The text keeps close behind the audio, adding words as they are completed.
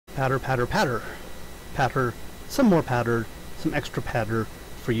Patter, patter, patter. Patter, some more patter, some extra patter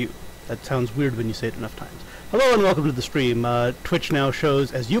for you. That sounds weird when you say it enough times. Hello and welcome to the stream. Twitch now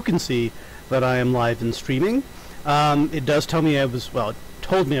shows, as you can see, that I am live and streaming. It does tell me it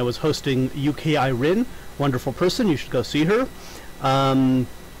told me I was hosting UKIRin. Wonderful person, you should go see her. In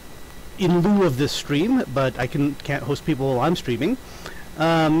lieu of this stream, but I can't host people while I'm streaming.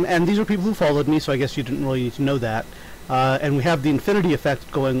 And these are people who followed me, so I guess you didn't really need to know that. And we have the infinity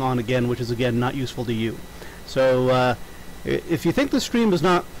effect going on again, which is again not useful to you. So if you think the stream is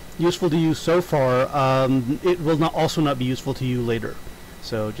not useful to you so far, it will also not be useful to you later.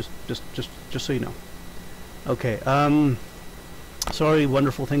 So just so you know. Okay. Sorry,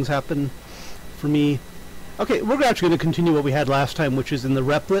 wonderful things happen for me. Okay, we're actually going to continue what we had last time, which is in the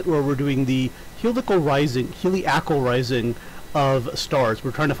replit, where we're doing the Helical Rising of stars.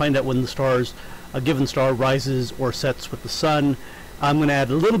 We're trying to find out when a given star rises or sets with the sun. I'm going to add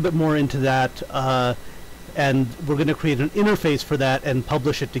a little bit more into that, and we're going to create an interface for that and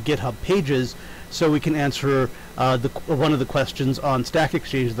publish it to GitHub pages, so we can answer one of the questions on Stack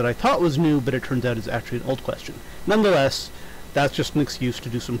Exchange that I thought was new, but it turns out is actually an old question. Nonetheless, that's just an excuse to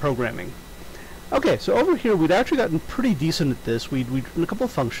do some programming. Okay, so over here we'd actually gotten pretty decent at this. We'd written a couple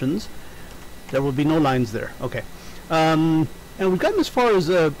of functions. There will be no lines there. Okay. And we've gotten as far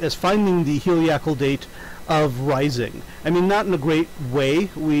as finding the heliacal date of rising. I mean, not in a great way.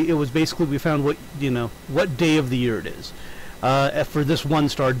 It was basically we found what day of the year it is for this one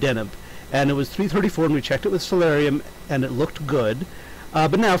star Deneb, and it was 334, and we checked it with Stellarium, and it looked good.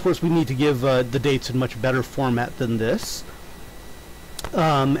 But now, of course, we need to give the dates in much better format than this,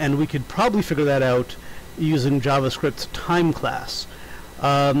 and we could probably figure that out using JavaScript's time class.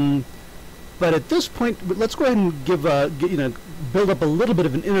 But at this point, let's go ahead and build up a little bit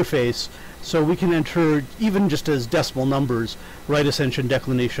of an interface so we can enter, even just as decimal numbers, right ascension,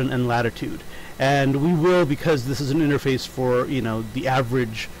 declination, and latitude. And we will, because this is an interface for the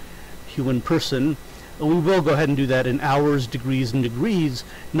average human person, we will go ahead and do that in hours, degrees, and degrees,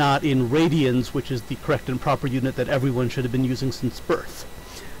 not in radians, which is the correct and proper unit that everyone should have been using since birth.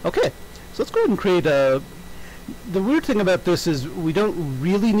 Okay, so let's go ahead and create a... The weird thing about this is we don't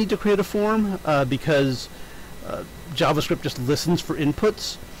really need to create a form because JavaScript just listens for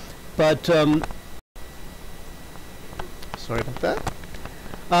inputs. But sorry about that.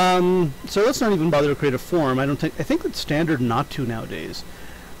 So let's not even bother to create a form. I think it's standard not to nowadays.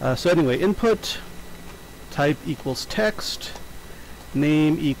 So anyway, input type equals text,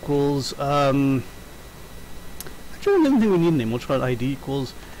 name equals actually I don't think we need a name. We'll try ID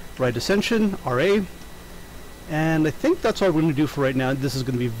equals right ascension RA. And I think that's all we're going to do for right now. This is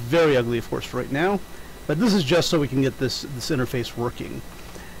going to be very ugly, of course, for right now. But this is just so we can get this interface working.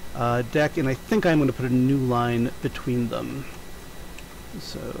 Deck, and I think I'm going to put a new line between them.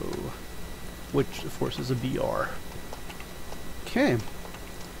 So, which, of course, is a BR. Okay.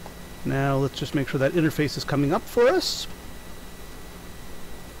 Now, let's just make sure that interface is coming up for us.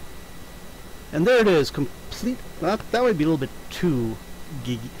 And there it is, complete. That might be a little bit too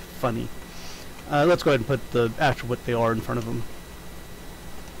funny. Let's go ahead and put the actual what they are in front of them.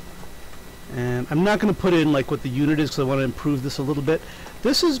 And I'm not going to put in like what the unit is because I want to improve this a little bit.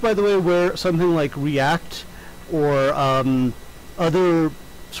 This is, by the way, where something like React or other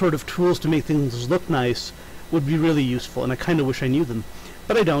sort of tools to make things look nice would be really useful, and I kind of wish I knew them.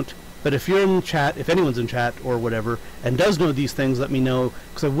 But I don't. But if you're in chat, if anyone's in chat or whatever, and does know these things, let me know,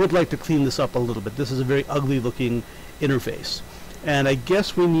 because I would like to clean this up a little bit. This is a very ugly looking interface. And I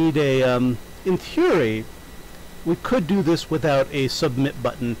guess we need a... in theory, we could do this without a submit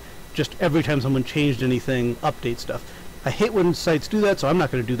button, just every time someone changed anything, update stuff. I hate when sites do that, so I'm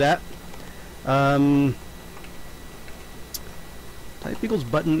not going to do that. Type equals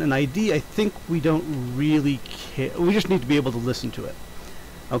button and ID, I think we don't really care. We just need to be able to listen to it.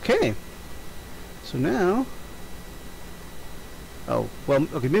 Okay. So now... Oh, well,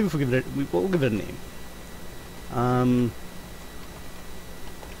 okay, maybe if we give it we'll give it a name.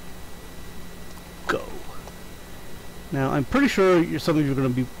 Go. Now, I'm pretty sure some of you are going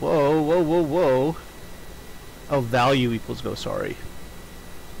to be, whoa. Oh, value equals go, sorry.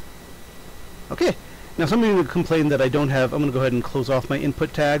 Okay. Now, some of you complain that I don't have, I'm going to go ahead and close off my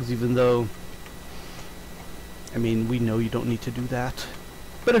input tags, even though, I mean, we know you don't need to do that.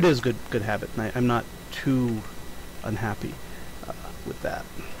 But it is good habit, and I'm not too unhappy with that.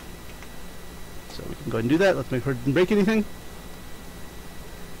 So we can go ahead and do that. Let's make sure it didn't break anything.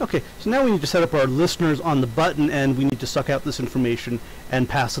 Okay, so now we need to set up our listeners on the button, and we need to suck out this information and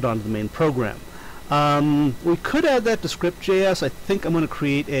pass it on to the main program. We could add that to script.js. I think I'm going to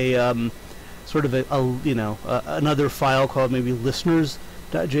create a sort of another file called maybe listeners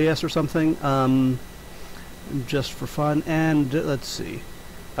 .js or something, just for fun. And let's see.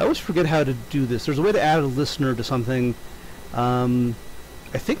 I always forget how to do this. There's a way to add a listener to something. I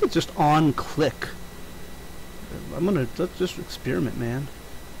think it's just on click. Let's just experiment, man.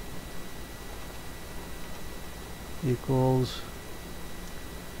 Equals.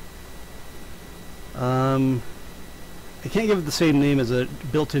 I can't give it the same name as a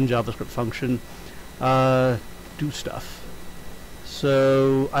built-in JavaScript function. Do stuff.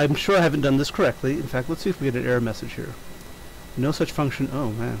 So I'm sure I haven't done this correctly. In fact, let's see if we get an error message here. No such function.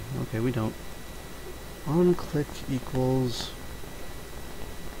 Oh man. Okay, we don't. On click equals.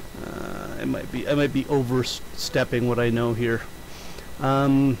 I might be overstepping what I know here.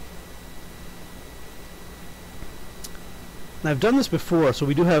 Now I've done this before, so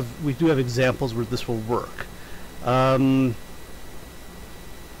we do have examples where this will work. And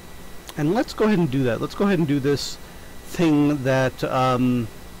let's go ahead and do that. Let's go ahead and do this thing that we'll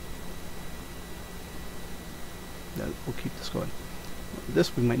keep this going.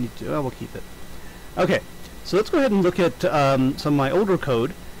 This we might need to. We'll keep it. Okay, so let's go ahead and look at some of my older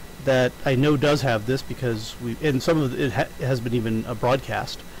code that I know does have this, because and some of it has been even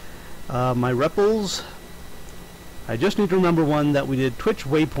broadcast. My REPLs. I just need to remember one that we did. Twitch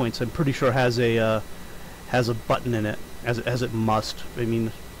waypoints, I'm pretty sure has a button in it, as it must. I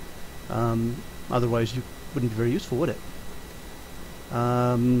mean, otherwise you wouldn't be very useful, would it?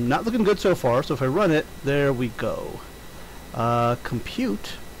 Not looking good so far. So if I run it, there we go.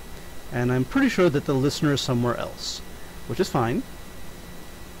 Compute, and I'm pretty sure that the listener is somewhere else, which is fine.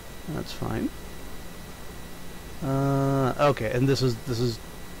 That's fine. Okay, and this is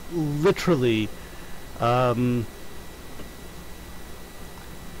literally.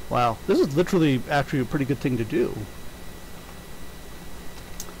 Wow, this is literally actually a pretty good thing to do.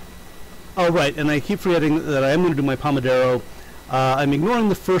 Oh, right, and I keep forgetting that I am going to do my Pomodoro. I'm ignoring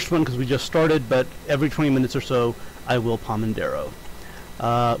the first one because we just started, but every 20 minutes or so, I will Pomodoro.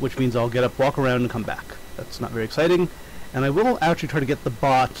 Which means I'll get up, walk around, and come back. That's not very exciting. And I will actually try to get the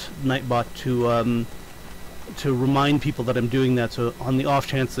Nightbot, to remind people that I'm doing that, so on the off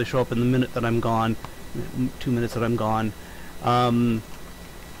chance they show up in the minute that I'm gone, 2 minutes that I'm gone,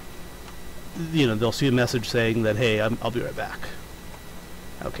 you know, they'll see a message saying that, hey, I'll be right back.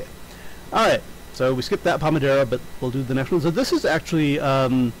 Okay. Alright, so we skipped that Pomodoro, but we'll do the next one. So this is actually,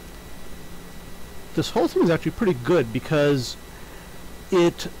 this whole thing is actually pretty good, because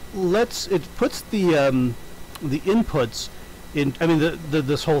it puts the inputs in, I mean,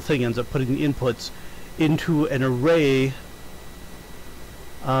 this whole thing ends up putting the inputs into an array,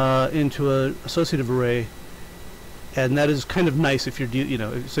 into an associative array, and that is kind of nice if you're,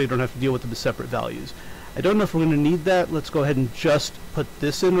 so you don't have to deal with them as separate values. I don't know if we're going to need that. Let's go ahead and just put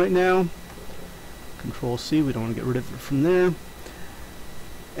this in right now. Control C, we don't want to get rid of it from there.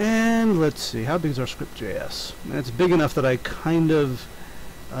 And let's see, how big is our script.js? And it's big enough that I kind of,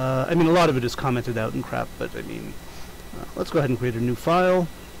 I mean, a lot of it is commented out and crap, but I mean, let's go ahead and create a new file.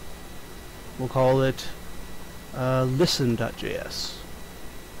 We'll call it listen.js.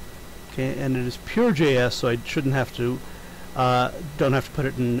 Okay, and it is pure JS, so I shouldn't have to, don't have to put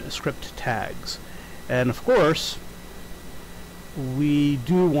it in script tags. And of course, we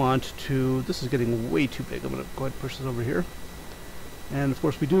do want to, this is getting way too big, I'm going to go ahead and push this over here. And of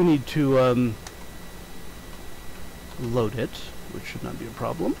course we do need to load it, which should not be a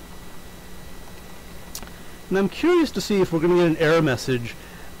problem. And I'm curious to see if we're going to get an error message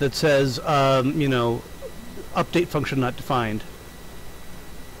that says, update function not defined.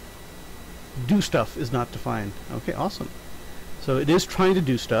 Do stuff is not defined. Okay, awesome. So it is trying to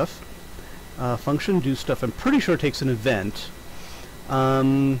do stuff. Function do stuff, I'm pretty sure it takes an event.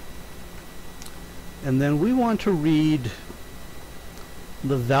 And then we want to read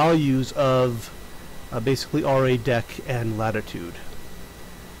the values of basically RA, dec, and latitude.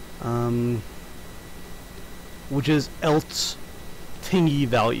 Which is else thingy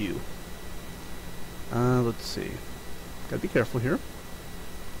value. Let's see. Gotta be careful here.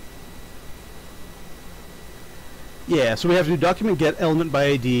 Yeah, so we have to do document get element by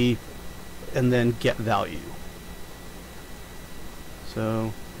ID and then get value.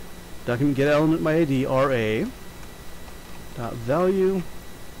 So document get element by ID RA dot value.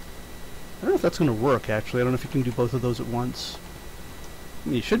 I don't know if that's going to work actually. I don't know if you can do both of those at once. I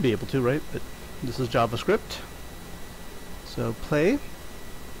mean, you should be able to, right? But this is JavaScript. So play,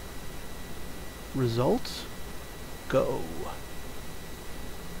 results, go,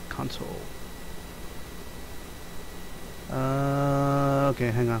 console.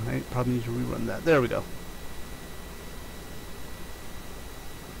 Okay, hang on. I probably need to rerun that. There we go.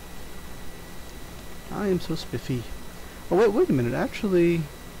 I am so spiffy. Oh, wait a minute. Actually,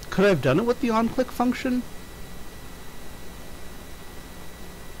 could I have done it with the onClick function?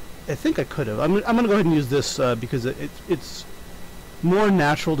 I think I could have. I'm going to go ahead and use this because it's more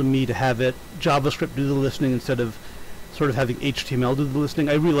natural to me to have it JavaScript do the listening instead of sort of having HTML do the listening.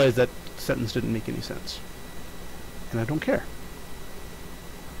 I realized that sentence didn't make any sense. And I don't care.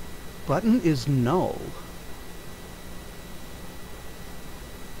 Button is null.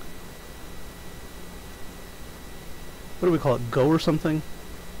 What do we call it? Go or something?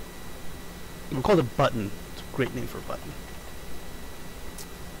 We'll call it a button. It's a great name for a button.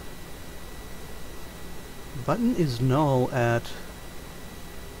 Button is null at...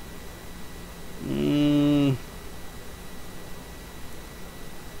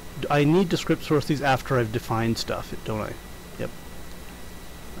 I need to script source these after I've defined stuff, don't I? Yep.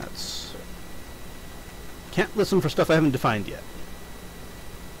 That's... Can't listen for stuff I haven't defined yet.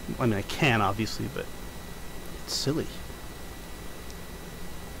 I mean, I can, obviously, but it's silly.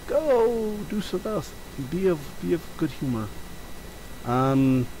 Go! Do stuff. Be of good humor.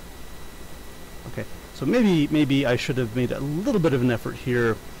 Okay. So maybe I should have made a little bit of an effort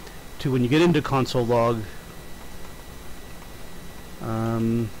here to, when you get into console log,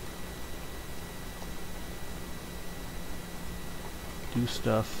 do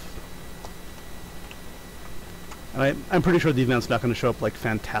stuff. And I'm pretty sure the event's not going to show up like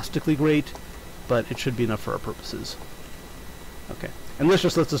fantastically great, but it should be enough for our purposes. Okay. And this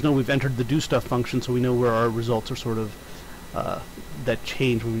just lets us know we've entered the do stuff function, so we know where our results are sort of that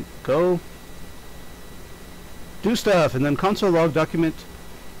change when we go do stuff, and then console log document.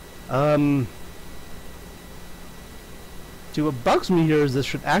 See, what bugs me here is this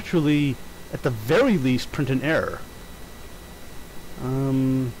should actually, at the very least, print an error.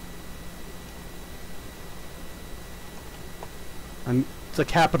 It's a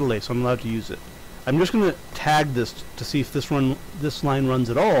capital A, so I'm allowed to use it. I'm just going to tag this to see if this line runs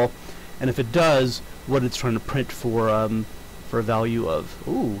at all, and if it does, what it's trying to print for a value of.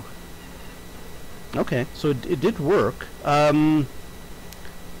 Ooh. Okay, so it did work. I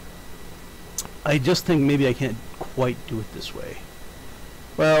just think maybe I can't quite do it this way.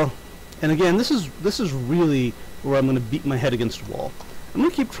 Well, and again, this is really where I'm going to beat my head against a wall. I'm going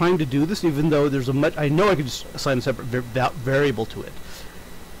to keep trying to do this, even though there's I know I could just assign a separate variable to it.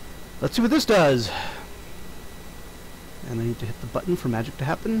 Let's see what this does. And I need to hit the button for magic to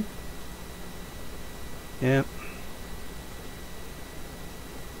happen. Yep.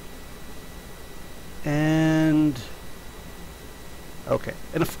 And okay,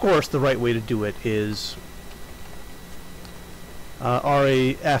 and of course the right way to do it is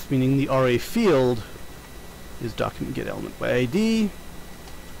RAF, meaning the RA field is document get element by ID,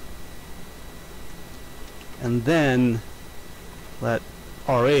 and then let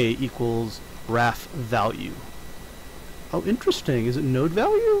RA equals RAF value. Oh, interesting. Is it node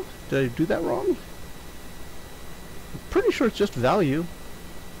value? Did I do that wrong? I'm pretty sure it's just value.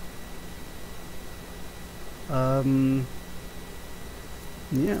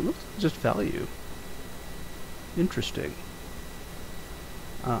 Yeah, it looks like just value. Interesting.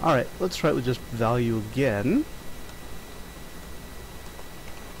 Alright, let's try it with just value again.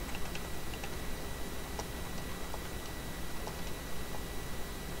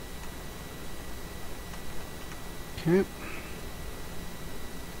 Okay.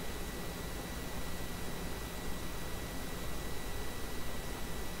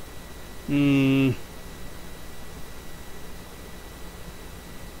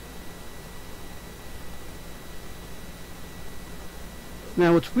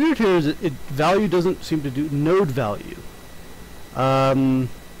 Now what's weird here is value doesn't seem to do node value. Okay,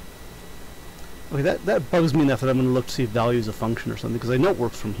 that bugs me enough that I'm going to look to see if value is a function or something, because I know it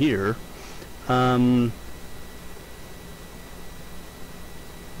works from here.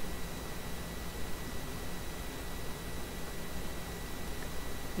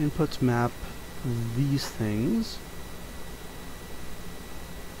 Inputs map these things,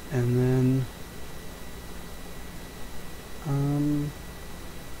 and then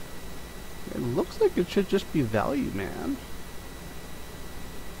it looks like it should just be value, man.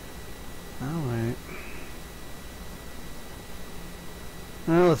 Alright.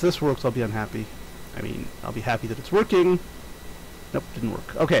 Well, if this works, I'll be unhappy. I mean, I'll be happy that it's working. Nope, didn't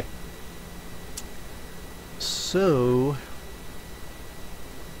work. Okay. So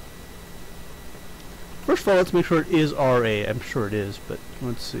first of all, let's make sure it is RA. I'm sure it is, but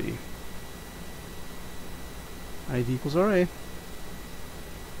let's see. ID equals RA.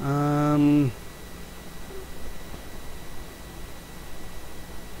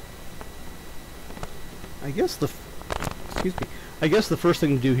 I guess excuse me. I guess the first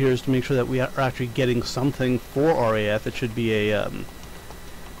thing to do here is to make sure that we are actually getting something for RAF. It should be a,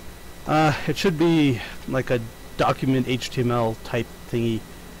 it should be like a document HTML type thingy.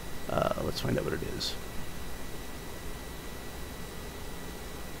 Let's find out what it is.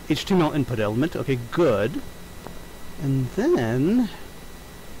 HTML input element. Okay, good. And then,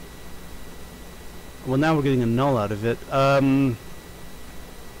 well, now we're getting a null out of it.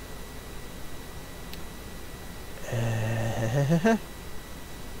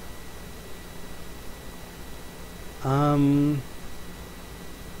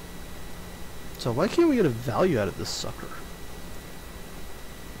 So why can't we get a value out of this sucker?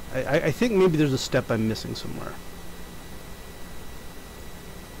 I think maybe there's a step I'm missing somewhere.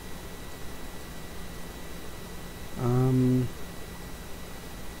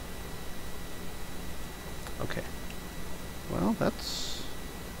 Okay. Well,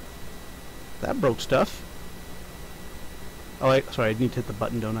 that broke stuff. Oh, sorry, I need to hit the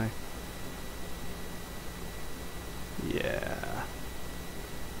button, don't I? Yeah.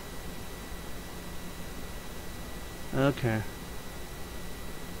 Okay.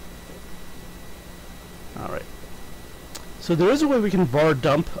 Alright. So there is a way we can var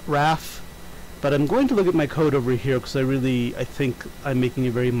dump RAF, but I'm going to look at my code over here because I think I'm making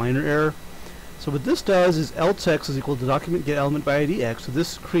a very minor error. So what this does is else x is equal to document get element by ID x. So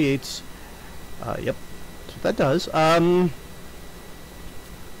this creates, yep, that's what that does.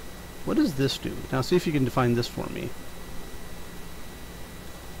 What does this do? Now see if you can define this for me.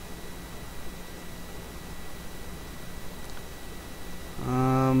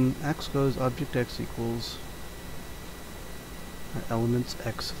 X goes object x equals elements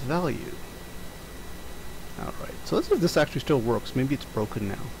x value. Alright, so let's see if this actually still works. Maybe it's broken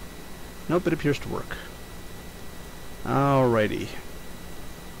now. Nope, it appears to work. Alrighty.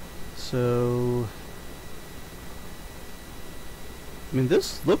 So, I mean,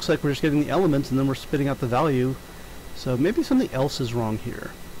 this looks like we're just getting the elements and then we're spitting out the value. So maybe something else is wrong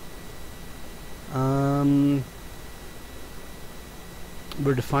here.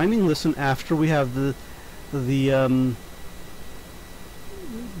 We're defining listen after we have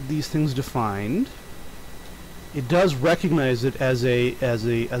these things defined. It does recognize it as a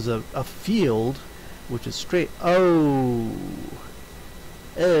field, which is straight. Oh,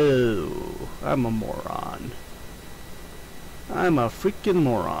 I'm a moron. I'm a freaking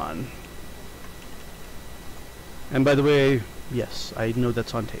moron. And by the way, yes, I know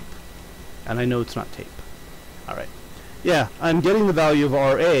that's on tape, and I know it's not tape. All right. Yeah, I'm getting the value of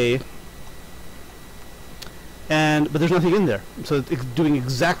RA, but there's nothing in there. So it's doing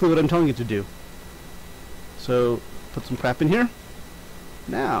exactly what I'm telling it to do. So put some crap in here.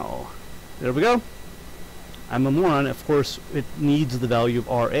 Now, there we go. I'm a moron. Of course, it needs the value of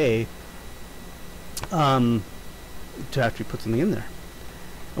RA to actually put something in there.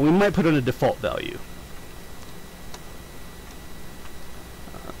 And we might put in a default value.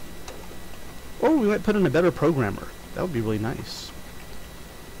 Or we might put in a better programmer. That would be really nice.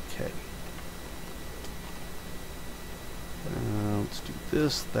 Okay. Let's do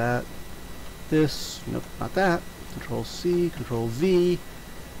this, that, this. Nope, not that. Control C, Control V,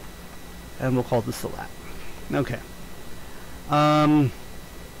 and we'll call this the lat. Okay. And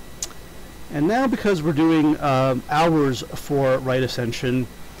now, because we're doing hours for write ascension,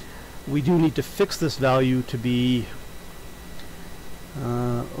 we do need to fix this value to be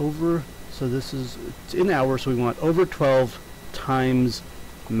over. So this is, it's in hours, so we want over 12 times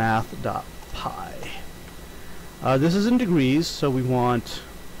math.pi. This is in degrees, so we want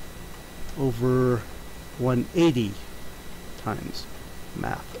over 180 times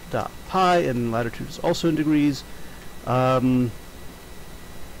math.pi, and latitude is also in degrees. Okay.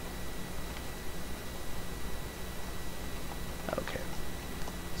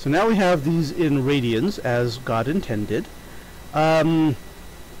 So now we have these in radians, as God intended.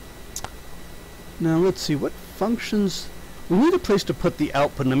 Now let's see, what functions... We need a place to put the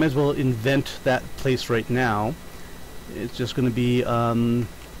output, and I might as well invent that place right now. It's just going to be...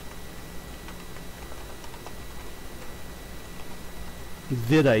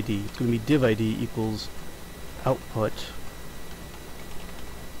 vid ID. It's going to be div ID equals output.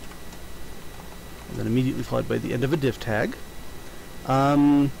 And then immediately followed by the end of a div tag. Okay.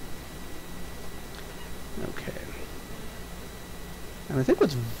 And I think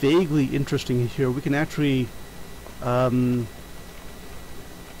what's vaguely interesting here, we can actually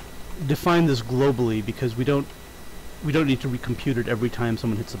define this globally, because we don't need to recompute it every time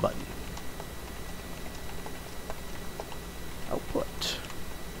someone hits a button. Output.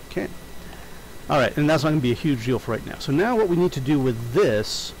 Okay. Alright, and that's not going to be a huge deal for right now. So now what we need to do with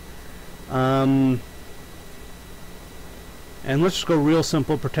this, And let's just go real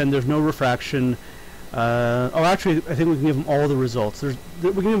simple, pretend there's no refraction. Oh, actually, I think we can give them all the results. We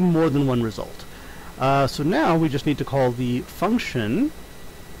can give them more than one result. So now we just need to call the function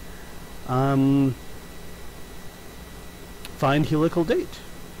find helical date.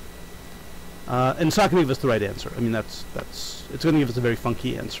 And it's not going to give us the right answer. I mean, it's going to give us a very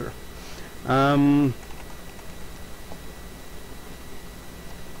funky answer. Oh,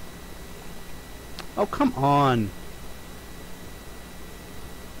 come on.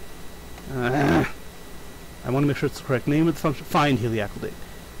 I want to make sure it's the correct name of the function. Find helical date.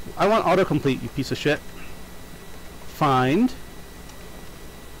 I want autocomplete, you piece of shit. Find.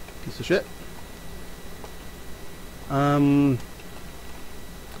 Piece of shit. And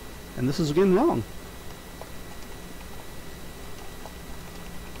this is again wrong.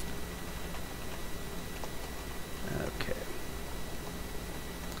 Okay.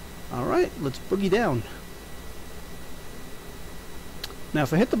 Alright, let's boogie down. Now,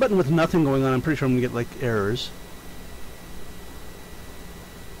 if I hit the button with nothing going on, I'm pretty sure I'm going to get, like, errors.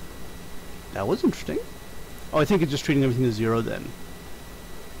 That was interesting. Oh, I think it's just treating everything as 0 then.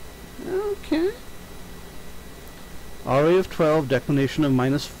 Okay. RA of 12, declination of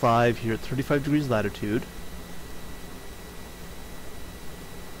 -5 here at 35 degrees latitude.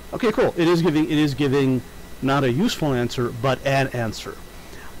 Okay, cool. It is giving not a useful answer, but an answer.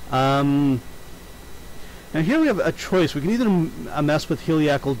 Now here we have a choice. We can either mess with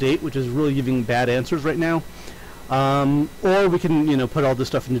helical date, which is really giving bad answers right now, or we can, you know, put all this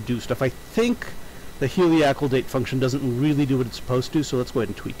stuff into do stuff. I think the helical date function doesn't really do what it's supposed to, so let's go ahead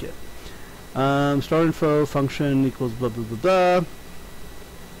and tweak it. Star info function equals blah blah blah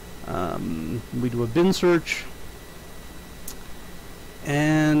blah. We do a bin search,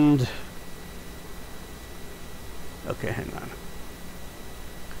 and okay, hang on.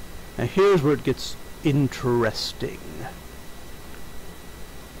 Now here's where it gets interesting.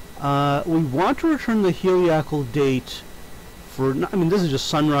 We want to return the helical date for, I mean, this is just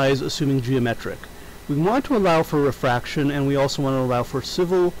sunrise assuming geometric. We want to allow for refraction, and we also want to allow for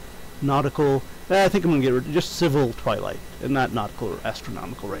civil, nautical, I think I'm going to get rid of just civil twilight, and not nautical or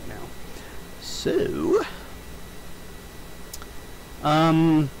astronomical right now. So,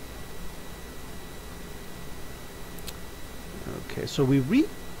 okay, so we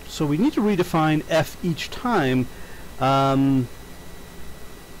need to redefine f each time.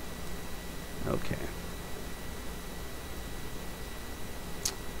 Okay.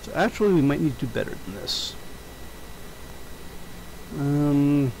 So actually we might need to do better than this.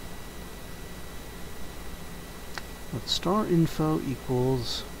 Let star info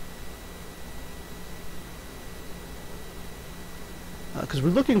equals, because we're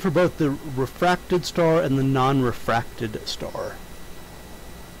looking for both the refracted star and the non-refracted star.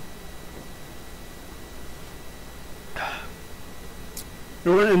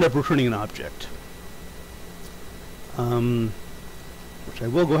 We're going to end up returning an object, which I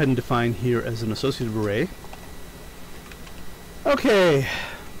will go ahead and define here as an associative array. Okay.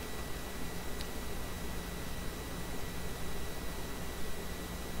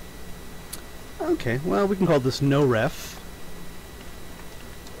 Okay, well, we can call this no ref.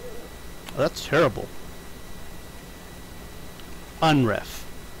 Oh, that's terrible. Unref,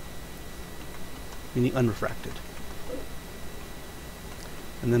 meaning unrefracted.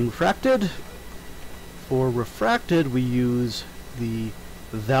 And then refracted. For refracted, we use the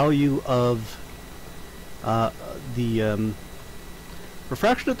value of the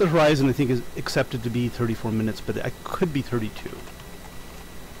refraction at the horizon. I think is accepted to be 34 minutes, but it could be 32.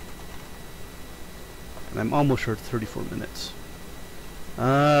 And I'm almost sure it's 34 minutes.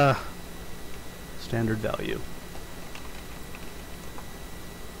 Standard value.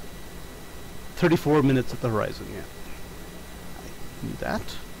 34 minutes at the horizon, yeah. Do that.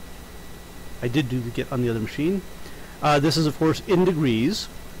 I did do the get on the other machine. This is of course in degrees,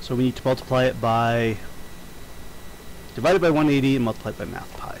 so we need to multiply it by, divide it by 180 and multiply it by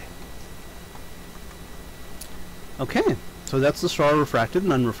math pi. Okay, so that's the star refracted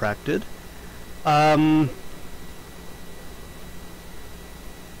and unrefracted.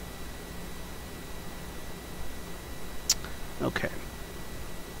 Okay.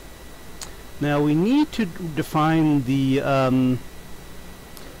 Now we need to define the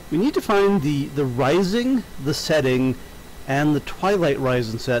the rising, the setting, and the twilight rise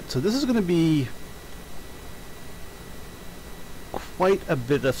and set. So this is going to be quite a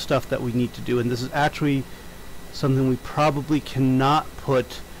bit of stuff that we need to do, and this is actually something we probably cannot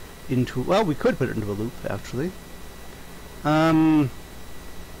put into, well, we could put it into a loop, actually. I mean,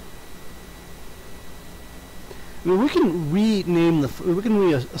 we can rename we can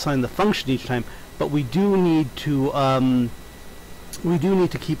reassign the function each time, but we do need to we do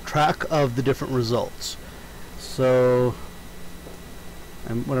need to keep track of the different results. So,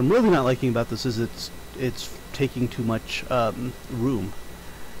 what I'm really not liking about this is it's taking too much room.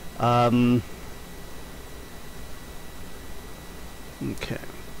 Okay.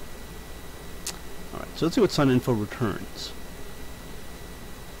 Alright, so let's see what sun info returns.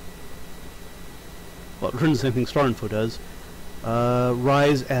 Well, it returns the same thing star info does.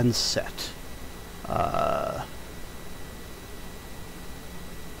 Rise and set.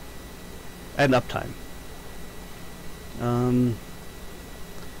 And uptime. And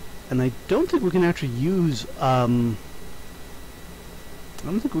I don't think we can actually use, I don't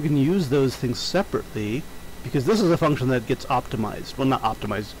think we can use those things separately, because this is a function that gets optimized. Well, not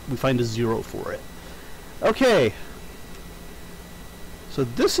optimized, we find a 0 for it. Okay. So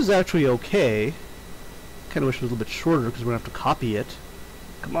this is actually okay. Kind of wish it was a little bit shorter, because we're going to have to copy it.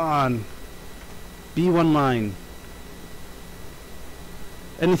 Come on. Be one line.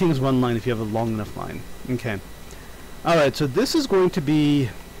 Anything is one line if you have a long enough line. Okay. Alright, so this is going to be...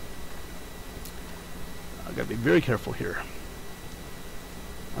 I've got to be very careful here.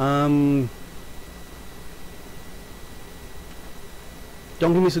 Don't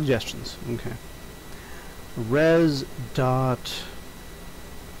give me suggestions. Okay. Res dot...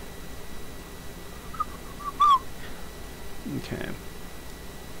 Okay.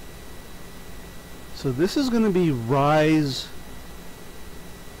 So this is going to be rise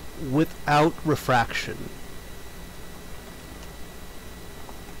without refraction.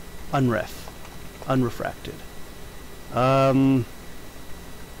 Unrefracted.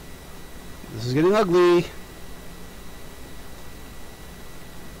 This is getting ugly.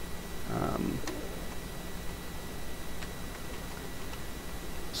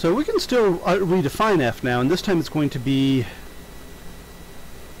 So we can still redefine F now, and this time it's going to be...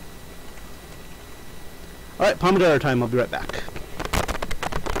 Alright, Pomodoro time, I'll be right back.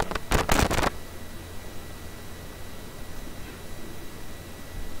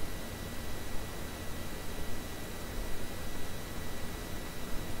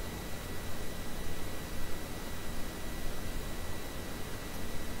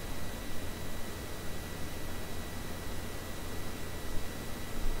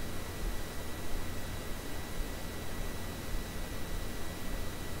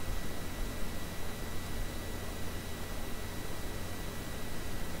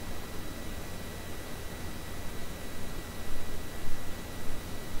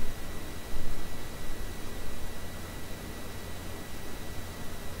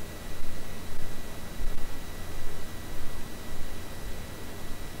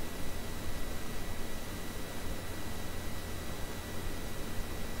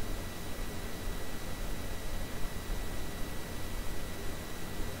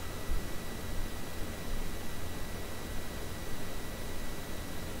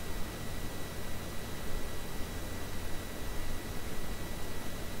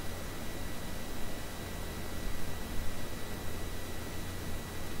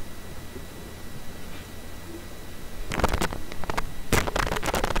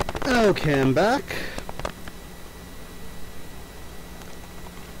 Okay, I'm back.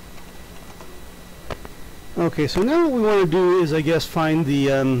 Okay, so now what we want to do is, I guess, find the,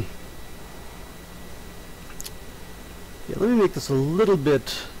 yeah, let me make this a little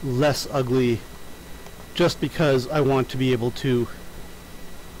bit less ugly, just because I want to be able to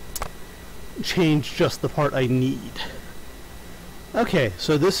change just the part I need. Okay,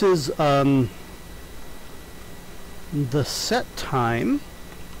 so this is, the set time.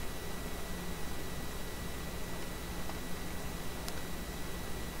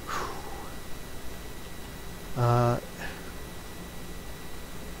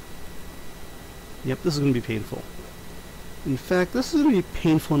 Yep, this is going to be painful. In fact, this is going to be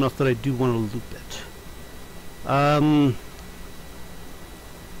painful enough that I do want to loop it.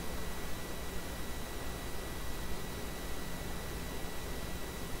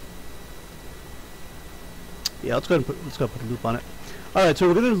 Yeah, let's go ahead and put a loop on it. All right, so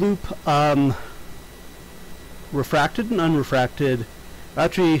we're going to loop refracted and unrefracted.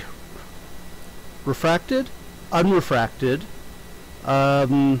 Actually, refracted, unrefracted,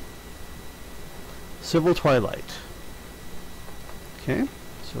 civil twilight. Okay,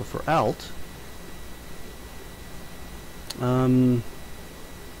 so for alt, how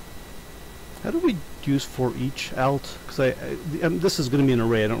do we use for each alt? Because this is going to be an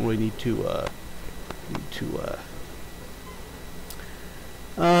array. I don't really need to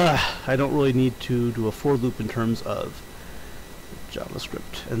I don't really need to do a for loop in terms of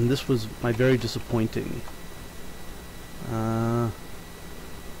JavaScript, and this was my very disappointing.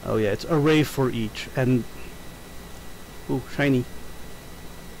 Oh yeah, it's array for each, and ooh, shiny.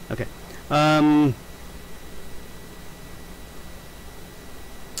 Okay.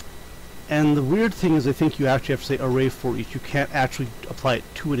 And the weird thing is I think you actually have to say array for each. You can't actually apply it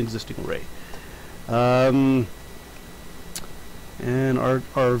to an existing array. And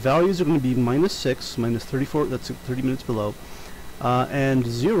our values are going to be -6, -34, that's 30 minutes below. And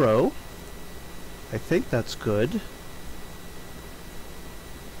 0, I think that's good.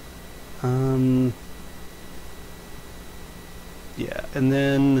 Yeah, and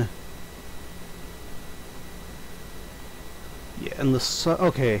then... Yeah, and the sun...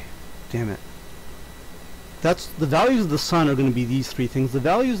 Okay, damn it. That's... The values of the sun are going to be these three things. The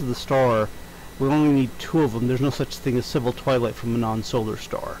values of the star, we only need 2 of them. There's no such thing as civil twilight from a non-solar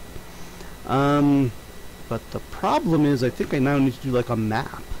star. But the problem is, I think I now need to do like a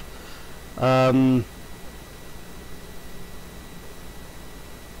map. I'm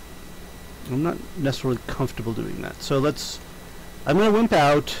not necessarily comfortable doing that. So I'm going to wimp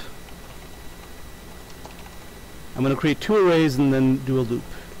out. I'm going to create 2 arrays and then do a loop.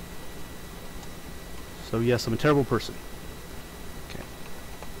 So yes, I'm a terrible person. Okay.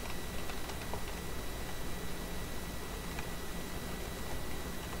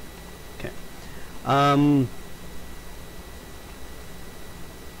 Okay.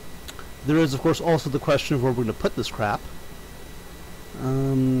 There is, of course, also the question of where we're going to put this crap.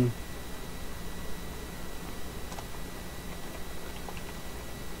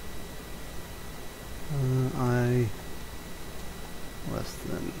 I less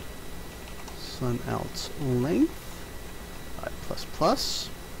than sun out's length I plus plus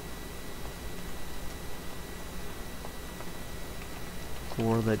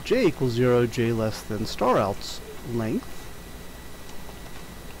for that j equals 0, j less than star out's length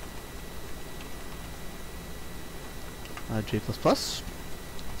j plus plus.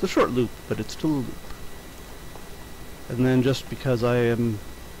 It's a short loop, but it's still a loop. And then just because I am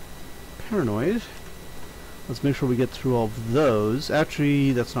paranoid, let's make sure we get through all of those.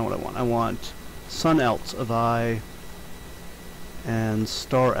 Actually, that's not what I want. I want sun else of I and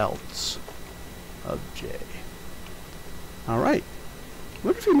star else of j. Alright.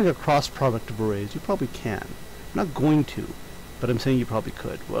 What if you make a cross product of arrays? You probably can. I'm not going to, but I'm saying you probably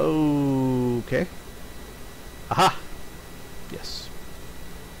could. Whoa, okay. Aha! Yes.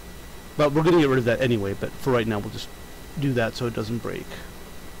 But we're going to get rid of that anyway, but for right now we'll just do that so it doesn't break.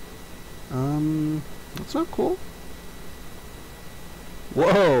 That's not cool.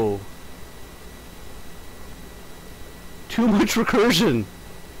 Whoa! Too much recursion!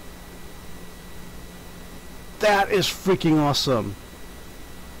 That is freaking awesome!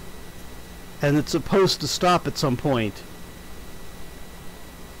 And it's supposed to stop at some point.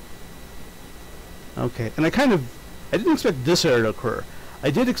 Okay, and I didn't expect this error to occur.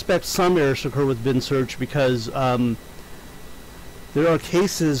 I did expect some errors to occur with bin search because there are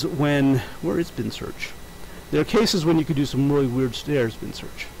cases when... Where is bin search? There are cases when you could do some really weird stairs bin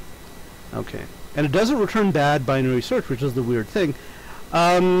search. Okay. And it doesn't return bad binary search, which is the weird thing.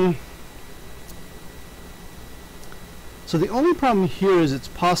 So the only problem here is it's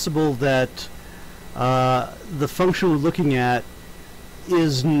possible that the function we're looking at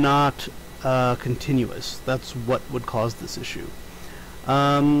is not continuous. That's what would cause this issue.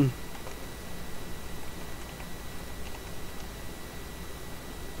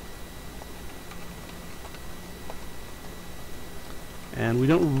 And we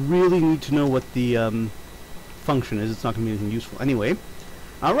don't really need to know what the function is. It's not going to be anything useful. Anyway,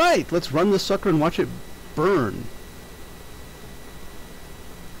 alright, let's run this sucker and watch it burn.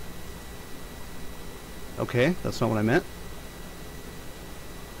 Okay, that's not what I meant.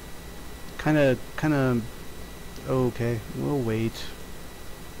 Kinda, okay, we'll wait.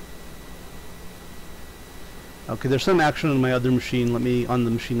 Okay, there's some action on my other machine. On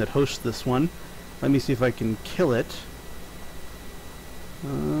the machine that hosts this one. Let me see if I can kill it.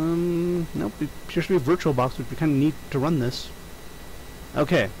 Nope, it appears to be a VirtualBox, which would be kind of neat to run this.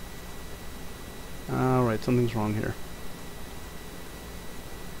 Okay. Alright, something's wrong here.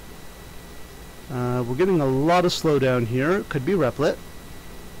 We're getting a lot of slowdown here. Could be Replit.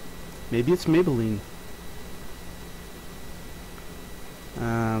 Maybe it's Maybelline.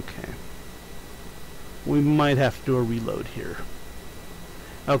 Okay. We might have to do a reload here.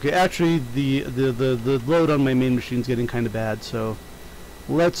 Okay, actually the load on my main machine is getting kind of bad, so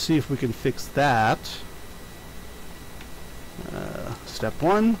let's see if we can fix that. Step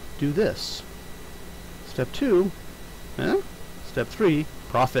 1, do this. Step 2, Step 3,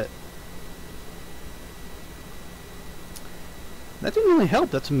 profit. That didn't really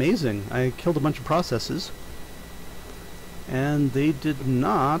help. That's amazing. I killed a bunch of processes, and they did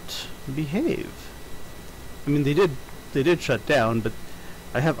not behave. I mean, they did shut down, but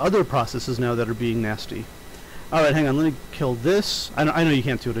I have other processes now that are being nasty. Alright, hang on, let me kill this. I know you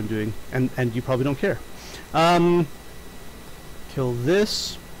can't see what I'm doing, and you probably don't care. Kill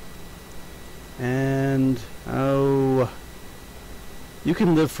this. And, oh, you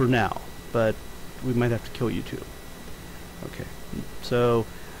can live for now, but we might have to kill you too. Okay, so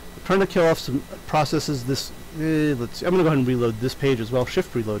I'm trying to kill off some processes. This, let's see, I'm going to go ahead and reload this page as well,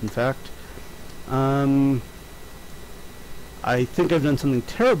 shift reload in fact. I think I've done something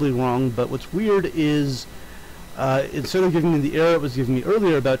terribly wrong, but what's weird is instead of giving me the error it was giving me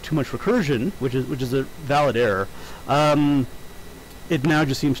earlier about too much recursion, which is a valid error, it now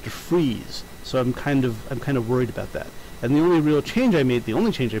just seems to freeze. So I'm kind of worried about that. And the only change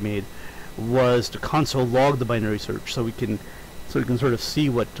I made was to console log the binary search, so we can sort of see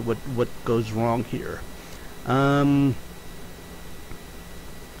what goes wrong here. Wow,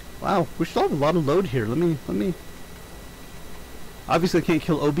 we still have a lot of load here. Let me. Obviously, I can't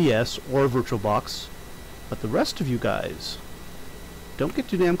kill OBS or VirtualBox, but the rest of you guys, don't get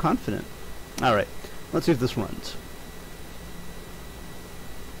too damn confident. All right, let's see if this runs.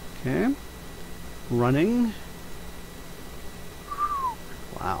 Okay, running.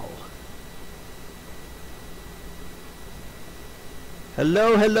 Wow.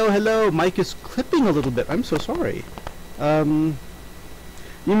 Hello, hello, hello. Mic is clipping a little bit. I'm so sorry. You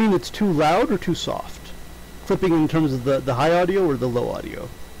mean it's too loud or too soft? Clipping in terms of the high audio or the low audio?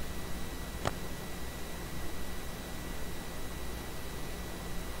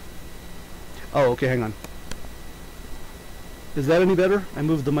 Oh, okay, hang on. Is that any better? I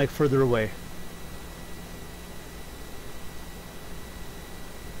moved the mic further away.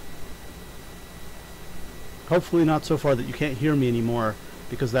 Hopefully not so far that you can't hear me anymore,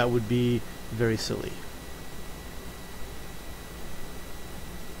 because that would be very silly.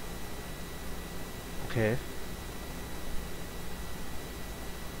 Okay.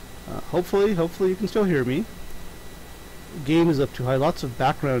 Hopefully you can still hear me. Gain is up too high. Lots of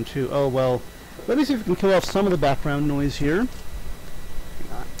background too. Oh well. Let me see if we can kill off some of the background noise here. Hang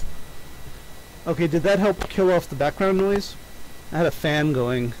on. Okay, did that help kill off the background noise? I had a fan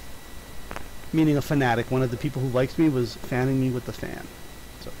going. Meaning a fanatic. One of the people who likes me was fanning me with the fan.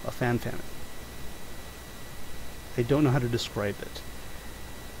 So, a fan fanning. I don't know how to describe it.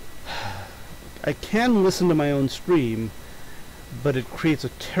 I can listen to my own stream, but it creates a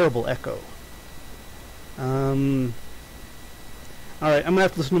terrible echo. Alright, I'm gonna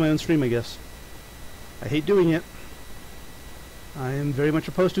have to listen to my own stream, I guess. I hate doing it. I am very much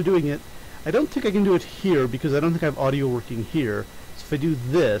opposed to doing it. I don't think I can do it here, because I don't think I have audio working here. So if I do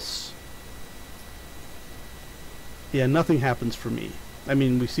this... yeah, nothing happens for me. I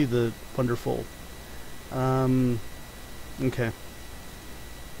mean, we see the wonderful... okay.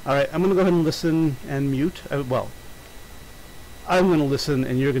 Alright, I'm going to go ahead and listen and mute. Well, I'm going to listen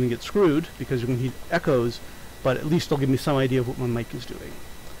and you're going to get screwed because you're going to hear echoes, but at least it'll give me some idea of what my mic is doing.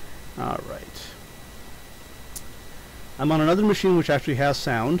 Alright. I'm on another machine which actually has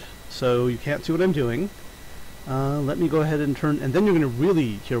sound, so you can't see what I'm doing. Let me go ahead and turn... and then you're going to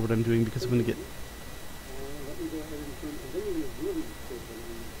really hear what I'm doing because I'm going to get...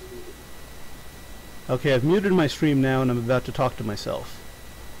 Okay, I've muted my stream now and I'm about to talk to myself.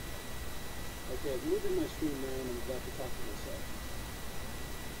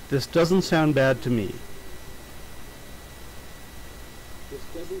 This doesn't sound bad to me.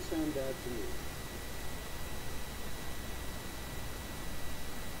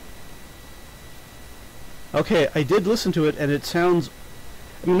 Okay, I did listen to it and it sounds,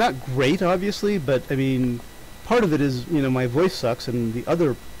 I mean, not great obviously, but I mean, part of it is, you know, my voice sucks, and the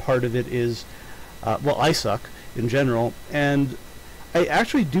other part of it is, well, I suck in general, and I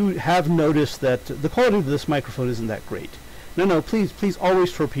actually have noticed that the quality of this microphone isn't that great. No, please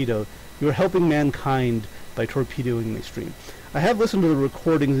always torpedo. You're helping mankind by torpedoing my stream. I have listened to the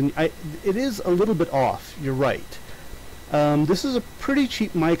recordings, and it is a little bit off. You're right. This is a pretty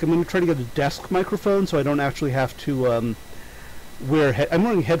cheap mic. I'm going to try to get a desk microphone so I don't actually have to wear... I'm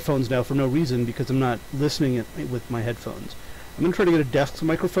wearing headphones now for no reason because I'm not listening with my headphones. I'm going to try to get a desk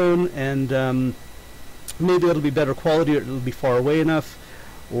microphone, and maybe it'll be better quality, or it'll be far away enough,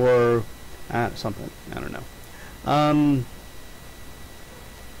 or something. I don't know.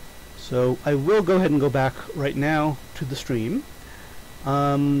 So I will go ahead and go back right now to the stream.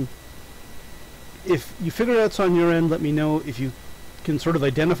 If you figure out it's on your end, let me know. If you can sort of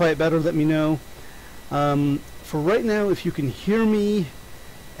identify it better, let me know. For right now, if you can hear me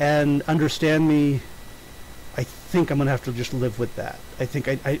and understand me, I think I'm going to have to just live with that. I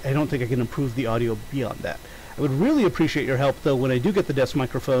don't think I can improve the audio beyond that. I would really appreciate your help, though, when I do get the desk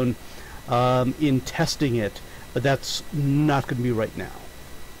microphone in testing it, but that's not going to be right now.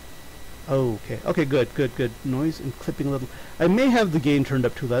 Okay. Okay, good, good, good. Noise and clipping a little. I may have the gain turned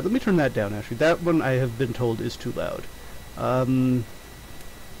up too loud. Let me turn that down, actually. That one I have been told is too loud. Let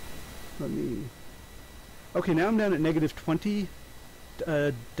me... Okay, now I'm down at negative 20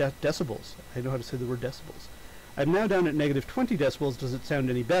 decibels. I know how to say the word decibels. I'm now down at negative 20 decibels. Does it sound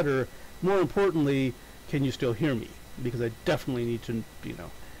any better? More importantly, can you still hear me? Because I definitely need to, you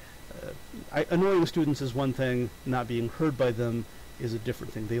know... annoying students is one thing, not being heard by them is a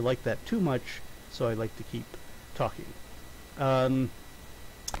different thing. They like that too much, so I like to keep talking.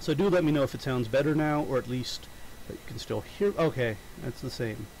 So do let me know if it sounds better now, or at least that you can still hear. Okay, that's the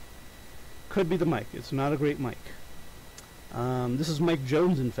same. Could be the mic. It's not a great mic. This is Mike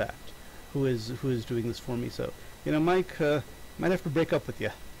Jones, in fact, who is doing this for me. So, you know, Mike, might have to break up with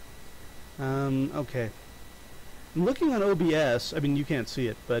you. Okay. I'm looking on OBS. I mean, you can't see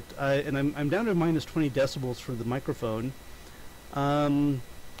it, but I'm down to minus 20 decibels for the microphone.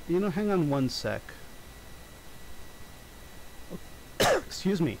 You know, hang on one sec.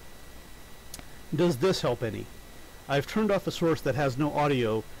 Excuse me. Does this help any? I've turned off a source that has no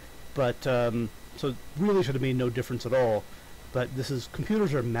audio, but so it really should have made no difference at all. But this is,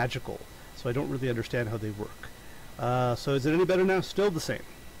 computers are magical, so I don't really understand how they work. So is it any better now? Still the same.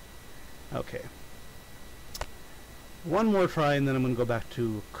 Okay. One more try, and then I'm going to go back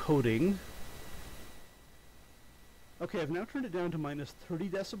to coding. Okay, I've now turned it down to minus 30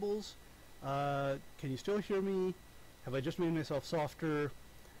 decibels. Can you still hear me? Have I just made myself softer?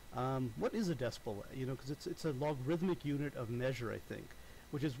 What is a decibel? You know, because it's a logarithmic unit of measure, I think,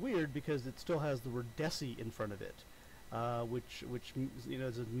 which is weird because it still has the word deci in front of it, which you know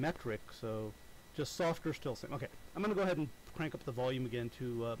is a metric. So just softer, still same. Okay, I'm going to go ahead and crank up the volume again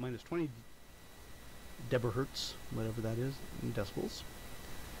to minus 20 deberhertz, whatever that is, in decibels.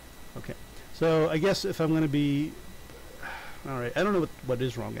 Okay, so I guess if I'm going to be... Alright, I don't know what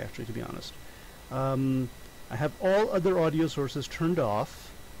is wrong, actually, to be honest. I have all other audio sources turned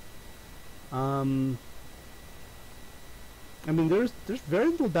off. I mean, there's very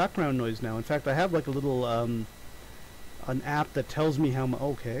little background noise now. In fact, I have like a little, an app that tells me how much...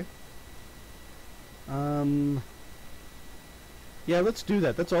 Okay. Yeah, let's do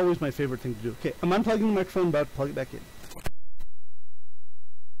that. That's always my favorite thing to do. Okay, I'm unplugging the microphone, about to plug it back in.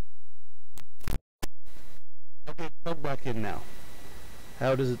 Okay, plug back in now.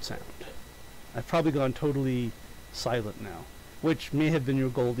 How does it sound? I've probably gone totally silent now, which may have been your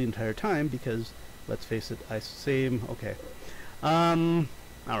goal the entire time because, let's face it, okay.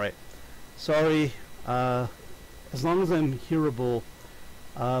 Alright. Sorry. As long as I'm hearable,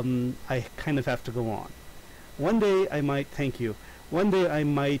 I kind of have to go on. One day I might, thank you, one day I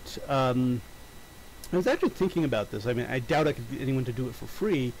might, I was actually thinking about this. I mean, I doubt I could get anyone to do it for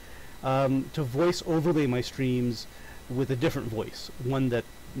free, to voice overlay my streams with a different voice, one that,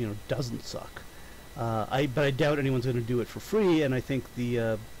 you know, doesn't suck. But I doubt anyone's going to do it for free, and I think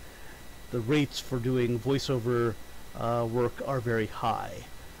the rates for doing voiceover work are very high.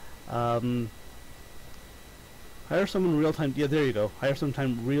 Hire someone real-time, yeah, there you go. Hire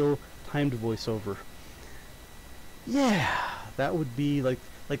sometime real-timed voiceover. Yeah, that would be like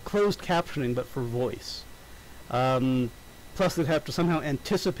closed captioning, but for voice. Plus, they'd have to somehow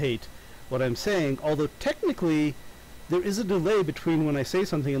anticipate what I'm saying, although technically there is a delay between when I say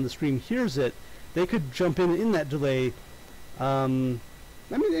something and the stream hears it. They could jump in that delay. I mean,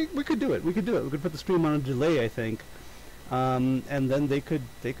 we could do it. We could do it. We could put the stream on a delay, I think, and then they could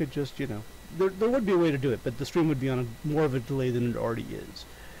just, you know, there would be a way to do it, but the stream would be on more of a delay than it already is.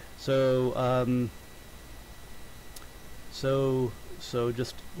 So so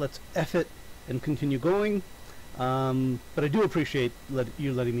just let's F it and continue going. But I do appreciate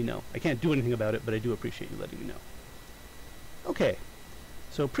you letting me know. I can't do anything about it, but I do appreciate you letting me know. Okay,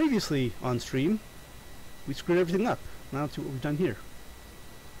 so previously on stream, we screwed everything up. Now let's see what we've done here.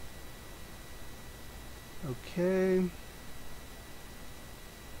 Okay.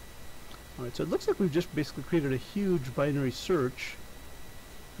 Alright, so it looks like we've just basically created a huge binary search.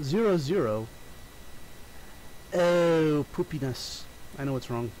 0, 0. Oh, poopiness. I know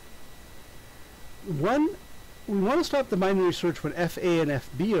what's wrong. We want to stop the binary search when FA and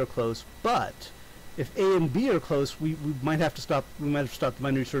FB are close, but if A and B are close, we might have to stop. We might have to stop the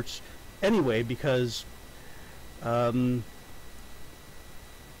binary search anyway because we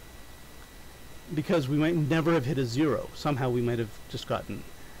might never have hit a 0. Somehow we might have just gotten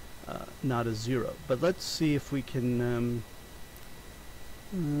not a 0. But let's see if we can.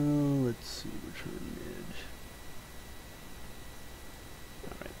 Let's see, return mid.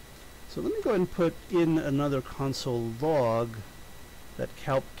 Alright. So let me go ahead and put in another console log that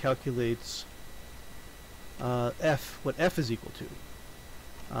calculates what f is equal to.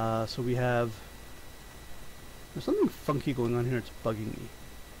 So we have... There's something funky going on here. It's bugging me.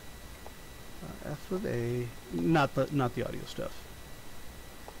 F of A... Not the audio stuff.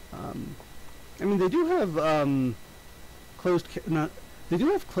 I mean, they do have they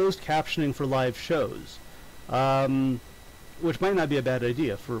do have closed captioning for live shows, which might not be a bad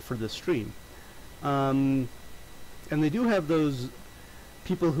idea for this stream. And they do have those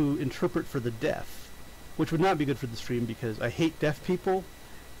people who interpret for the deaf, which would not be good for the stream because I hate deaf people,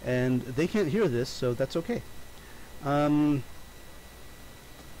 and they can't hear this, so that's okay.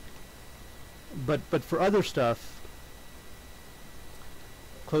 But for other stuff,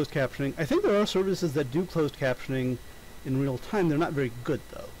 closed captioning. I think there are services that do closed captioning in real time. They're not very good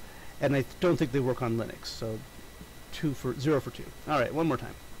though, and I don't think they work on Linux. So 0 for 2. All right, one more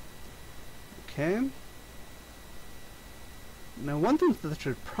time. Okay. Now, one thing that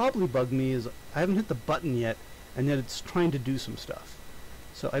should probably bug me is I haven't hit the button yet, and yet it's trying to do some stuff.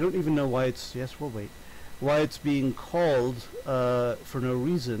 So I don't even know why it's... Yes, we'll wait. Why it's being called for no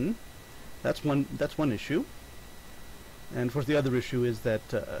reason. That's one issue. And of course, the other issue is that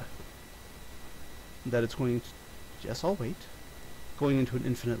that it's going to... Yes, I'll wait. Going into an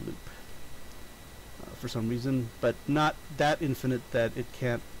infinite loop for some reason, but not that infinite that it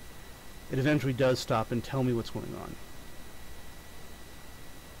can't... It eventually does stop and tell me what's going on.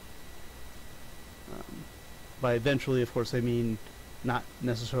 By eventually, of course, I mean not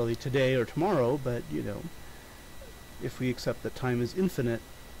necessarily today or tomorrow, but, you know, if we accept that time is infinite,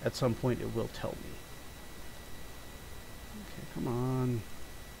 at some point it will tell me. Okay, come on.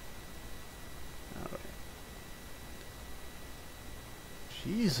 Alright.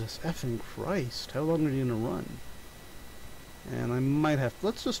 Jesus effing Christ, how long are you gonna run? And I might have...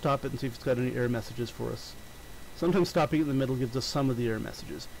 Let's just stop it and see if it's got any error messages for us. Sometimes stopping it in the middle gives us some of the error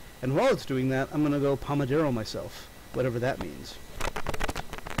messages. And while it's doing that, I'm going to go Pomodoro myself, whatever that means.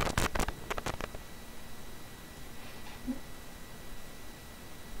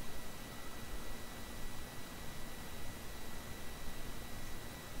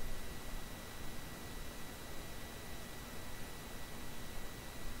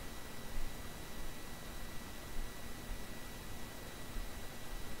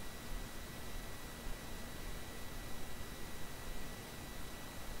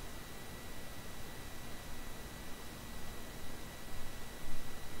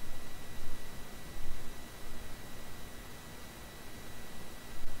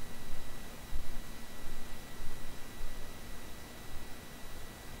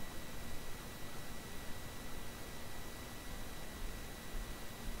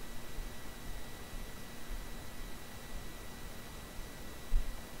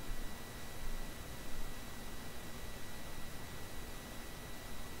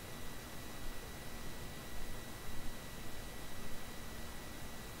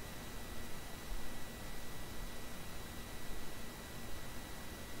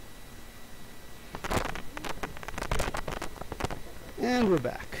 And we're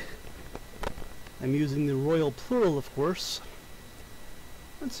back. I'm using the royal plural, of course.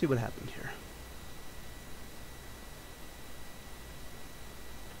 Let's see what happened here.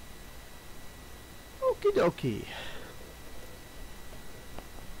 Okie dokie.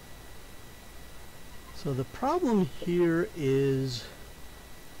 So the problem here is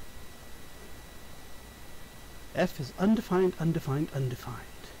F is undefined, undefined, undefined.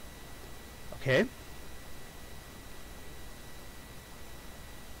 Okay.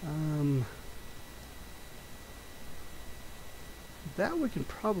 That we can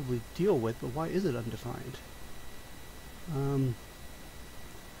probably deal with, but why is it undefined?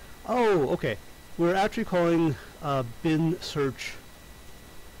 Oh, okay. We're actually calling bin search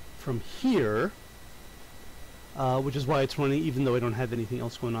from here, which is why it's running even though I don't have anything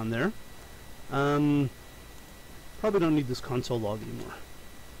else going on there. Probably don't need this console log anymore.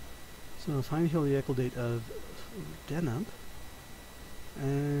 So find helical date of denup,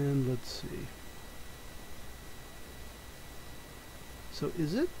 and let's see. So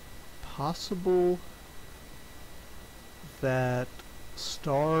is it possible that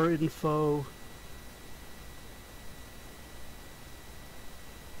star info...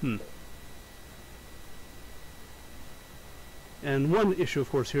 And one issue, of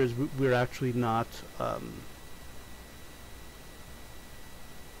course, here is we're actually not...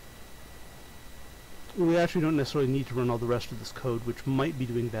 we actually don't necessarily need to run all the rest of this code, which might be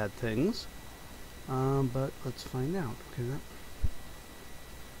doing bad things. But let's find out. Okay,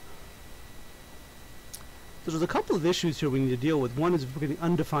 So there's a couple of issues here we need to deal with. One is if we're getting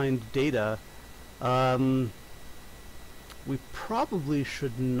undefined data, we probably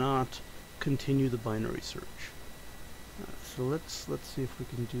should not continue the binary search. So let's see if we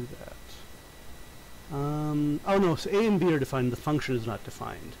can do that. Oh no, so A and B are defined, the function is not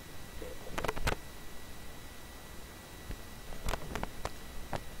defined.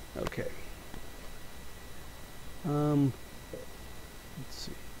 Okay. Let's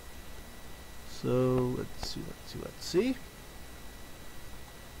see. So let's see.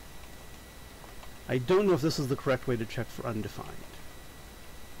 I don't know if this is the correct way to check for undefined.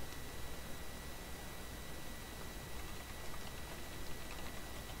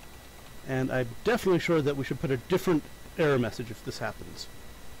 And I'm definitely sure that we should put a different error message if this happens.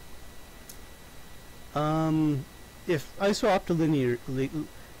 If isooptilinear,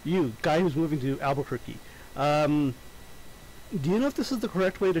 you, guy who's moving to Albuquerque, do you know if this is the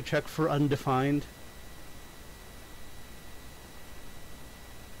correct way to check for undefined?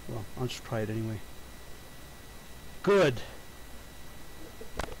 Well, I'll just try it anyway. Good.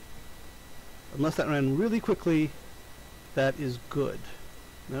 Unless that ran really quickly, that is good.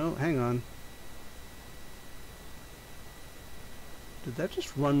 No, hang on. Did that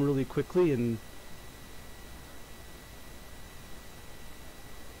just run really quickly and...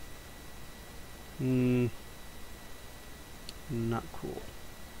 not cool.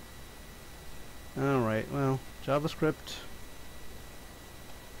 Alright, well, JavaScript.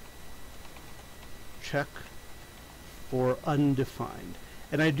 Check for undefined.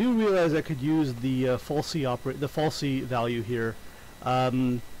 And I do realize I could use the falsy value here.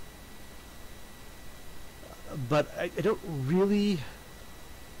 But I don't really...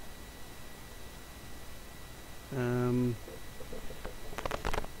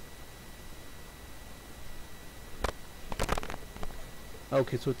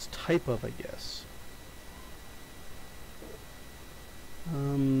 okay, so it's type of, I guess.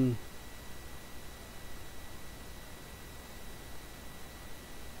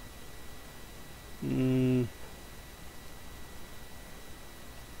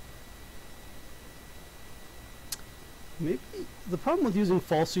 Maybe the problem with using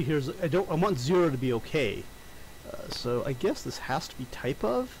falsy here is I want 0 to be okay. So I guess this has to be type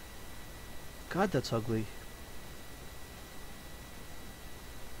of. God, that's ugly.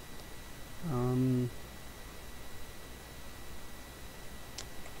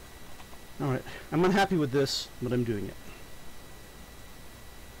 Alright, I'm unhappy with this, but I'm doing it.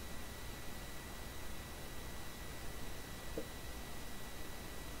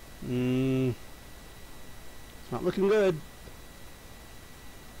 It's not looking good.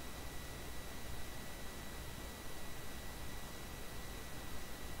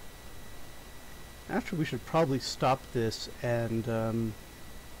 Actually, we should probably stop this and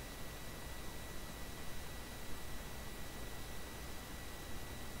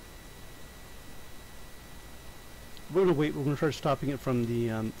we're gonna wait. We're gonna start stopping it from the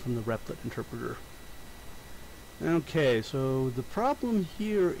replit interpreter. Okay, so the problem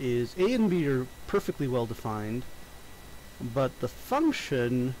here is A and B are perfectly well defined, but the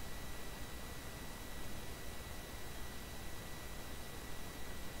function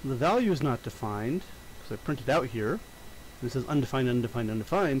the value is not defined because I printed out here. And it says undefined, undefined,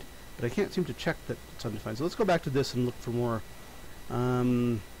 undefined, but I can't seem to check that it's undefined. So let's go back to this and look for more.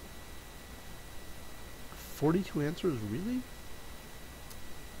 42 answers, really?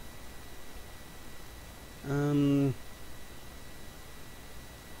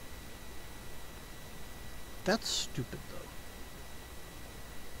 That's stupid, though.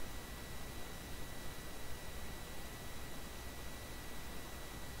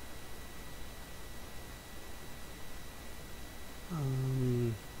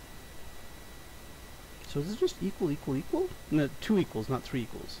 So is this just equal, equal, equal? No, 2 equals, not 3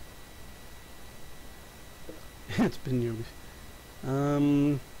 equals. It's been nearly...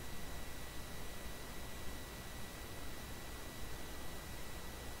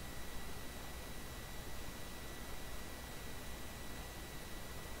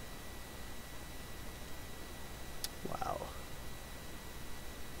 wow.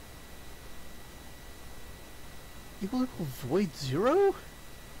 Equal equal void 0?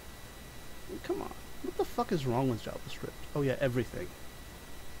 Come on. What the fuck is wrong with JavaScript? Oh yeah, everything.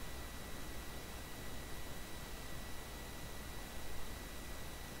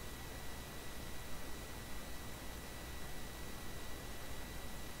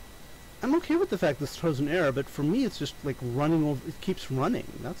 I'm okay with the fact this throws an error, but for me it's just like running over, it keeps running.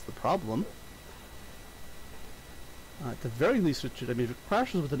 That's the problem. At the very least it should, I mean, if it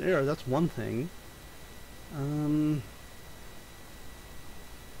crashes with an error, that's one thing.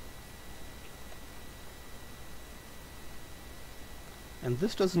 And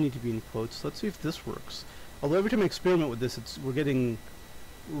this doesn't need to be in quotes. Let's see if this works. Although every time I experiment with this, we're getting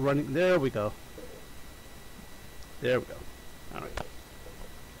running. There we go. There we go. Alright.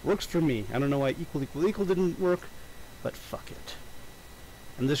 Works for me. I don't know why equal equal equal didn't work, but fuck it.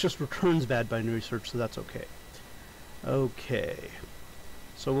 And this just returns bad binary search, so that's okay. Okay.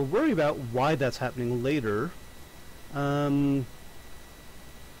 So we'll worry about why that's happening later. Okay,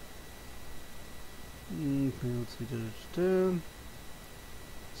 let's see.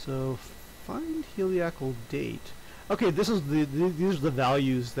 So find heliacal date. Okay, this is these are the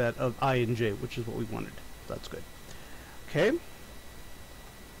values that of I and j, which is what we wanted. That's good. Okay.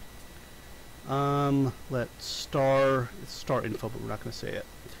 Let's star info, but we're not going to say it.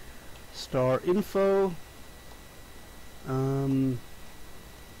 Star info.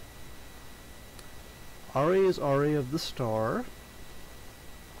 RA is RA of the star.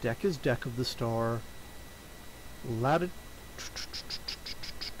 Dec is dec of the star. Latitude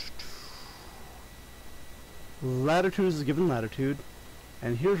is a given latitude.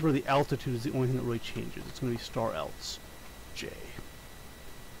 And here's where the altitude is the only thing that really changes. It's going to be star else j.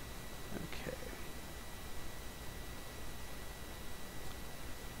 Okay.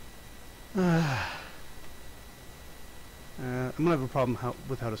 I'm going to have a problem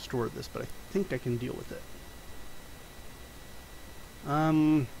with how to store this, but I think I can deal with it.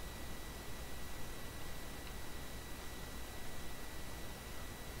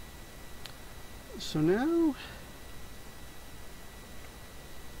 So now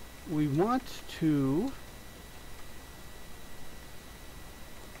we want to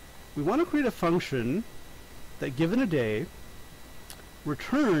create a function that, given a day,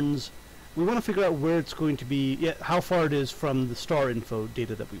 returns. We want to figure out where it's going to be, how far it is from the star info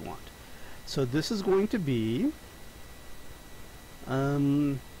data that we want. So this is going to be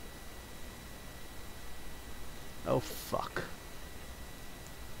oh fuck.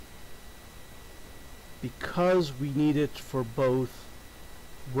 Because we need it for both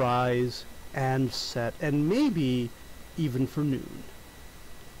rise and set, and maybe even for noon.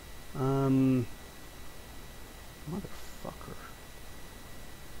 Motherfucker.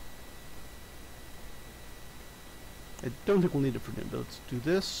 I don't think we'll need it for noon, but let's do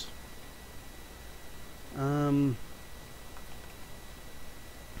this.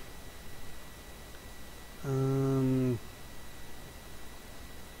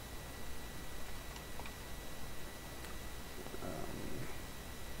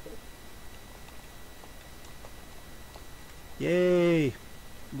 Yay!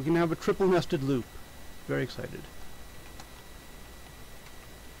 We can have a triple nested loop. Very excited.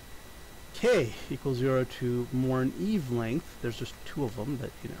 K equals 0 to morn eve length. There's just two of them,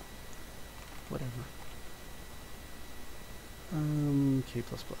 but you know, whatever. K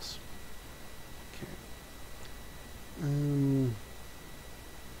plus plus. Okay.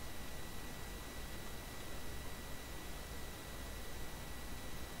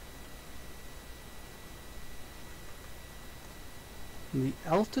 The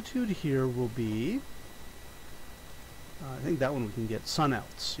altitude here will be, I think that one we can get, sun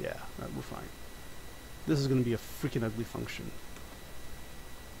outs. Yeah, we're fine. This is going to be a freaking ugly function.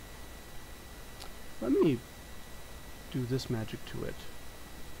 Let me do this magic to it.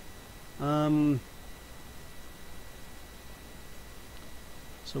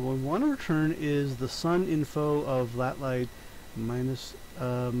 So what we want to return is the sun info of lat light minus,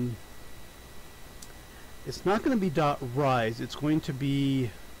 it's not going to be dot rise, it's going to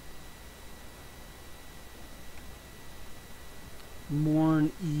be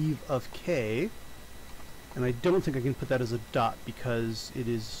morn eve of k, and I don't think I can put that as a dot because it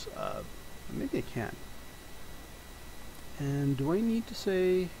is, maybe I can. And do I need to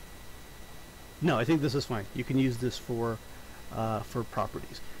say, no, I think this is fine. You can use this for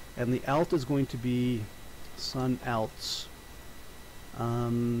properties. And the alt is going to be sun alts.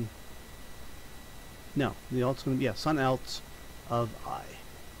 No, the alt's going to be, yeah, sun alts of I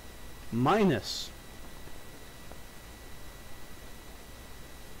minus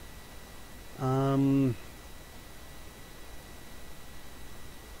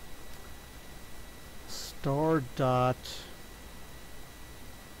star dot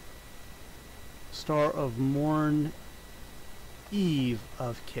star of morn eve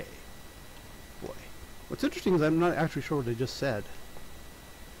of k. Boy, what's interesting is I'm not actually sure what I just said.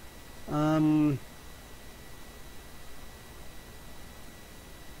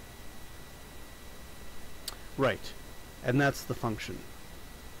 Right, and that's the function.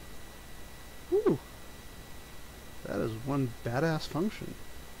 Whew. That is one badass function.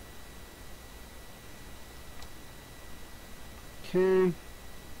 Okay.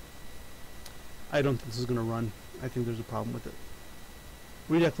 I don't think this is going to run. I think there's a problem with it.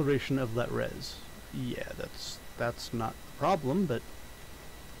 Redeclaration of let res. Yeah, that's not the problem, but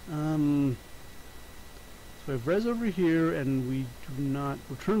So I have res over here, and we do not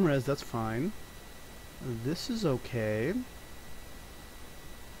return res. That's fine. This is okay.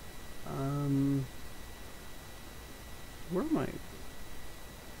 Where am I? Do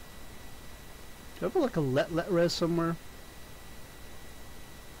I have like a let res somewhere?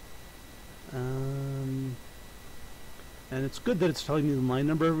 And it's good that it's telling me the line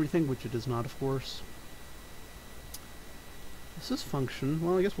number of everything, which it is not, of course. This is function.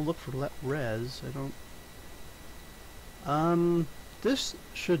 Well, I guess we'll look for let res. I don't... this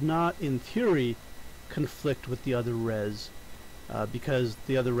should not, in theory, conflict with the other res, because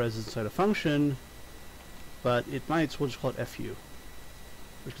the other res is inside a function, but it might, so we'll just call it FU,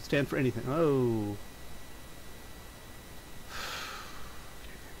 which could stand for anything. Oh.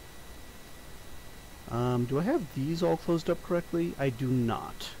 Do I have these all closed up correctly? I do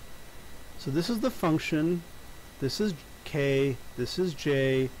not. So this is the function, this is K, this is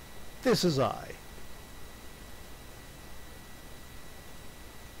J, this is I.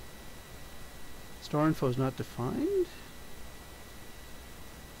 Star info is not defined?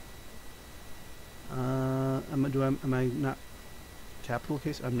 Am I not capital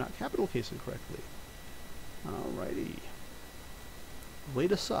case? I'm not capital casing correctly. Alrighty. Way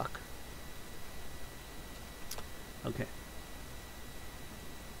to suck. Okay.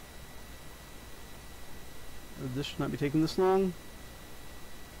 This should not be taking this long.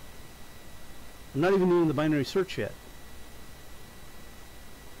 I'm not even doing the binary search yet.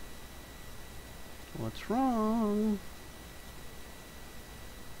 What's wrong?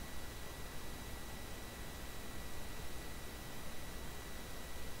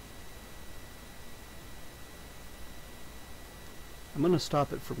 I'm going to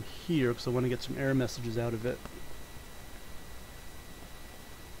stop it from here because I want to get some error messages out of it.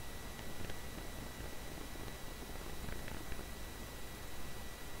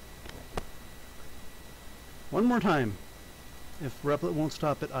 One more time. If Replit won't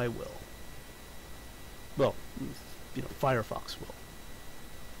stop it, I will. Well, you know, Firefox will.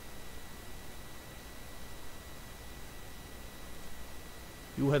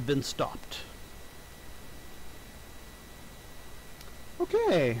 You have been stopped.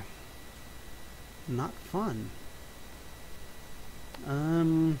 Okay. Not fun.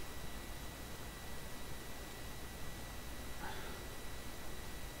 I'm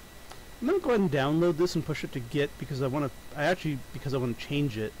gonna go ahead and download this and push it to Git because I want to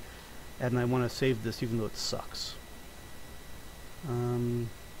change it, and I want to save this even though it sucks.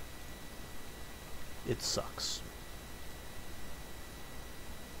 It sucks.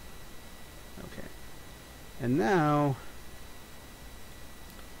 Okay. And now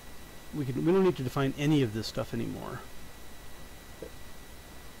we don't need to define any of this stuff anymore.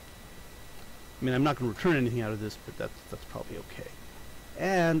 I mean, I'm not going to return anything out of this, but that's probably okay.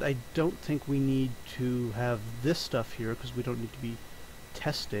 And I don't think we need to have this stuff here because we don't need to be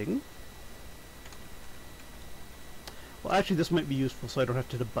testing. Well, actually, this might be useful, so I don't have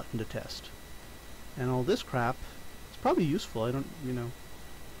to hit a button to test. And all this crap, it's probably useful. I don't, you know.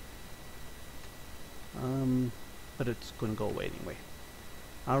 But it's going to go away anyway.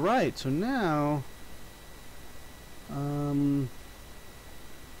 Alright, so now...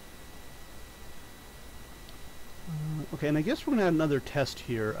 okay, and I guess we're going to add another test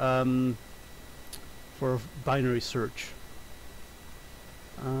here for binary search.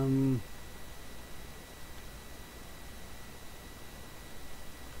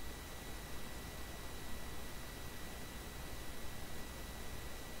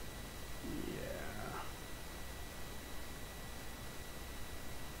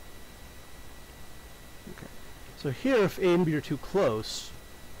 So here, if A and B are too close,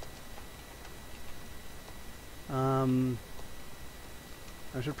 I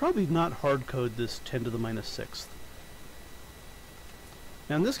should probably not hard code this 10 to the -6th.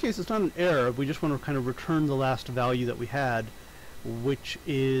 Now in this case, it's not an error. We just want to kind of return the last value that we had, which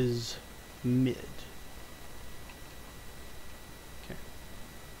is mid. Okay.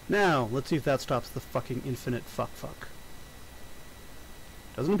 Now, let's see if that stops the fucking infinite fuck.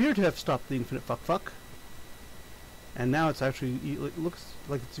 Doesn't appear to have stopped the infinite fuck. And now it's actually, it looks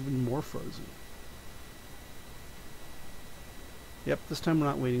like it's even more frozen. Yep, this time we're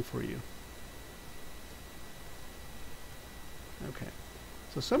not waiting for you. Okay.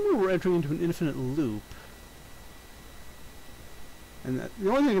 So somewhere we're entering into an infinite loop. And the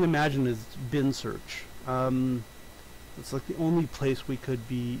only thing I can imagine is bin search. It's like the only place we could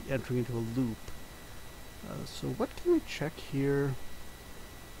be entering into a loop. So what can we check here?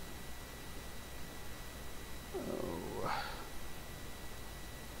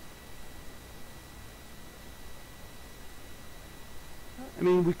 I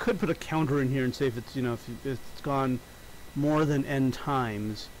mean, we could put a counter in here and say if it's, you know, if it's gone more than n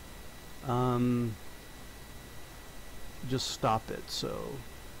times, just stop it. So,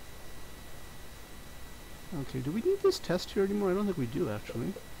 okay, do we need this test here anymore? I don't think we do,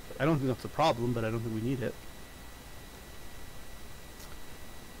 actually. I don't think that's a problem, but I don't think we need it.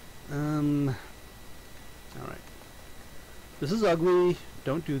 Alright. This is ugly.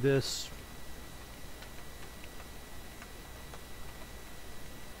 Don't do this.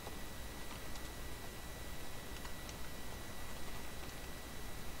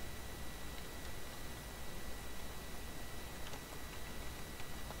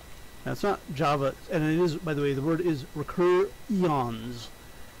 Now, it's not Java, and it is, by the way, the word is recursions.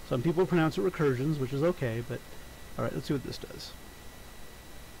 Some people pronounce it recursions, which is okay, but alright, let's see what this does.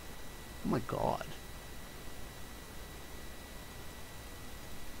 Oh my god.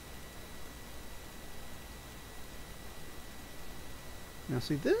 Now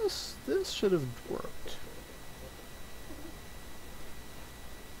see, this should have worked.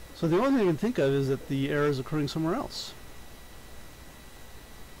 So the only thing I can think of is that the error is occurring somewhere else.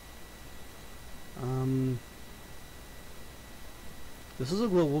 This is a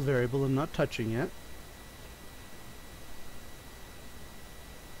global variable. I'm not touching it.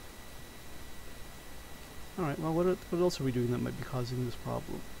 Alright, well, what else are we doing that might be causing this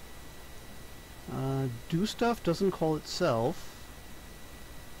problem? Do stuff doesn't call itself.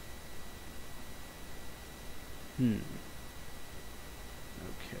 Okay.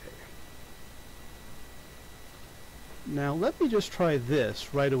 Now, let me just try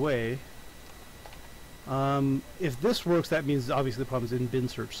this right away. If this works, that means obviously the problem is in bin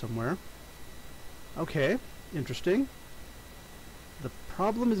search somewhere. Okay, interesting. The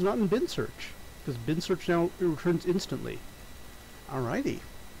problem is not in bin search, because bin search now returns instantly. Alrighty.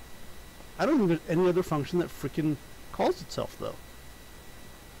 I don't think there's any other function that frickin' calls itself, though.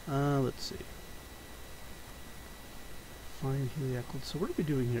 Let's see. Find heliacal. So what are we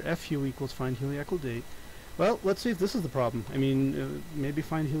doing here? FU equals find heliacal date. Well, let's see if this is the problem. I mean, maybe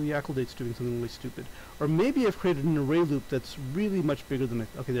find heliacal date's doing something really stupid. Or maybe I've created an array loop that's really much bigger than my...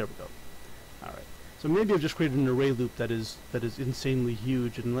 Okay, there we go. Alright. So maybe I've just created an array loop that is insanely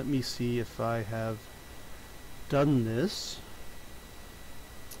huge, and let me see if I have done this.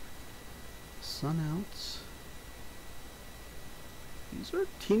 Sunouts. These are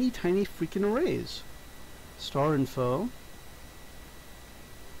teeny tiny freaking arrays. Star info.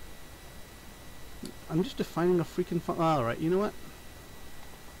 I'm just defining a freaking fun. Alright, you know what?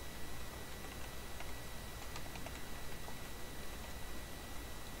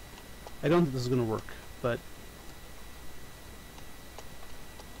 I don't think this is going to work, but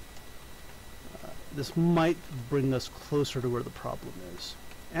this might bring us closer to where the problem is.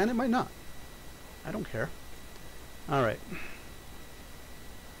 And it might not. I don't care. Alright.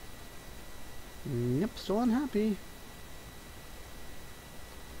 Yep, still unhappy.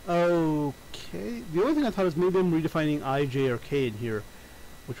 Okay. The only thing I thought is maybe I'm redefining I, J, or K in here,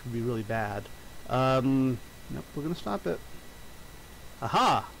 which would be really bad. Nope, we're going to stop it.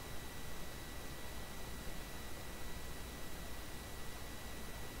 Aha!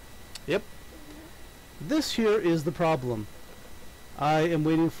 Yep. This here is the problem. I am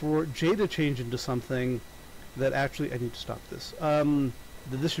waiting for J to change into something that actually... I need to stop this.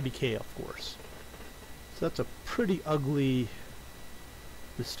 This should be K, of course. So that's a pretty ugly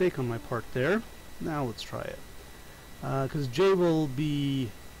mistake on my part there. Now let's try it. Because J will be...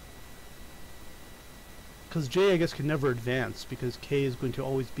 Because J, I guess, can never advance, because K is going to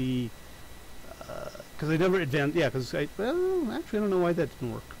always be... Because I never advance... Yeah, because I... Well, actually, I don't know why that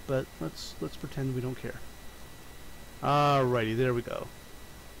didn't work, but let's pretend we don't care. Alrighty, there we go.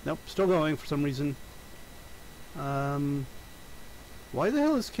 Nope, still going for some reason. Why the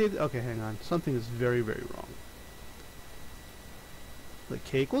hell is K... Okay, hang on. Something is very, very wrong. Let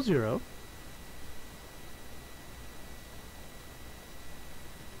K equals 0.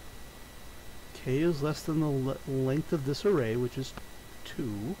 K is less than the length of this array, which is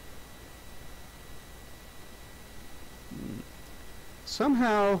 2.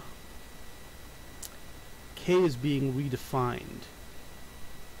 Somehow, K is being redefined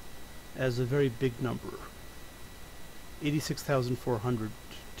as a very big number. 86,400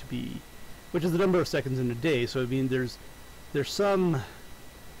 to be, which is the number of seconds in a day. So I mean, there's some.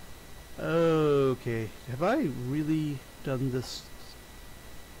 Okay, have I really done this?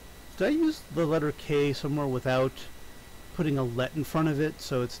 Did I use the letter K somewhere without putting a let in front of it,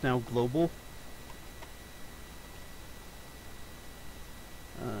 so it's now global?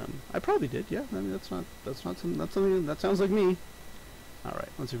 I probably did. Yeah, I mean that's not something that sounds like me. All right,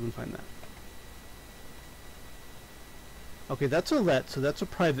 let's see if we can find that. Okay, that's a let, so that's a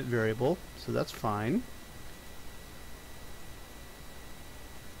private variable, so that's fine.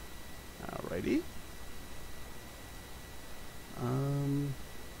 Alrighty.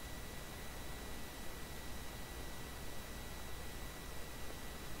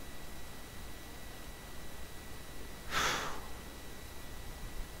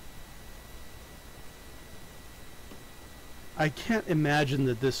 I can't imagine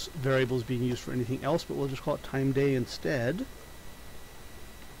that this variable is being used for anything else, but we'll just call it time day instead.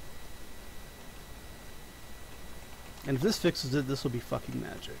 And if this fixes it, this will be fucking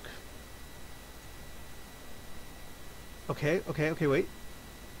magic. Okay, wait.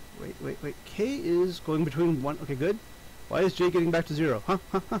 Wait. K is going between 1... Okay, good. Why is J getting back to 0? Huh?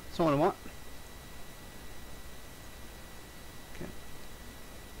 That's not what I want. Okay.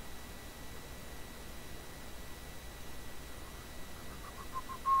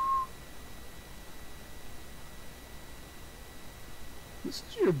 This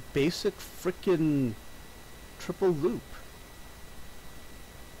is your basic frickin' triple loop.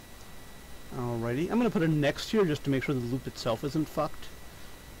 Alrighty, I'm going to put a next here just to make sure the loop itself isn't fucked.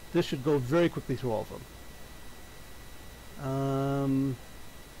 This should go very quickly through all of them.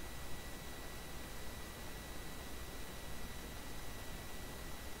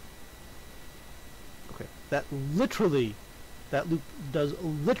 Okay, that loop does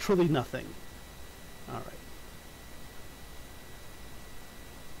literally nothing. Alright.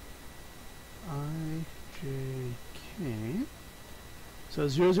 I, J, K. So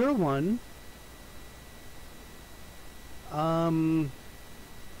 0, 0, 1.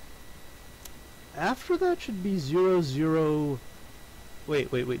 After that should be 0, 0... Wait.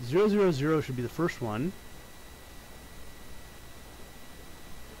 0, 0, 0 should be the first one.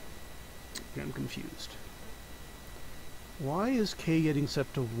 Okay, I'm confused. Why is K getting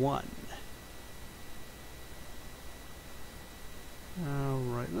set to 1?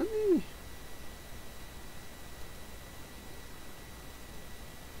 Alright, let me...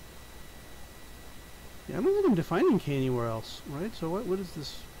 Yeah, I don't think I'm defining K anywhere else, right? So what is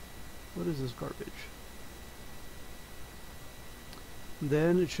this? What is this garbage?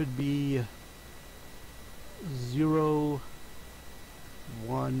 Then it should be 0,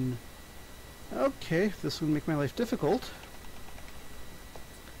 1. Okay, this would make my life difficult.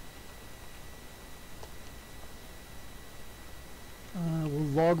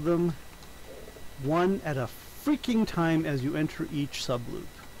 We'll log them 1 at a freaking time as you enter each subloop.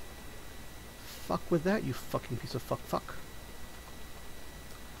 Fuck with that, you fucking piece of fuck.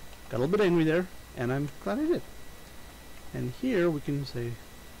 Got a little bit angry there, and I'm glad I did. And here we can say...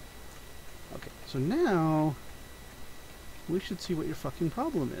 Okay, so now... we should see what your fucking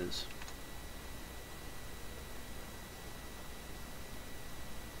problem is.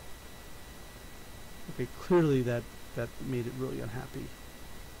 Okay, clearly that made it really unhappy.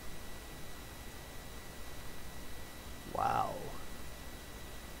 Wow.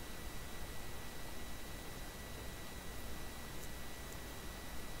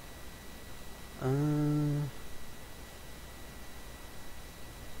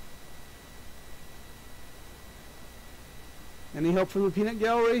 Any help from the peanut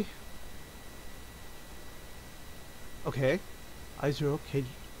gallery? Okay. I0, K,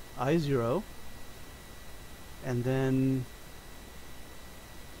 I0. And then...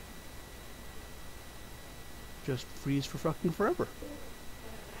 just freeze for fucking forever.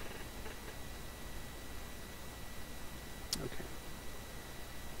 Okay.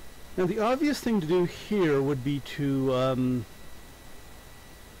 Now the obvious thing to do here would be to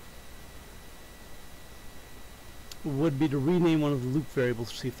rename one of the loop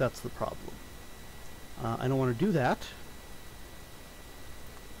variables to see if that's the problem. I don't want to do that,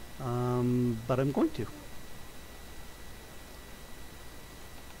 but I'm going to.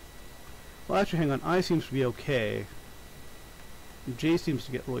 Well, actually, hang on. I seems to be okay. J seems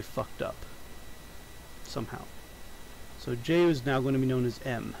to get really fucked up somehow. So J is now going to be known as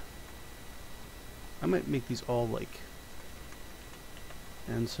M. I might make these all like...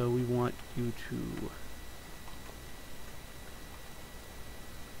 and so we want you to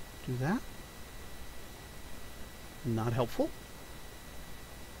do that. Not helpful.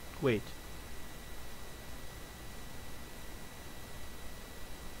 Wait.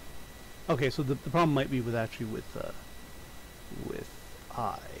 Okay, so the problem might be with actually with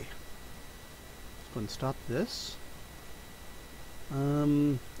I. Let's go and stop this.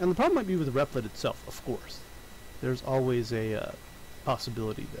 And the problem might be with the replet itself, of course. There's always a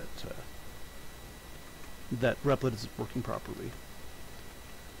possibility that that replet isn't working properly.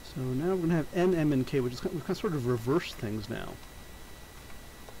 So now we're going to have N, M, and K, which is we've kind of sort of reversed things now.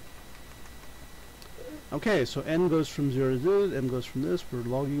 Okay, so n goes from 0 to this, m goes from this, we're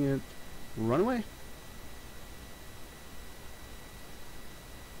logging it, run away.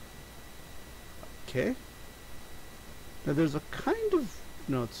 Okay. Now there's a kind of,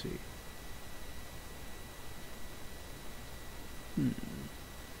 no, let's see.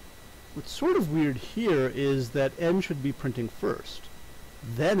 What's sort of weird here is that n should be printing first,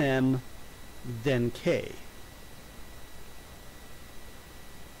 then m, then k.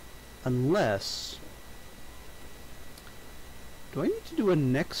 Unless, do I need to do a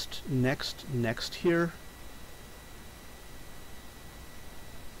next here?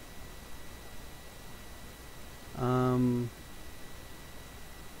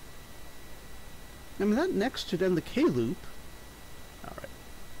 I mean, that next should end the K loop. Alright.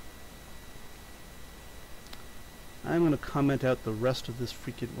 I'm going to comment out the rest of this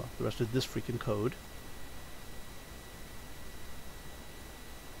freaking, well, the rest of this freaking code.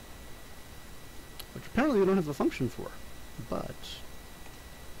 Which apparently we don't have a function for. But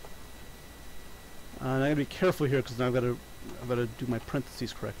and I gotta be careful here because now I've got to do my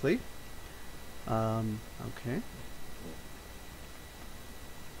parentheses correctly. Okay.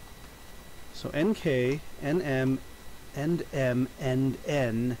 So nk, nm, and m, and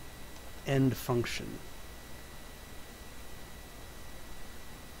n, end function.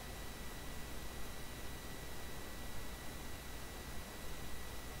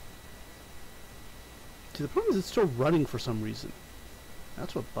 See, the problem is it's still running for some reason.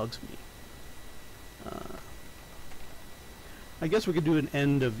 That's what bugs me. I guess we could do an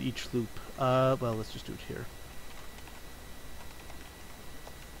end of each loop. Well, let's just do it here.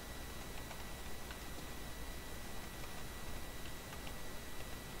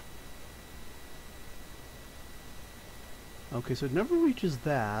 Okay, so it never reaches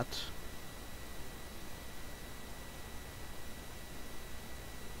that.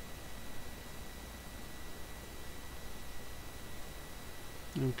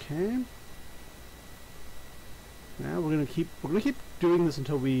 Okay. Now we're gonna keep doing this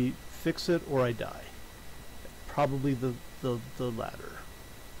until we fix it or I die. Probably the latter.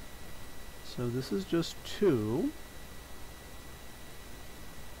 So this is just 2.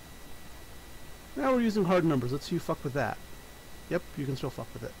 Now we're using hard numbers. Let's see you fuck with that. Yep, you can still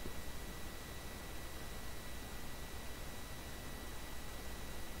fuck with it.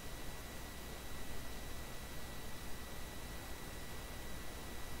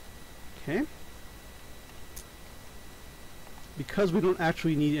 Okay. Because we don't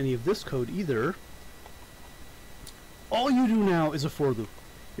actually need any of this code either, all you do now is a for loop.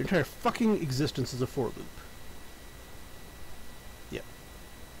 Your entire fucking existence is a for loop. Yep.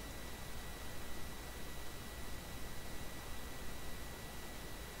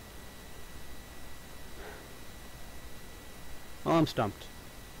 Well, I'm stumped.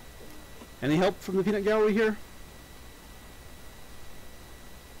 Any help from the peanut gallery here?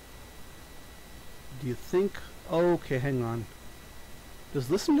 Do you think... Oh, okay, hang on. Does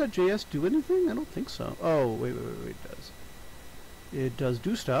listen.js do anything? I don't think so. Oh, wait, it does. It does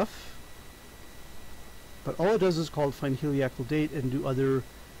do stuff. But all it does is call find heliacal date and do other,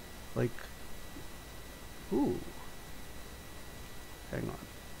 like... Ooh. Hang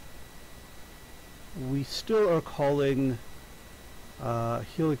on. We still are calling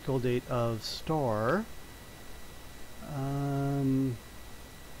helical date of star.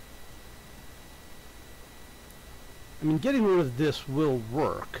 I mean, getting rid of this will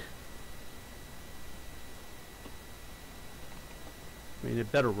work. I mean,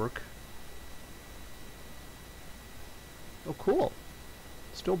 it better work. Oh, cool.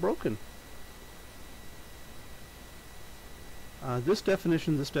 Still broken. This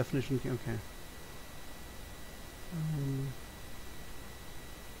definition, okay.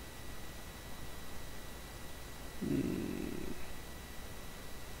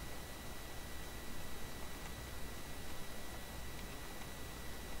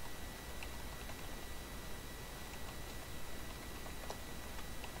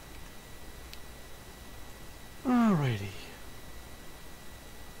 Alrighty.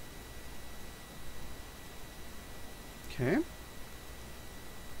 Okay.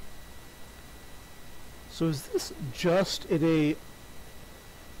 So is this just in a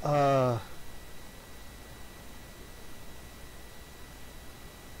so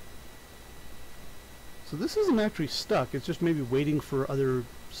this isn't actually stuck, it's just maybe waiting for other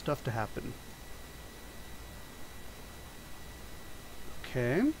stuff to happen.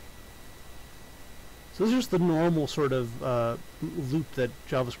 Okay. So this is just the normal sort of loop that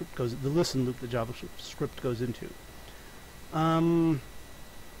JavaScript goes, the listen loop that JavaScript goes into.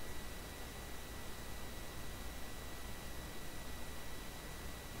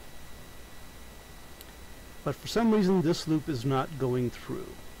 but for some reason this loop is not going through.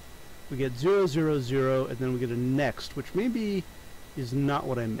 We get 0, 0, 0, and then we get a next, which maybe is not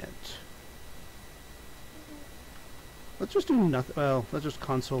what I meant. Let's just do nothing. Well, let's just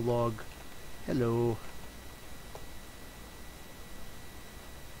console log hello.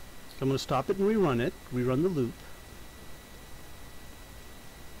 So I'm going to stop it and rerun it. Rerun the loop.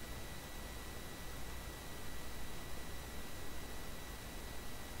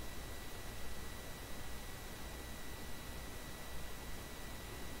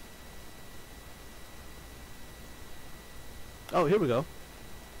 Oh, here we go.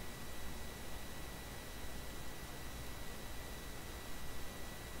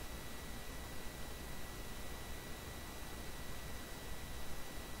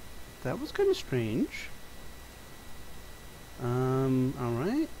 That was kind of strange.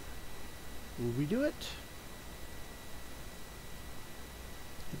 Alright. We'll redo it.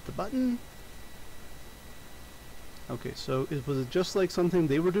 Hit the button. Okay, so was it just like something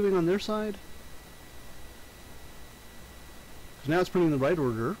they were doing on their side? Because now it's printing in the right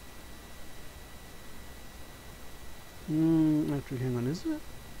order. Actually, hang on, is it?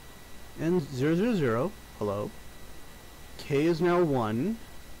 N000, hello. K is now 1.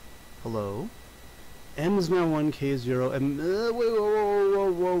 Hello. M is now 1, K is 0, M, wait,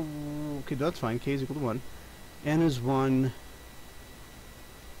 whoa. Okay, that's fine, K is equal to 1. N is 1.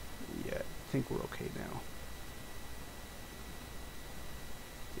 Yeah, I think we're okay now.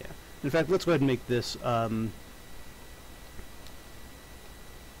 Yeah. In fact, let's go ahead and make this, okay,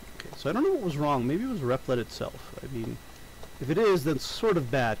 so I don't know what was wrong. Maybe it was Replit itself. I mean, if it is, then it's sort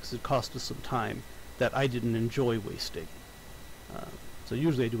of bad, because it cost us some time that I didn't enjoy wasting. So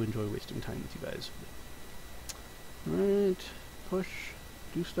usually I do enjoy wasting time with you guys. Alright, push,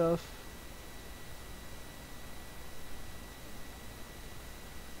 do stuff.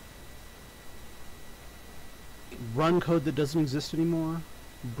 Run code that doesn't exist anymore.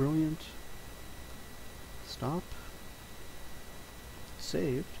 Brilliant. Stop.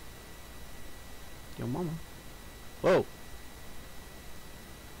 Saved. Yo mama. Whoa!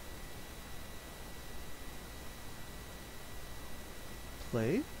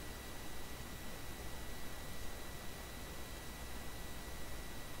 Play.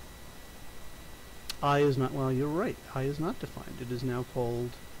 I is not, well, you're right. I is not defined. It is now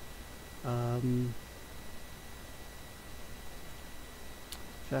called, in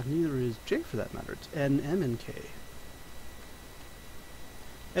fact, neither is J for that matter. It's N, M, and K.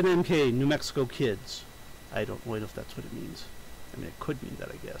 NMK, New Mexico Kids. I don't know if that's what it means. I mean, it could mean that,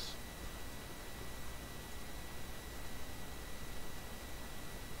 I guess.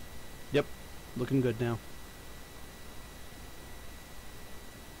 Yep, looking good now.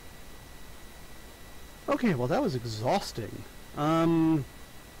 Okay, well that was exhausting. Oh,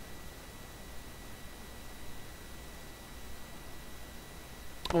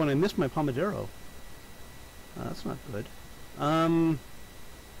 and I missed my Pomodoro. That's not good.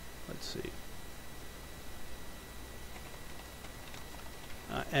 Let's see.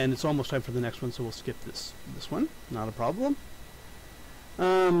 And it's almost time for the next one, so we'll skip this one. Not a problem.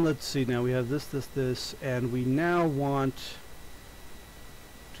 Let's see, now we have this, and we now want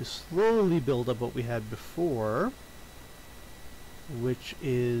to slowly build up what we had before, which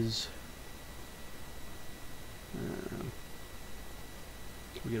is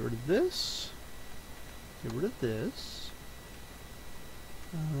we get rid of this, get rid of this,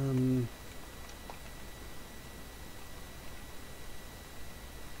 and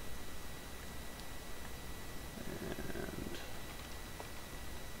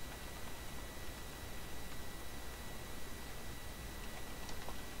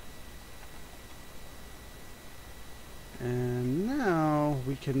now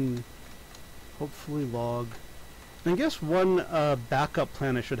we can hopefully log. And I guess one backup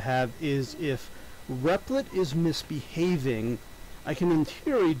plan I should have is if Replit is misbehaving, I can in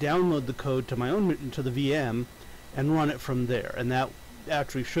theory download the code to my own to the VM and run it from there, and that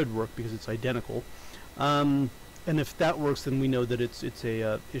actually should work because it's identical. And if that works, then we know that it's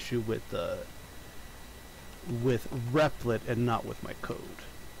a issue with Replit and not with my code.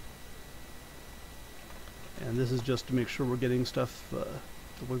 And this is just to make sure we're getting stuff the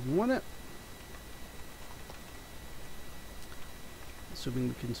way we want it. Assuming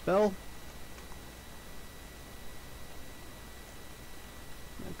we can spell.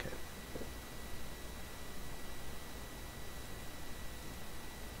 Okay.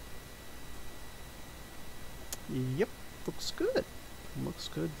 Yep, looks good. Looks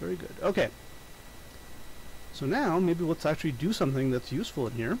good, very good. Okay. So now, maybe let's actually do something that's useful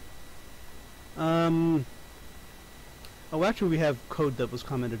in here. Oh, actually we have code that was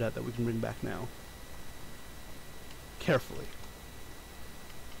commented at that we can bring back now. carefully.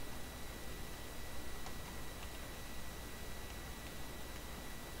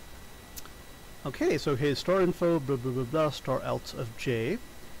 Okay, so okay, star info, blah blah blah blah, star out of j,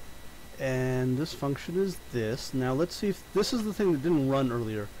 and this function is this. Now let's see if this is the thing that didn't run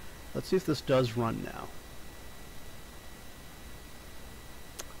earlier. Let's see if this does run now.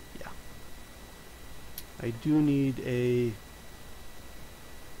 Yeah. I do need a...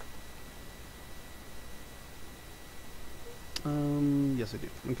 yes I do.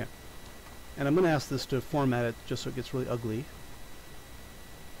 Okay. And I'm going to ask this to format it just so it gets really ugly.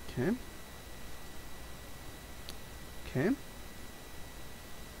 Okay. Okay.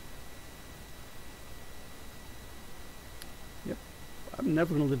 Yep. I'm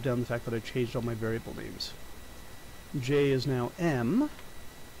never going to live down the fact that I changed all my variable names. J is now M.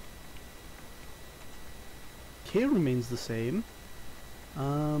 K remains the same.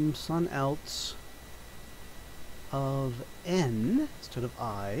 Sun outs of N instead of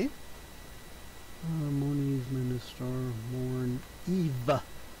I. Moniz, Minister, Morn, Eve.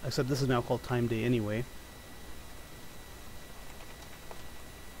 Except this is now called time day anyway.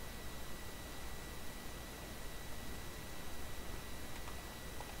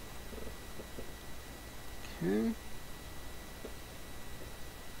 Okay.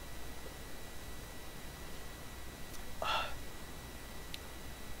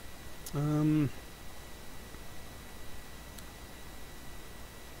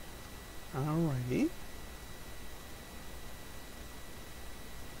 Alrighty.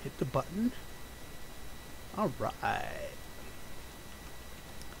 Hit the button. Alright.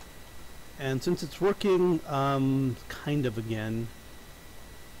 And since it's working, kind of again,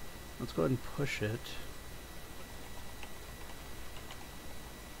 let's go ahead and push it.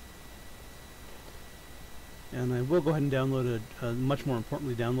 And I will go ahead and download much more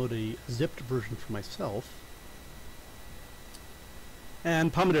importantly, download a zipped version for myself.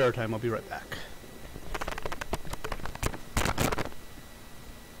 And Pomodoro time, I'll be right back.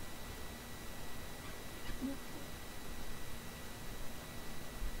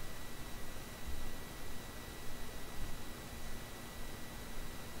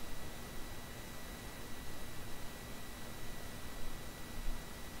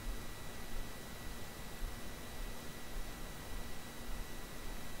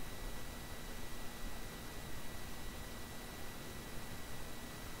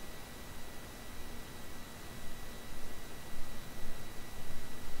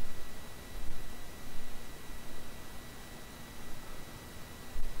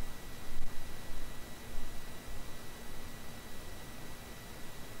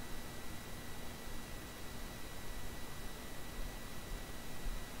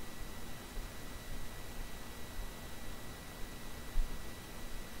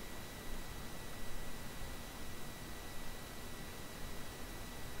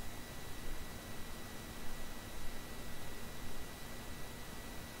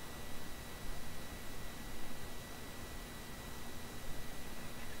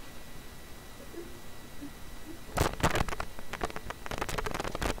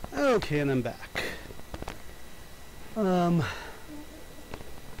 Okay, and I'm back. So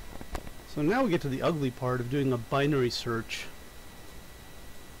now we get to the ugly part of doing a binary search.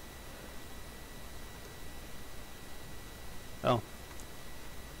 Oh,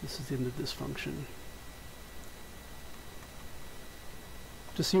 this is the end of this function.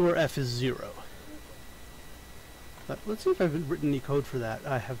 To see where f is 0. But let's see if I've written any code for that.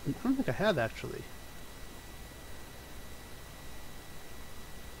 I don't think I have actually.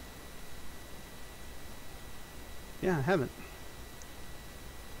 Yeah, I haven't.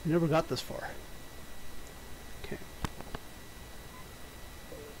 I never got this far. Okay.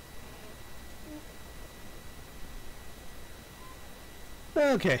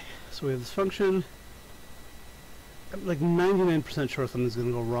 Okay, so we have this function. I'm like 99% sure something's going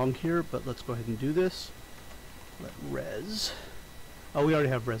to go wrong here, but let's go ahead and do this. Let res. Oh, we already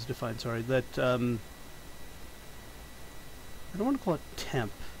have res defined, sorry. Let, I don't want to call it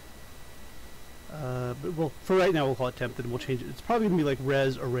temp. But well, for right now we'll call it temp, and we'll change it. It's probably going to be like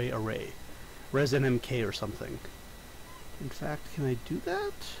res array array. Res nmk or something. In fact, can I do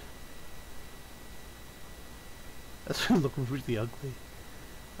that? That's going to look really ugly.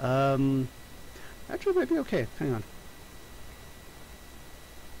 Actually, it might be okay. Hang on.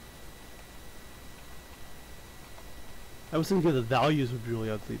 I was thinking the values would be really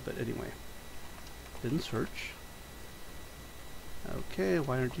ugly, but anyway. Bin search. Okay,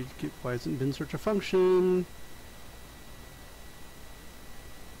 why isn't bin search a function?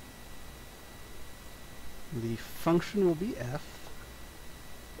 The function will be f.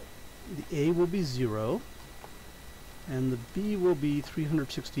 The a will be 0. And the B will be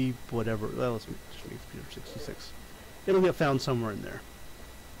 360 whatever. Well, let's just make 366. It'll get found somewhere in there.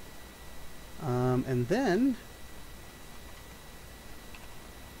 And then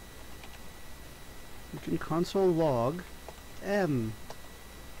we can console log m.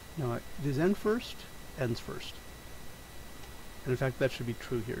 No, it is n first, n's first. And in fact, that should be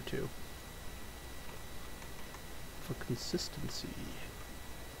true here too. For consistency.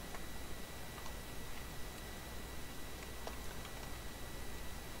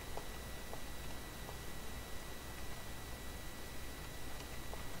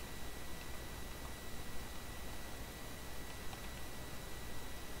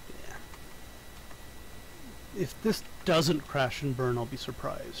 If this doesn't crash and burn, I'll be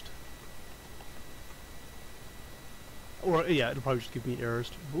surprised. Or, yeah, it'll probably just give me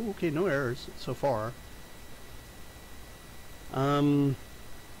errors. Ooh, okay, no errors so far.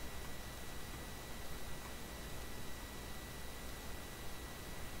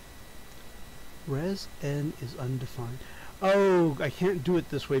 Res n is undefined. Oh, I can't do it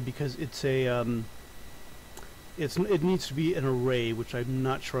this way because it's a, it needs to be an array, which I'm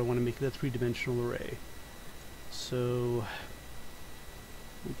not sure I want to make it a three-dimensional array. So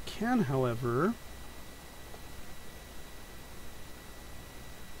we can, however,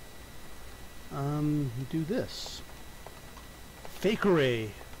 do this. Fake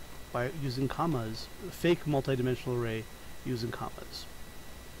array by using commas. Fake multidimensional array using commas.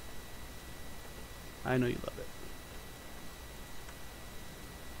 I know you love it.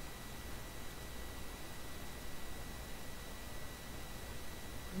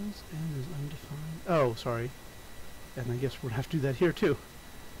 Res n is undefined. Oh, sorry. And I guess we're going to have to do that here too.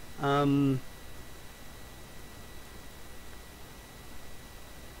 I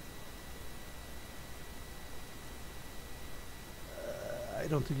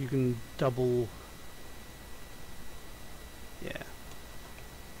don't think you can double. Yeah.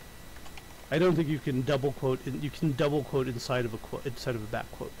 I don't think you can double quote. You can double quote inside of a quote, inside of a back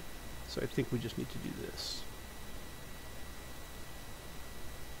quote. So I think we just need to do this.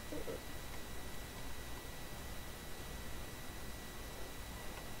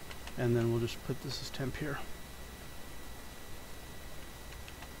 And then we'll just put this as temp here.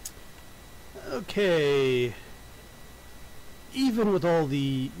 Okay. Even with all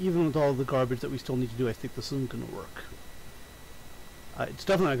the garbage that we still need to do, I think this isn't going to work. It's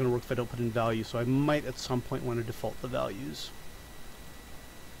definitely not going to work if I don't put in values, so I might at some point want to default the values.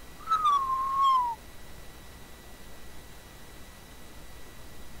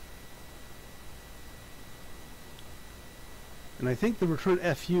 And I think the return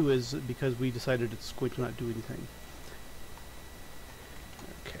FU is because we decided it's going to not do anything.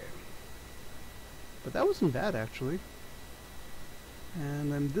 Okay. But that wasn't bad, actually.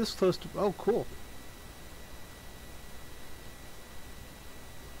 And I'm this close to... Oh, cool.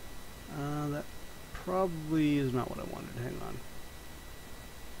 That probably is not what I wanted. Hang on.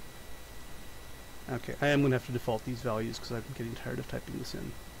 Okay, I am going to have to default these values because I'm getting tired of typing this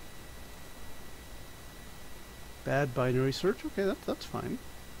in. Bad binary search? Okay, that's fine.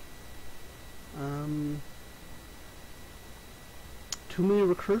 Too many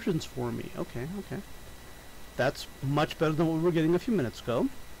recursions for me. Okay, okay. That's much better than what we were getting a few minutes ago.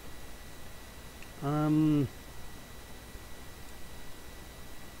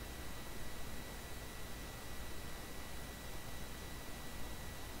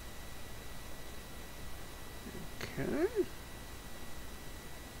 Okay.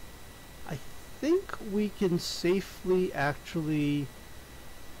 I think we can safely actually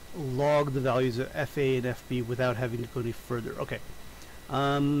log the values of FA and FB without having to go any further. Okay.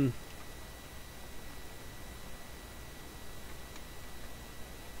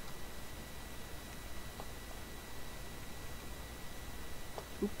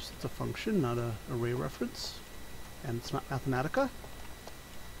 Oops, it's a function, not an array reference. And it's not Mathematica.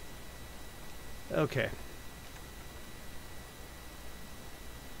 Okay.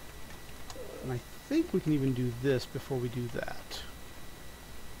 And I think we can even do this before we do that.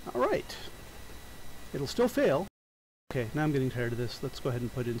 Alright. It'll still fail. Okay, now I'm getting tired of this. Let's go ahead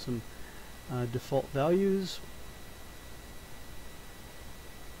and put in some default values.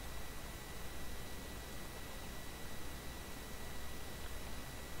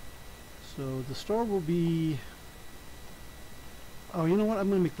 So the star will be... Oh, you know what? I'm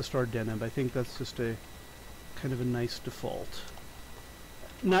going to make the star denim. I think that's just a kind of a nice default.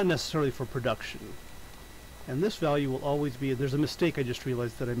 Not necessarily for production. And this value will always be... There's a mistake I just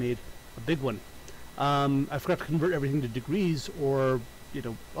realized that I made. A big one. I forgot to convert everything to degrees, or, you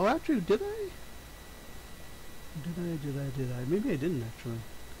know... Oh, actually, did I? Did I? Maybe I didn't, actually.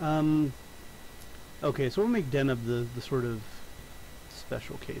 Okay, so we'll make Deneb the sort of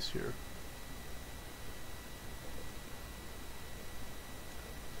special case here.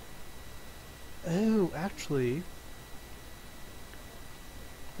 Oh, actually,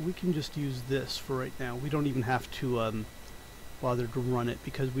 we can just use this for right now. We don't even have to bother to run it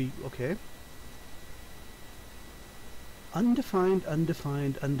because okay. Undefined,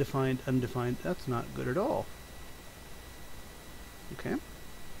 undefined, undefined, undefined. That's not good at all. Okay.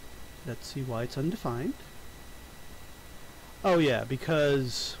 Let's see why it's undefined. Oh yeah,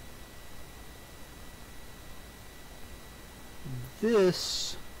 because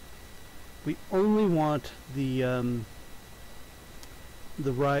this, we only want the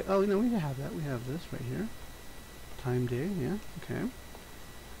right. Oh no, we have that. We have this right here. Time day. Yeah. Okay.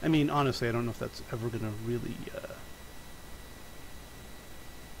 I mean, honestly, I don't know if that's ever gonna really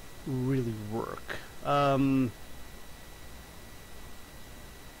really work.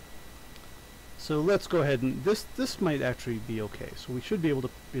 So let's go ahead and this might actually be okay. So we should be able to,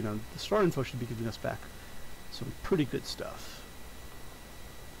 the star info should be giving us back some pretty good stuff.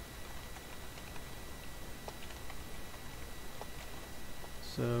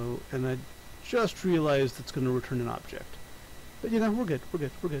 So, and I just realized it's going to return an object. But we're good, we're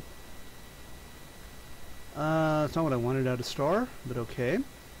good, we're good. It's not what I wanted out of star, but okay.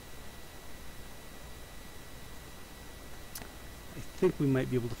 I think we might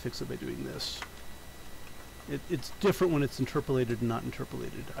be able to fix it by doing this. It's different when it's interpolated and not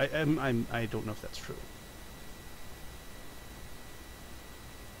interpolated. I don't know if that's true.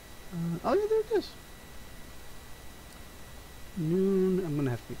 Oh yeah, there it is. Noon. I'm gonna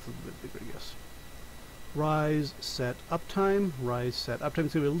have to make it a little bit bigger, I guess. Rise set uptime. Rise set uptime.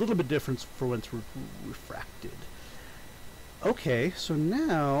 It's gonna be a little bit different for when it's refracted. Okay, so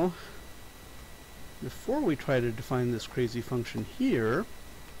now, before we try to define this crazy function here,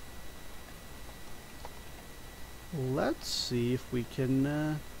 let's see if we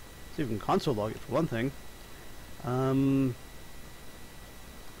can console log it for one thing. So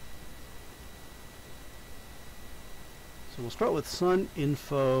we'll start with sun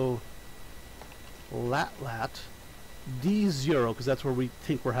info lat d0 because that's where we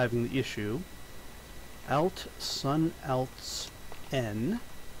think we're having the issue. Alt sun alts n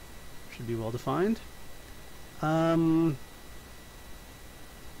should be well defined. Yeah,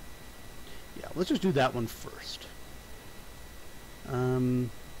 let's just do that one first. And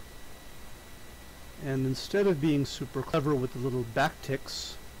instead of being super clever with the little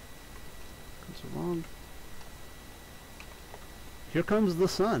backticks, console log. Here comes the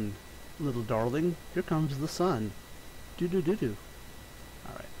sun, little darling. Here comes the sun. Do.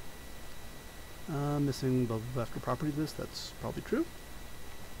 All right. Missing blah blah after property list. That's probably true.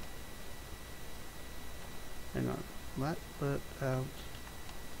 Hang on. Let out.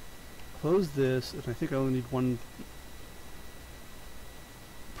 Close this, and I think I only need one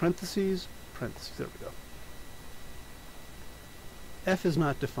parentheses. Parentheses. There we go. F is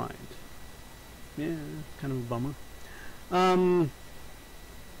not defined. Yeah, kind of a bummer.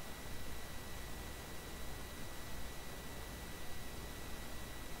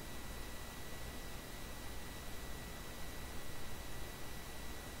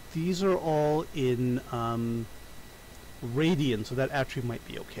 These are all in radian, so that actually might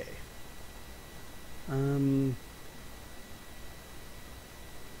be okay.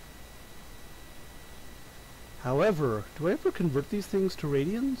 However, do I ever convert these things to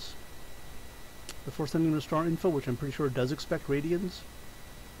radians before sending the star info, which I'm pretty sure does expect radians?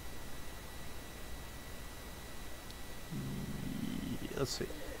 Yeah, let's see.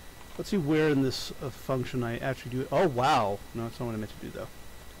 Let's see where in this function I actually do it. Oh, wow. No, that's not what I meant to do, though.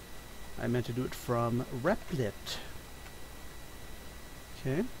 I meant to do it from replit.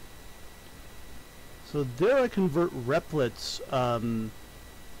 Okay. So there I convert replets.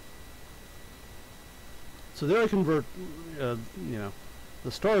 So there I convert, the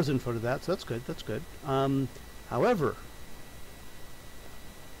stars info to that. So that's good. That's good. However,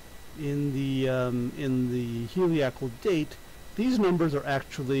 in the heliacal date, these numbers are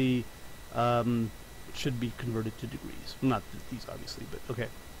actually should be converted to degrees. Not these, obviously, but okay.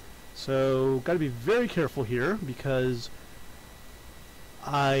 So, got to be very careful here because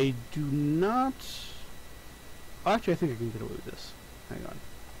I do not. Actually, I think I can get away with this. Hang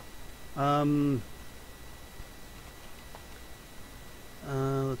on.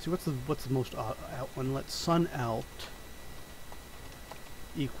 Let's see. What's the most out one? Let sun out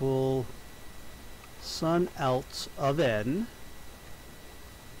equal sun outs of n.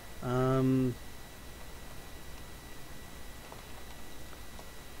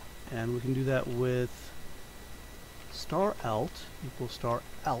 And we can do that with star alt equals star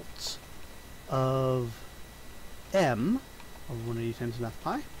outs of m over 180 times math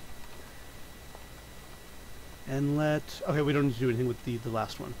pi. And okay, we don't need to do anything with the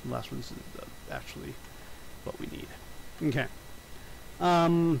last one. The last one's actually what we need. Okay.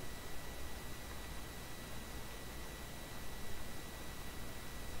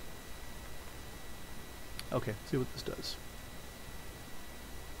 Okay, let's see what this does.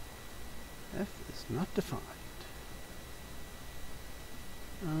 F is not defined.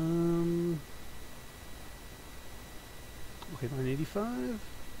 Okay, 985.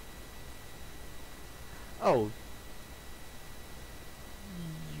 Oh.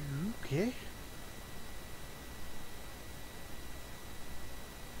 Okay.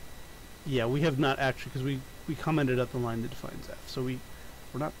 Yeah, we have not actually, because we commented at the line that defines F, so we're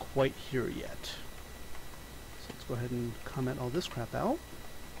not quite here yet. So let's go ahead and comment all this crap out.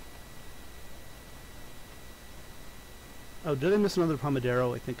 Oh, did I miss another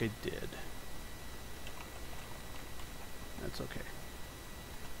Pomodoro? I think I did. That's okay.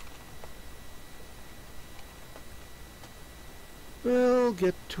 We'll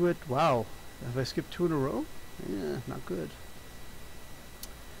get to it. Wow. Have I skipped 2 in a row? Yeah, not good.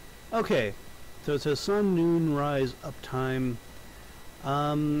 Okay. So it says sun, noon, rise, uptime.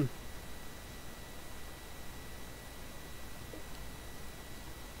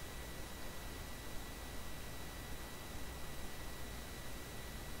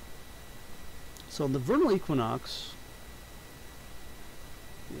 So the vernal equinox,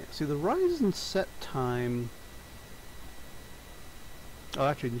 yeah, see the rise and set time. Oh,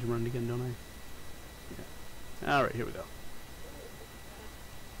 actually I need to run it again, don't I? Yeah. Alright, here we go.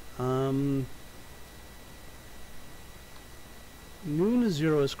 Noon to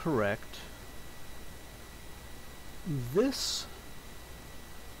 0 is correct. This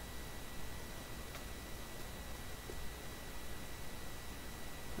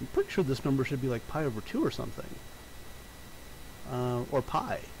I'm pretty sure this number should be like pi over 2 or something. Or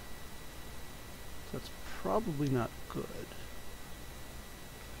pi. So that's probably not good.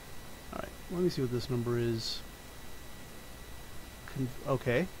 Alright, let me see what this number is.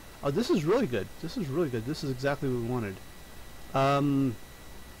 Okay. Oh, this is really good. This is really good. This is exactly what we wanted.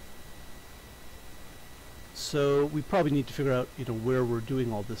 So we probably need to figure out, you know, where we're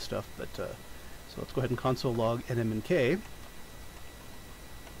doing all this stuff, but so let's go ahead and console log nm and k.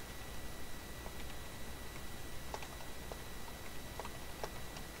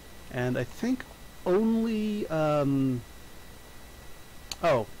 And I think only, oh,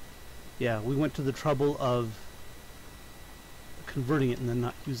 yeah, we went to the trouble of converting it and then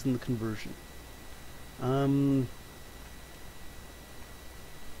not using the conversion.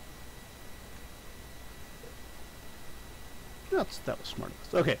 That was smart.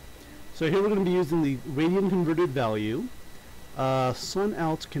 Okay, so here we're going to be using the radian converted value. Sun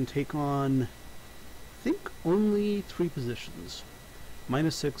out can take on, I think, only 3 positions.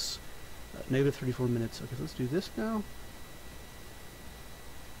 -6, negative 34 minutes. Okay, so let's do this now.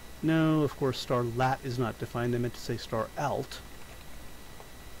 No, of course, star lat is not defined. I meant to say star alt.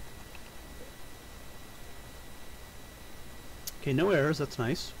 Okay, no errors. That's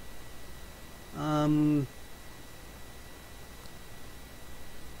nice.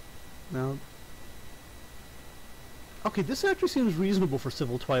 Now, okay, this actually seems reasonable for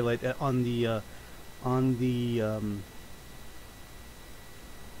Civil Twilight on the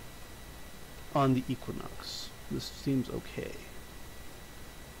equinox. This seems okay.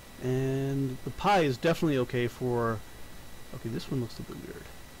 And the pi is definitely okay for... Okay, this one looks a bit weird.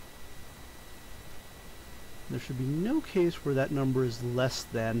 There should be no case where that number is less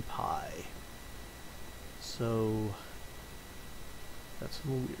than pi. So that's a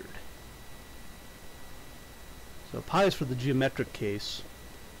little weird. So pi is for the geometric case.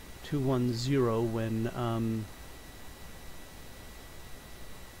 210 when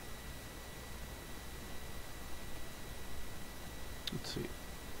let's see.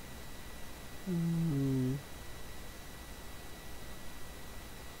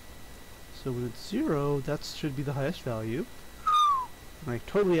 So when it's 0, that should be the highest value. And I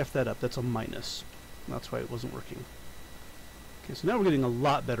totally effed that up. That's a minus. That's why it wasn't working. Okay, so now we're getting a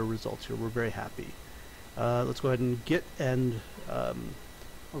lot better results here. We're very happy. Let's go ahead and get and I'll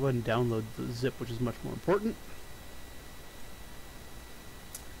go ahead and download the zip, which is much more important.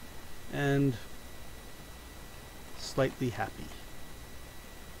 And slightly happy.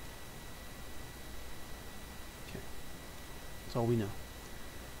 Okay, that's all we know.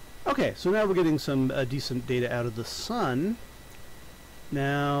 Okay, so now we're getting some decent data out of the sun.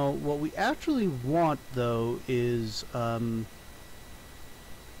 Now, what we actually want, though, is let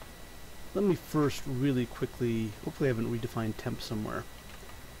me first really quickly, hopefully I haven't redefined temp somewhere.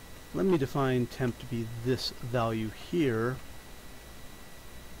 Let me define temp to be this value here.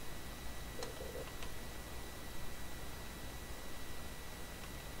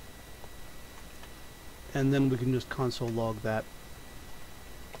 And then we can just console log that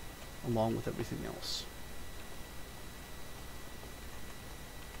along with everything else.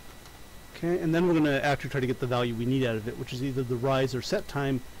 Okay, and then we're going to actually try to get the value we need out of it, which is either the rise or set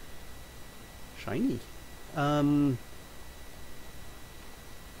time. Shiny.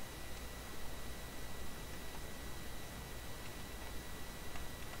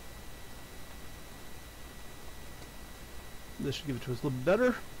 This should give it to us a little bit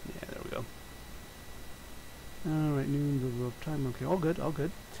better. Yeah, there we go. Alright, noon, time, okay, all good, all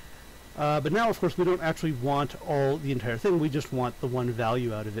good. But now, of course, we don't actually want the entire thing, we just want the one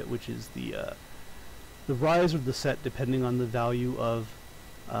value out of it, which is the rise or the set, depending on the value of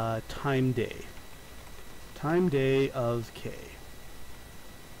time day. Time day of k.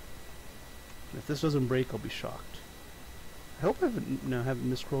 And if this doesn't break, I'll be shocked. I hope I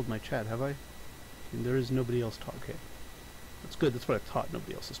haven't misscrolled my chat, have I? I mean, there is nobody else talking. Okay. That's good, that's what I thought,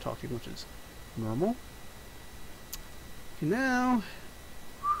 nobody else is talking, which is normal. Okay, now...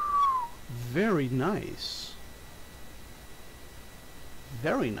 Very nice.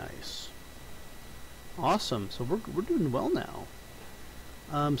 Very nice. Awesome, so we're doing well now.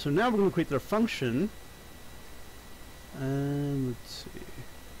 So now we're going to create our function. Let's see.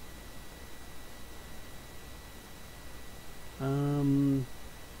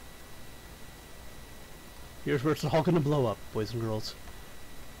 Here's where it's all going to blow up, boys and girls.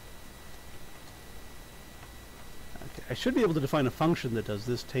 Okay, I should be able to define a function that does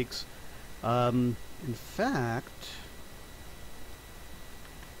this. Takes, in fact,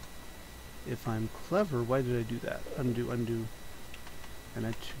 if I'm clever, why did I do that? Undo, undo. And I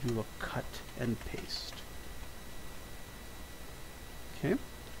had to do a cut and paste. Okay,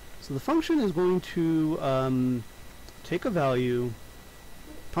 so the function is going to take a value.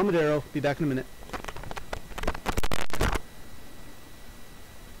 Pomodoro, be back in a minute.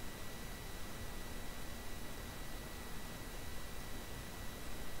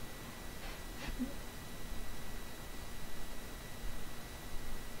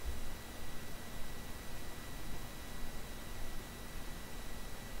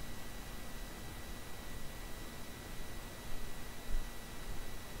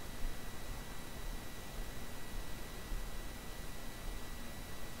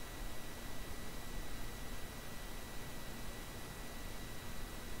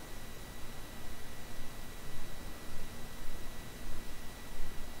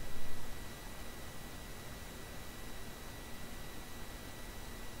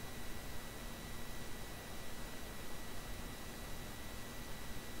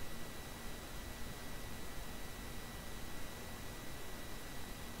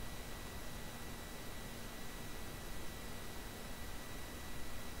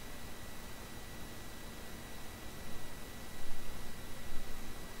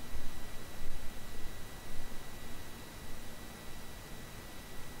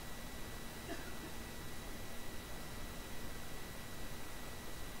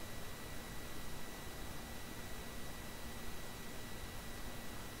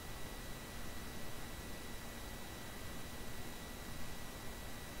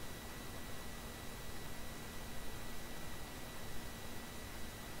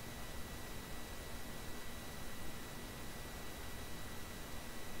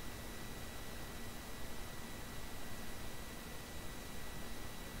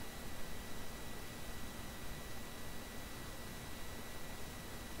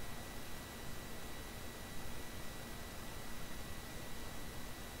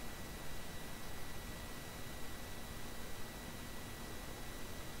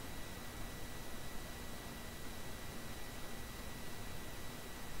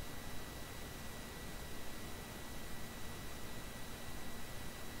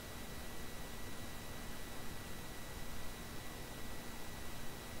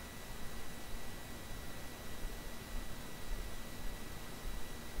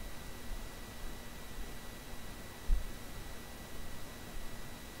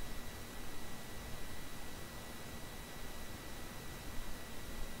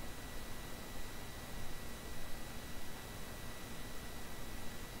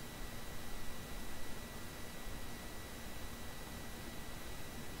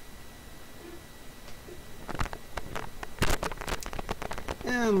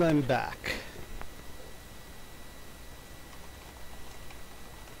 And I'm back.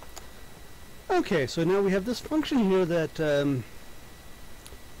 Okay, so now we have this function here that,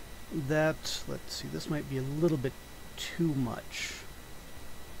 let's see, this might be a little bit too much.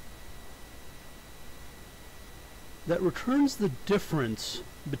 that returns the difference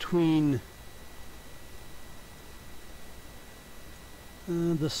between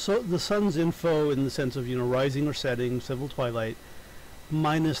the sun's info in the sense of, you know, rising or setting, civil twilight,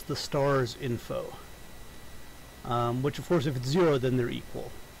 minus the star's info. Which, of course, if it's 0, then they're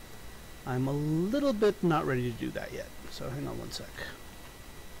equal. I'm a little bit not ready to do that yet, so hang on one sec.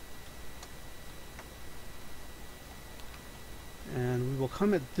 And we will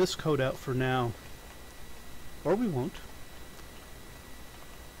comment this code out for now, or we won't.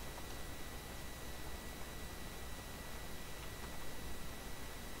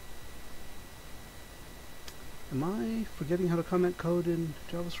 Am I forgetting how to comment code in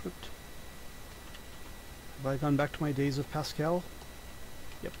JavaScript? Have I gone back to my days of Pascal?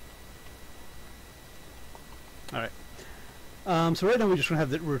 Yep. Alright. So right now we're just going to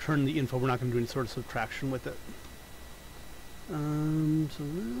have it return the info. We're not going to do any sort of subtraction with it.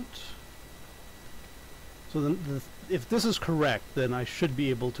 So then if this is correct, then I should be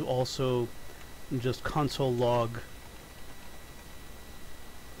able to also just console log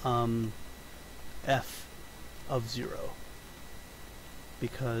f of 0,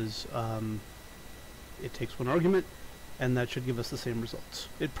 because it takes one argument, and that should give us the same results.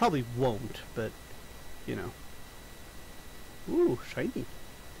 It probably won't, but, you know. Ooh, shiny.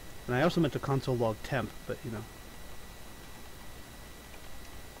 And I also meant to console log temp, but, you know.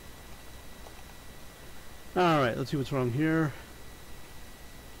 Alright, let's see what's wrong here.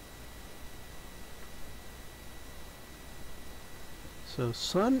 So,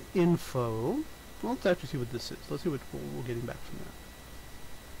 sun info. Well, let's actually see what this is. Let's see what we're getting back from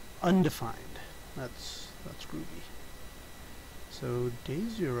that. Undefined. That's groovy. So, day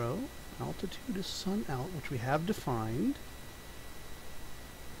 0, altitude is sun out, which we have defined.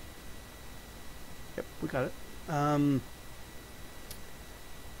 Yep, we got it.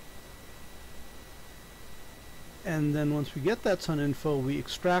 And then once we get that sun info, we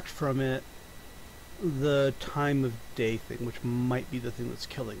extract from it the time of day thing, which might be the thing that's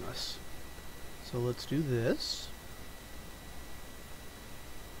killing us. So let's do this.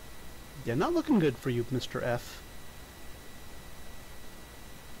 Yeah, not looking good for you, Mr. F.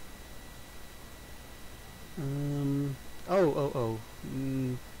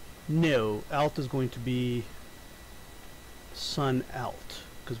 No, alt is going to be sun out,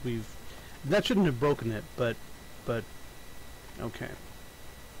 because that shouldn't have broken it, but okay,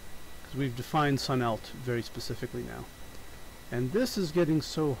 because we've defined sun out very specifically now, and this is getting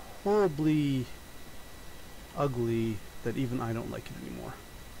so horribly ugly that even I don't like it anymore.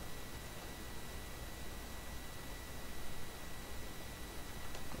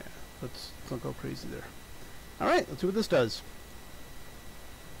 Yeah, let's not go crazy there. All right, let's see what this does.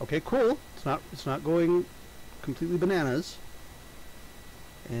 Okay, cool. It's not going completely bananas.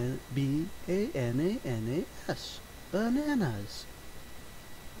 And B-A-N-A-N-A-S. Bananas.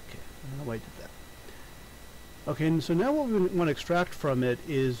 Okay, I don't know why I did that. Okay, and so now what we want to extract from it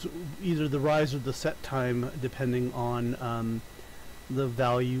is either the rise or the set time, depending on the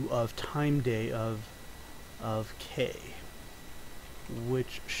value of time day of k,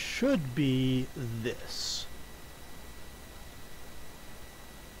 which should be this.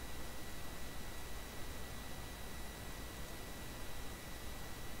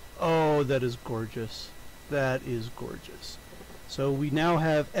 Oh, that is gorgeous. That is gorgeous. So we now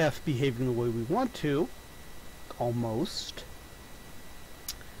have F behaving the way we want to. Almost.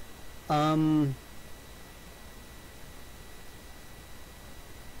 So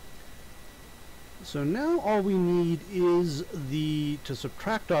now all we need is to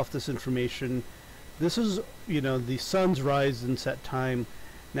subtract off this information. This is, you know, the sun's rise and set time.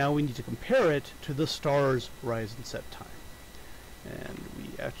 Now we need to compare it to the star's rise and set time. And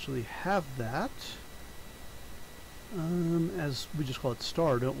we actually have that, as we just call it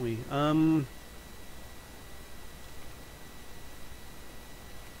star, don't we?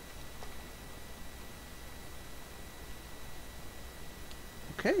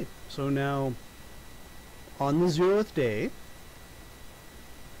 Okay, so now on the 0th day,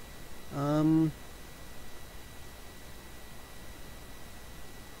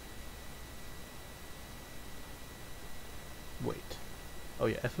 wait. Oh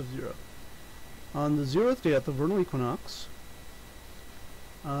yeah, F of 0. On the 0th day at the vernal equinox,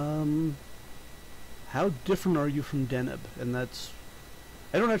 how different are you from Deneb? And that's,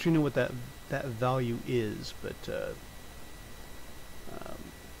 I don't actually know what that value is, but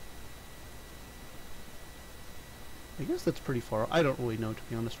I guess that's pretty far. I don't really know, to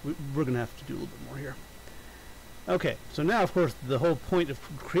be honest. We're going to have to do a little bit more here. Okay, so now, of course, the whole point of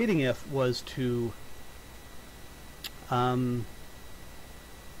creating F was to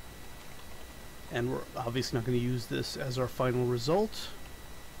and we're obviously not going to use this as our final result.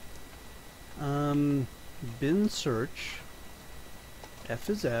 Bin search, F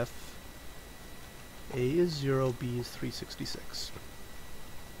is F, A is 0, B is 366.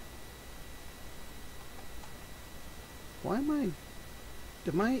 Why am I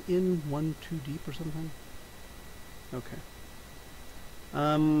in 1 too deep or something? Okay.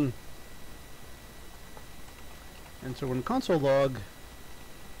 And so we're in console log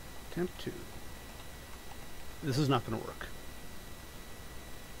temp2. This is not going to work.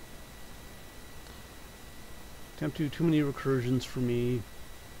 Temp2, too many recursions for me.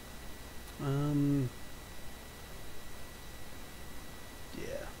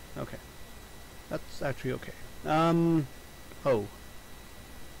 Yeah, okay. That's actually okay. Oh.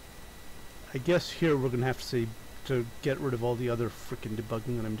 I guess here we're going to have to say to get rid of all the other frickin'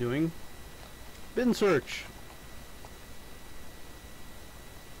 debugging that I'm doing. Bin search.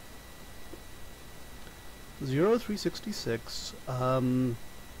 Zero 366.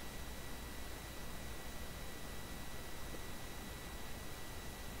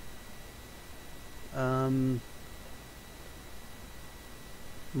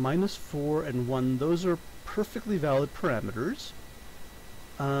 -4 and 1. Those are perfectly valid parameters.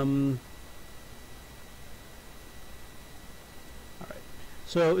 Alright.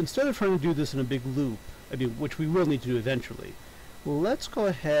 So instead of trying to do this in a big loop, I mean, which we will need to do eventually, let's go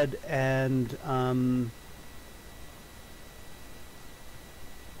ahead and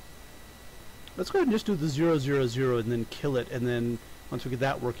let's go ahead and just do the 0, 0, 0 and then kill it, and then once we get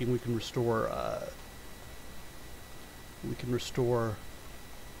that working, we can restore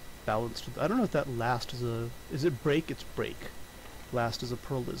balance to I don't know if that last is a... Is it break? It's break. Last is a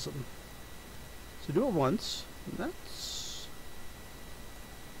parallelism. So do it once. That's...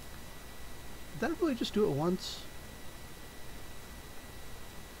 Did that really just do it once?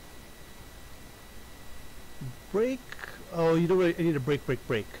 Break... Oh, you know what? I need a break, break,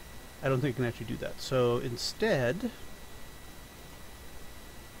 break. I don't think I can actually do that. So instead...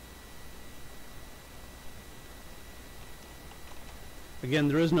 Again,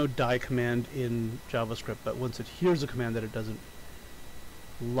 there is no die command in JavaScript, but once it hears a command that it doesn't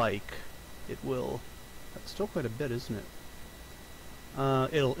like, it will... That's still quite a bit, isn't it?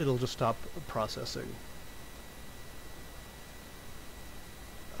 It'll just stop processing.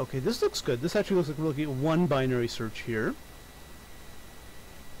 Okay, this looks good. This actually looks like we're looking at one binary search here.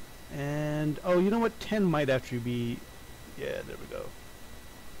 And, oh, you know what? 10 might actually be... Yeah, there we go.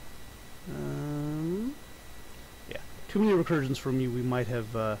 Yeah, too many recursions for me. We might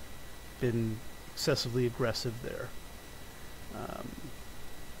have been excessively aggressive there.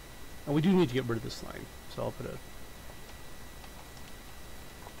 And we do need to get rid of this line, so I'll put a...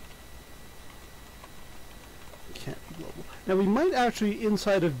 Can't be global. Now we might actually,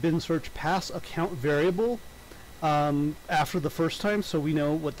 inside of bin search, pass a count variable after the first time, so we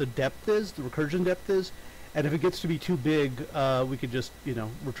know what the depth is, the recursion depth is, and if it gets to be too big, we could just, you know,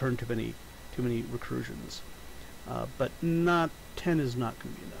 return too many recursions. But 10 is not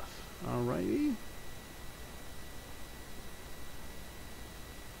going to be enough. Alrighty.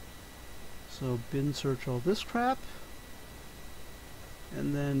 So bin search all this crap,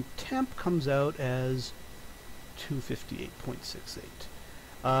 and then temp comes out as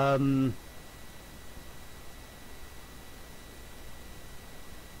 258.68.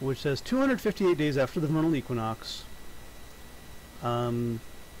 Which says 258 days after the vernal equinox,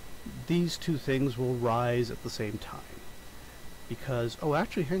 these two things will rise at the same time. Because, oh,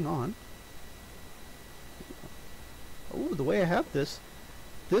 actually, hang on. Oh, the way I have this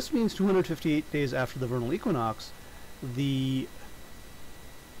means 258 days after the vernal equinox, the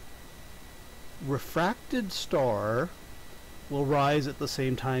refracted star will rise at the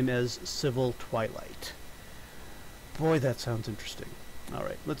same time as civil twilight. Boy, that sounds interesting.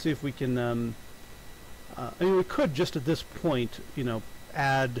 Alright, let's see if we can, I mean, we could just at this point, you know,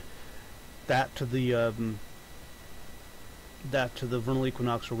 add that to the vernal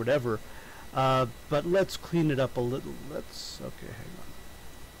equinox or whatever, but let's clean it up a little. Okay, hang on.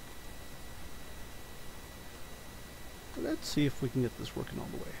 Let's see if we can get this working all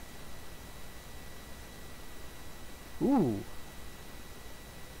the way. Ooh.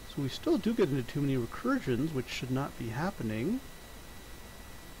 So we still do get into too many recursions, which should not be happening.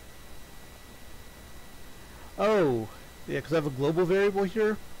 Oh, yeah, because I have a global variable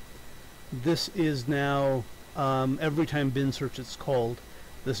here. This is now, every time bin search is called,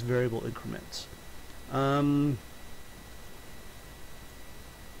 this variable increments.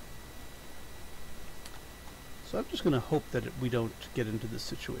 So I'm just going to hope that we don't get into this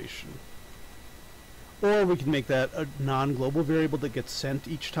situation. Or we can make that a non-global variable that gets sent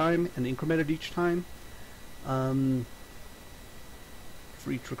each time and incremented each time for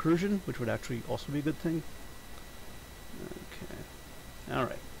each recursion, which would actually also be a good thing. Okay. All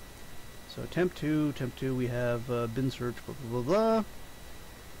right. So temp2, we have bin search, blah, blah, blah,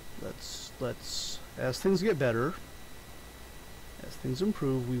 blah. Let's, as things get better, as things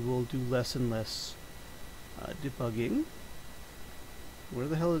improve, we will do less and less debugging. Where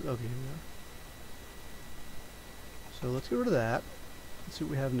the hell is, okay, here we are. So let's get rid of that. Let's see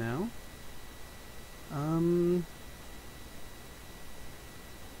what we have now.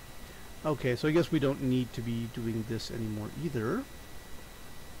 Okay, so I guess we don't need to be doing this anymore either.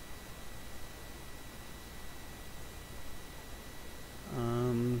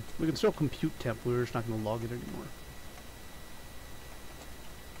 We can still compute temp, we're just not going to log it anymore.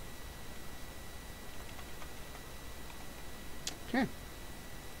 Okay.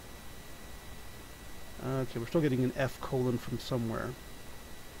 Okay, we're still getting an F colon from somewhere.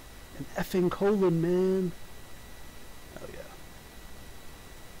 An effing colon, man! Oh yeah.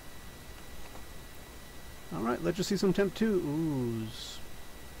 Alright, let's just see some temp 2. Oohs.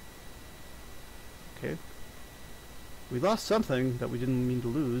 Okay. We lost something that we didn't mean to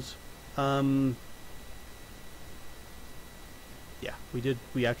lose. Yeah, we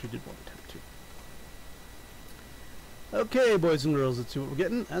actually did want temp 2. Okay, boys and girls, let's see what we're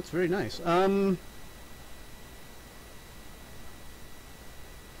getting. That's very nice. I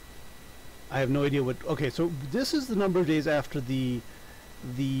have no idea what... Okay, so this is the number of days after the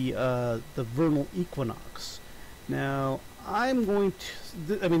vernal equinox. Now, I'm going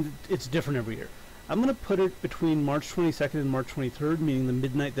to... I mean, it's different every year. I'm going to put it between March 22nd and March 23rd, meaning the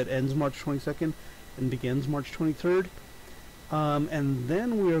midnight that ends March 22nd and begins March 23rd. And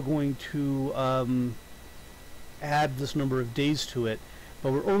then we are going to add this number of days to it,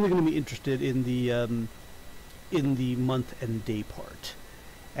 but we're only going to be interested in the month and day part.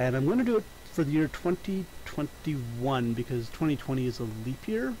 And I'm going to do it for the year 2021 because 2020 is a leap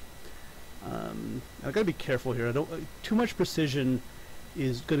year. I've got to be careful here. Too much precision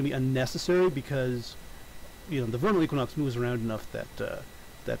is going to be unnecessary because the vernal equinox moves around enough that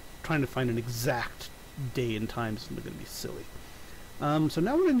that trying to find an exact day and time is going to be silly. So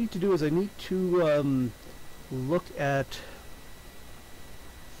now what I need to do is I need to look at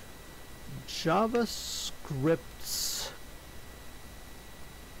JavaScript's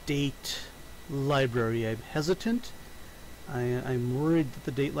date library. I'm hesitant. I'm worried that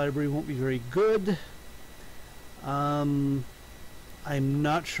the date library won't be very good. I'm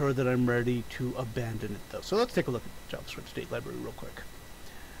not sure that I'm ready to abandon it though. So let's take a look at JavaScript's date library real quick.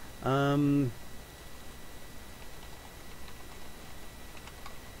 So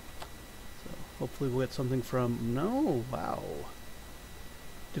hopefully we'll get something from... No, wow.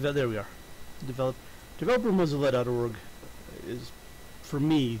 There we are. Developer.mozilla.org is, for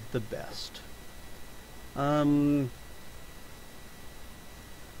me, the best.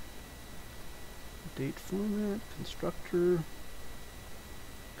 Date format, constructor,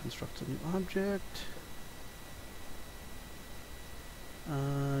 constructs a new object,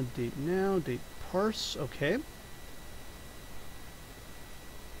 date now, date parse, okay.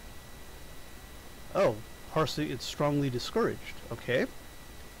 Oh, parsing, it's strongly discouraged, okay.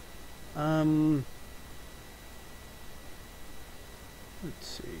 Let's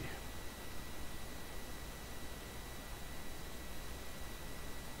see.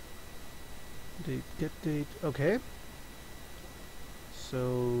 Date, get date, okay.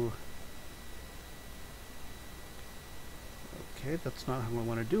 So, okay, that's not how I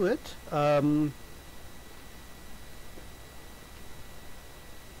want to do it.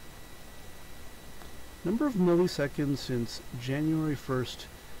 Number of milliseconds since January 1st,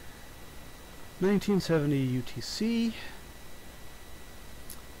 1970 UTC.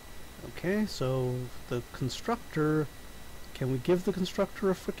 Okay, so the constructor, can we give the constructor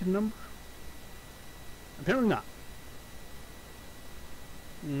a frickin' number? Apparently not.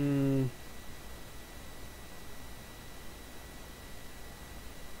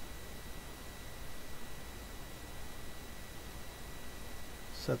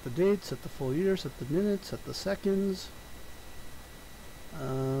 Set the date, set the full year, set the minutes, set the seconds.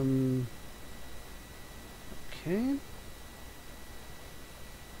 Okay.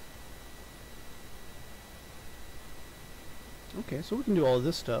 Okay, so we can do all of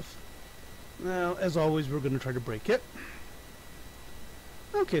this stuff. Now, as always, we're going to try to break it.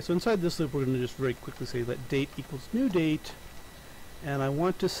 Okay, so inside this loop, we're going to just very quickly say let date equals new date, and I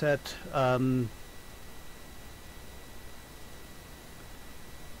want to set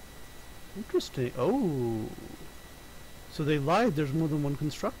interesting. Oh, so they lied. There's more than one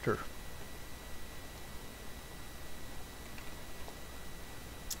constructor.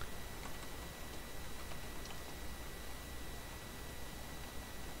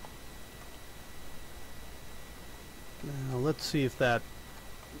 let's see if that,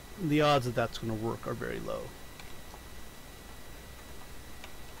 the odds that that's going to work are very low.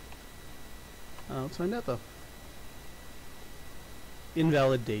 Let's find out though.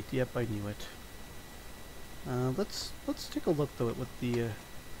 Invalid date. Yep, I knew it. Let's take a look though at what the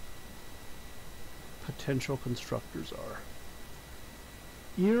potential constructors are.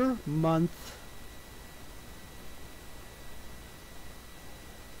 Year, month,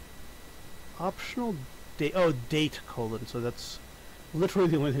 optional date. Oh, date colon. So that's literally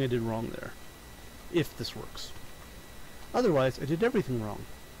the only thing I did wrong there. If this works. Otherwise, I did everything wrong.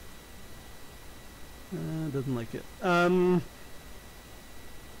 Doesn't like it.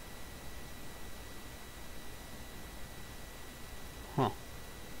 Huh.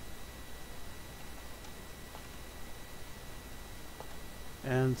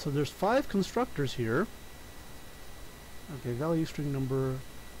 And so there's 5 constructors here. Okay, value string number,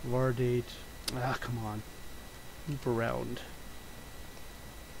 var date. Ah, come on. Loop around.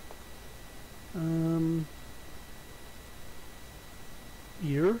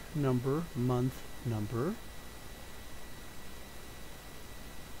 Year, number, month, number.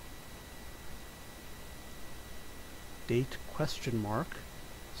 Date, question mark.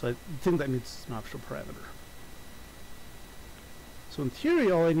 So I think that means it's an optional parameter. So in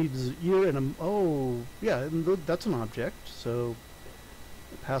theory, all I need is a year and a... Oh, yeah, and that's an object. So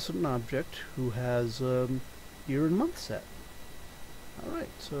pass it an object who has year and month set. Alright,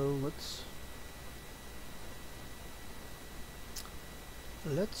 so let's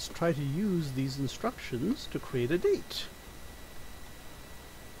try to use these instructions to create a date.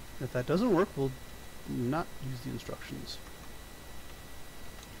 If that doesn't work, we'll not use the instructions.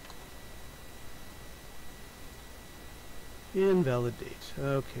 Invalidate.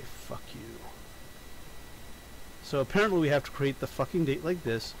 Okay, fuck you. So apparently we have to create the fucking date like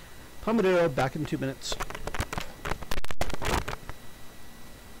this. Pomodoro, back in 2 minutes.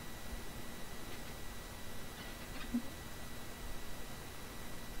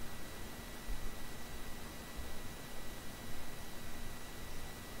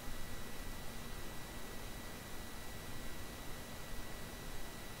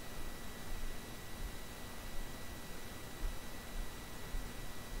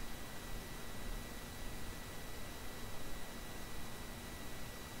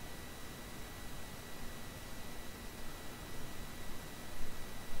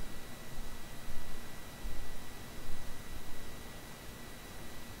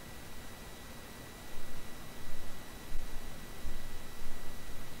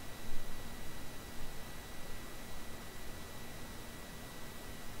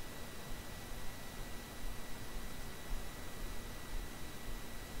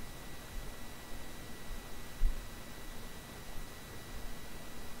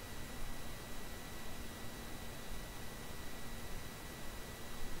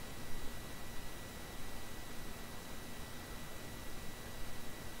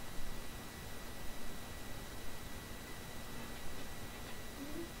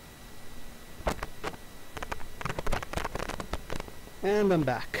 And I'm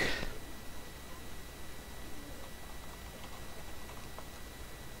back.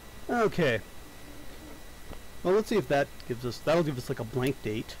 Okay. Well, let's see if that gives us... That'll give us like a blank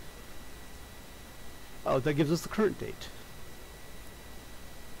date. Oh, that gives us the current date.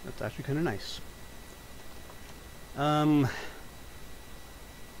 That's actually kind of nice. So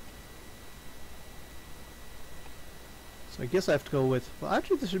I guess I have to go with... Well,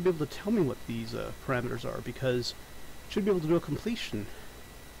 actually, this should be able to tell me what these parameters are, because it should be able to do a completion.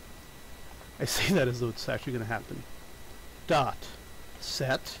 I say that as though it's actually going to happen. Dot.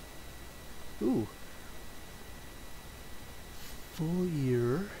 Set. Ooh. Full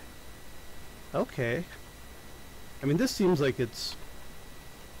year. Okay. I mean, this seems like it's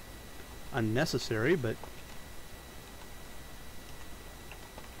unnecessary, but...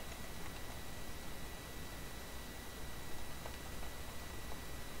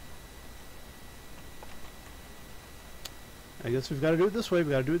 I guess we've got to do it this way.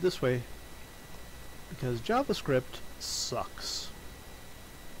 We've got to do it this way. Because JavaScript sucks.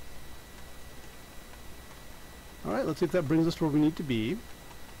 Alright, let's see if that brings us to where we need to be.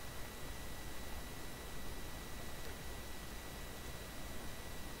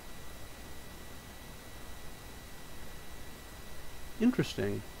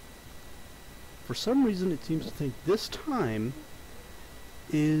 Interesting. For some reason it seems to think this time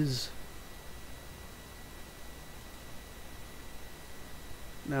is...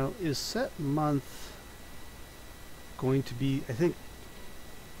 Now, is set month going to be, I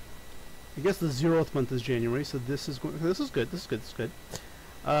guess the 0th month is January, so this is good, this is good.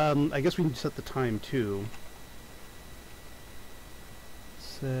 I guess we need to set the time too.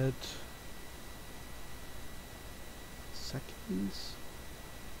 Set seconds.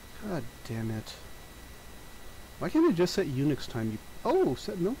 God damn it. Why can't I just set Unix time? Oh,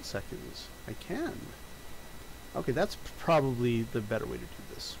 set milliseconds. I can. Okay, that's probably the better way to do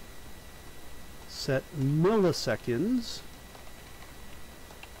this. Set milliseconds.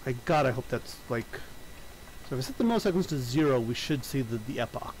 I hope that's like... So if I set the milliseconds to 0, we should see the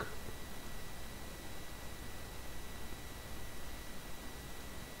epoch.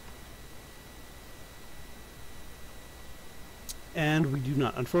 And we do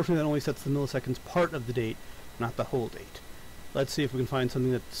not. Unfortunately, that only sets the milliseconds part of the date, not the whole date. Let's see if we can find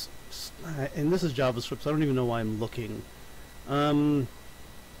something that's... and this is JavaScript, so I don't even know why I'm looking.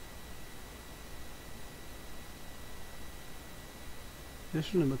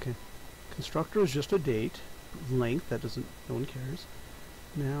 Okay. Constructor is just a date. Length, that doesn't... no one cares.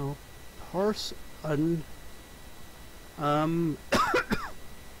 Now, parse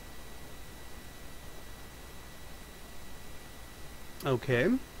okay.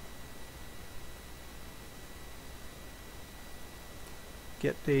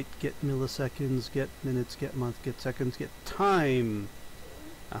 Get date, get milliseconds, get minutes, get month, get seconds, get time.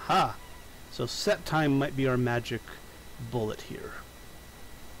 Aha! So set time might be our magic bullet here.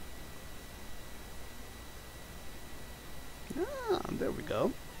 Ah, there we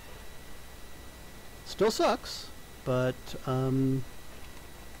go. Still sucks, but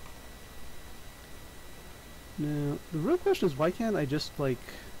now, the real question is, why can't I just, like...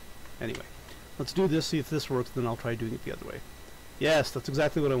 Anyway, let's do this, see if this works, then I'll try doing it the other way. Yes, that's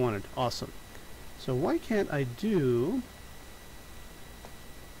exactly what I wanted. Awesome. So why can't I do...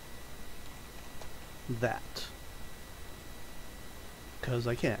 that? Because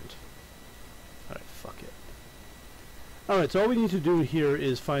I can't. Alright, fuck it. Alright, so all we need to do here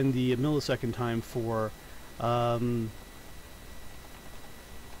is find the millisecond time for...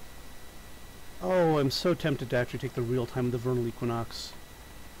 oh, I'm so tempted to actually take the real time of the vernal equinox.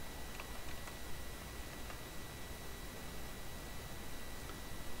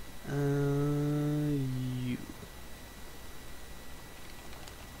 You.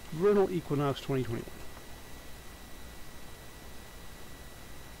 Vernal equinox 2021.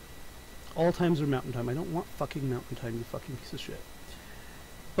 All times are mountain time. I don't want fucking mountain time, you fucking piece of shit.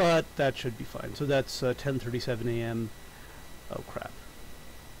 But that should be fine. So that's 10:37 a.m. Oh crap.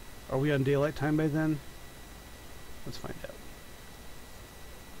 Are we on daylight time by then? Let's find out.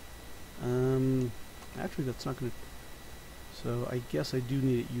 Actually that's not gonna... So I guess I do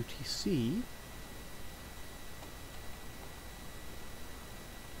need it UTC.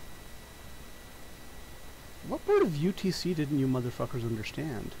 What part of UTC didn't you motherfuckers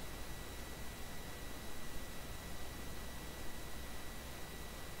understand?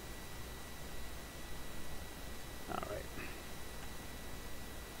 Alright.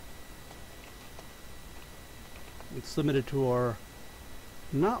 It's limited to our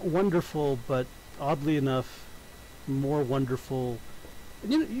not wonderful, but oddly enough, more wonderful...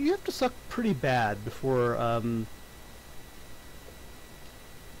 And, you know, you have to suck pretty bad before, is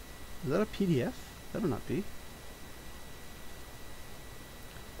that a PDF? Better not be.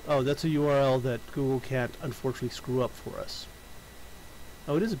 Oh, that's a URL that Google can't, unfortunately, screw up for us.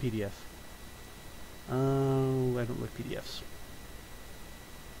 Oh, it is a PDF. Oh, I don't like PDFs.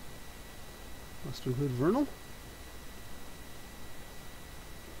 Must include Vernal?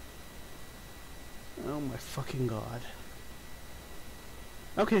 Oh my fucking god.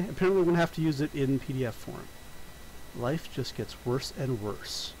 Okay, apparently we're going to have to use it in PDF form. Life just gets worse and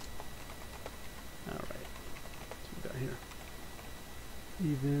worse. Alright. What's we got here?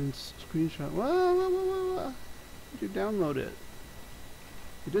 Events, screenshot. Whoa. Did you download it?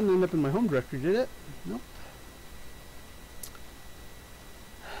 It didn't end up in my home directory, did it? Nope.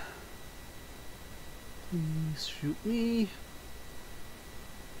 Please shoot me.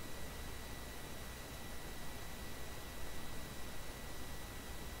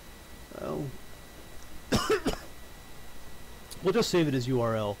 Well, we'll just save it as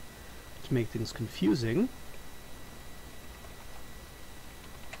URL to make things confusing.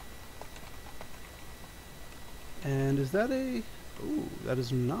 And is that a... ooh, that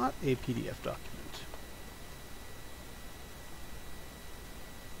is not a PDF document.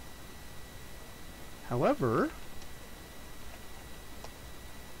 However,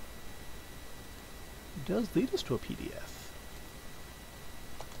 it does lead us to a PDF.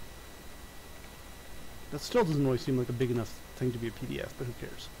 That still doesn't really seem like a big enough thing to be a PDF, but who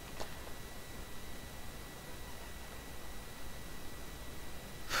cares?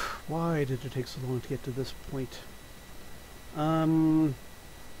 Why did it take so long to get to this point?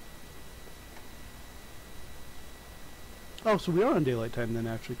 Oh, so we are on daylight time then,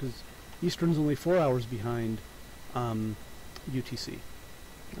 actually, because Eastern's only 4 hours behind UTC.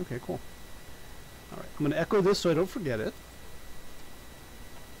 Okay, cool. Alright, I'm going to echo this so I don't forget it.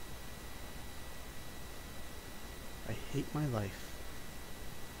 I hate my life.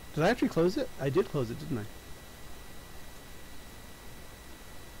 Did I actually close it? I did close it, didn't I?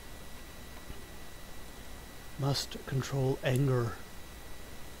 Must control anger.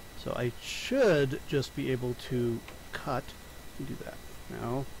 So I should just be able to cut and do that.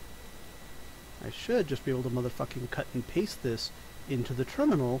 Now, I should just be able to motherfucking cut and paste this into the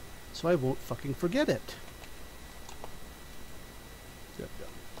terminal so I won't fucking forget it. There we go.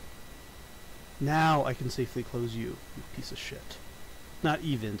 Now I can safely close you piece of shit. Not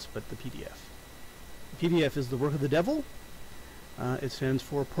events, but the PDF. The PDF is the work of the devil. It stands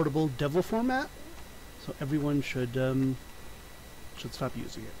for Portable Devil Format. So everyone should stop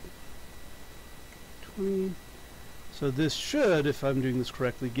using it. 20. So this should, if I'm doing this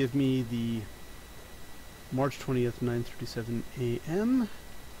correctly, give me the March 20th, 9:37 a.m.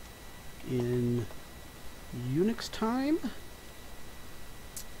 in Unix time.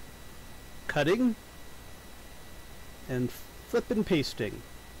 Cutting and flipping pasting.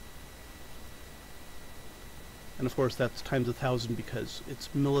 And of course that's times 1,000 because it's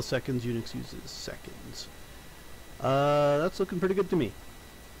milliseconds, Unix uses seconds. That's looking pretty good to me.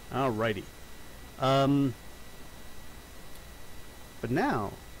 Alrighty. But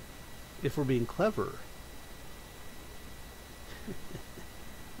now, if we're being clever...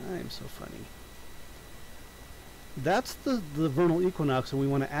 I'm so funny. That's the vernal equinox, and we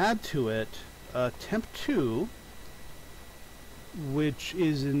want to add to it temp 2, which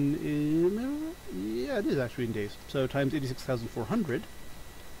is yeah, it is actually in days. So times 86,400,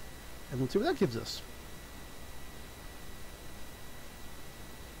 and let's see what that gives us.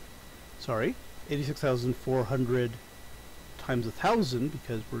 Sorry, 86,400 times 1,000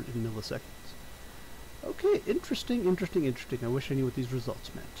 because we're in milliseconds. Okay, interesting. I wish I knew what these results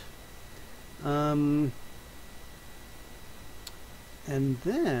meant. And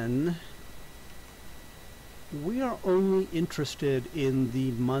then we are only interested in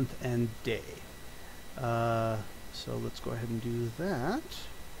the month and day. So let's go ahead and do that.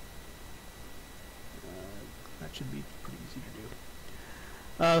 That should be pretty easy to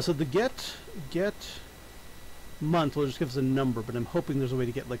do. So the get month will just give us a number, but I'm hoping there's a way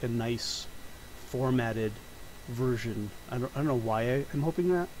to get like a nice formatted version. I don't know why I'm hoping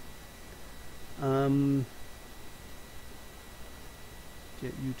that.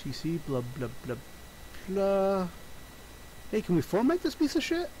 Get UTC, blah blah blah blah. Hey, can we format this piece of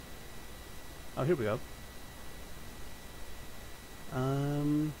shit? Oh, here we go.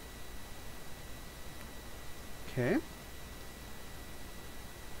 Okay.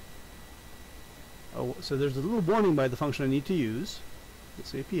 Oh, so there's a little warning by the function I need to use.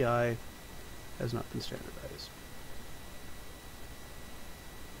 This API has not been standardized.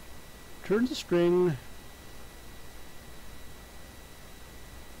 Returns a string.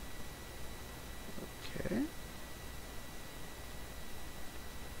 Okay.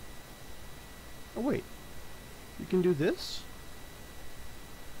 Oh wait, you can do this?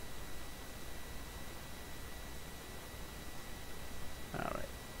 Alright,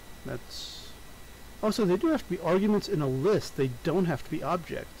 that's... Oh, so they do have to be arguments in a list, they don't have to be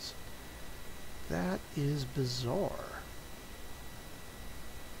objects. That is bizarre.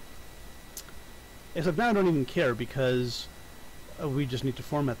 Except now I don't even care because we just need to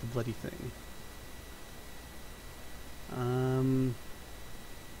format the bloody thing.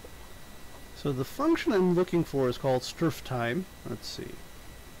 So the function I'm looking for is called strftime. Let's see.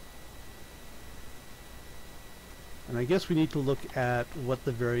 And I guess we need to look at what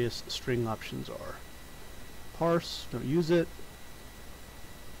the various string options are. Parse, don't use it.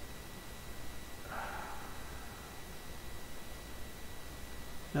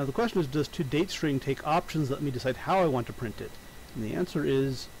 Now the question is, does toDateString take options that let me decide how I want to print it? And the answer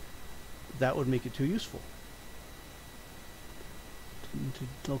is, that would make it too useful.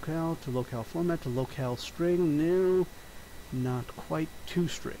 To locale format, to locale string, no, not quite to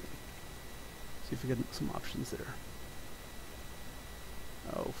string. See if we get some options there.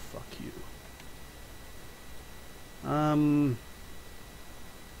 Oh, fuck you.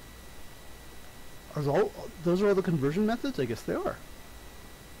 Those are all the conversion methods? I guess they are.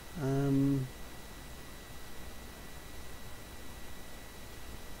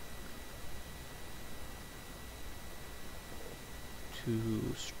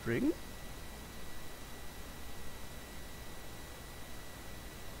 To string.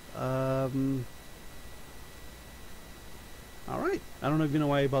 Alright, I don't even know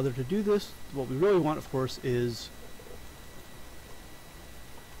why I bothered to do this. What we really want, of course, is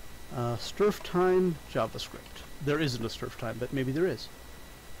Stirf time, JavaScript. There isn't a stirf time, but maybe there is.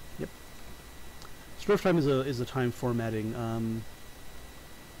 Yep. Stirf time is a time formatting. Oh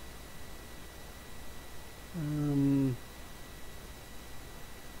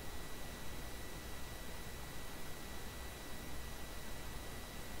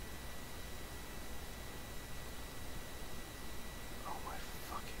my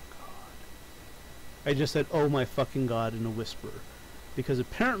fucking god. I just said, oh my fucking god, in a whisper. Because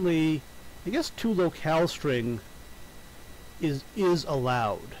apparently, I guess toLocale string is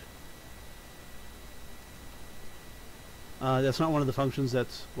allowed. That's not one of the functions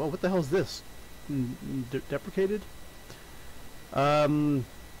that's... Well, what the hell is this? Deprecated?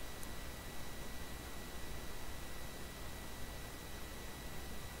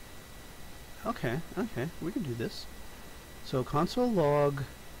 Okay, we can do this. So console log...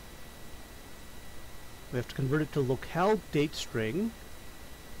 We have to convert it to locale date string.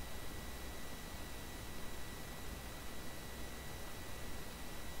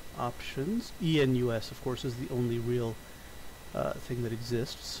 Options. ENUS, of course, is the only real thing that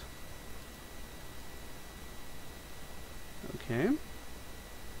exists. Okay.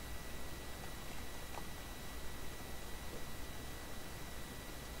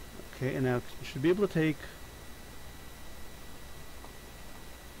 Okay, and now you should be able to take...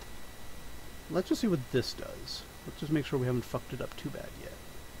 Let's just see what this does. Let's just make sure we haven't fucked it up too bad yet.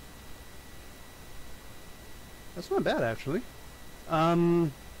 That's not bad, actually.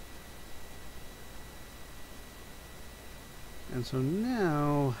 And so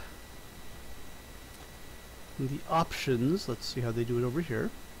now... the options, let's see how they do it over here.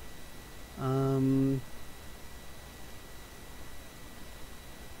 Fuck.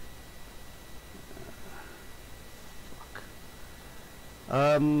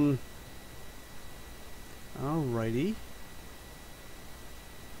 Alrighty.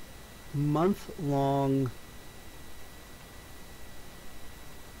 Month-long...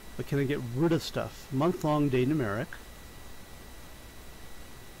 But can I get rid of stuff? Month-long day numeric.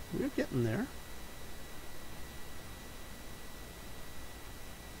 We're getting there.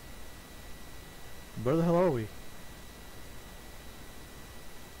 Where the hell are we?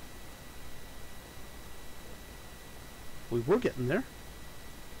 We were getting there.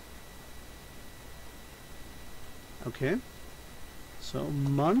 Okay. So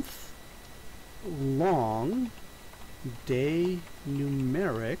month long day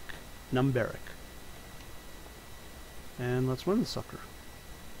numeric. And let's run the sucker.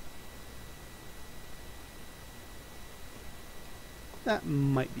 That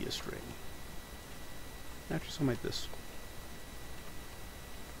might be a string. Actually, so might this.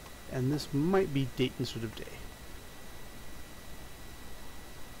 And this might be date instead of day.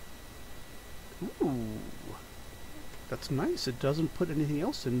 Ooh. That's nice. It doesn't put anything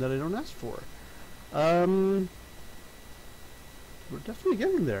else in that I don't ask for. We're definitely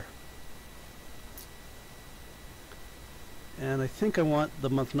getting there. And I think I want the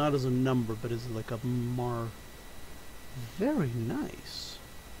month not as a number, but as like a mar. Very nice.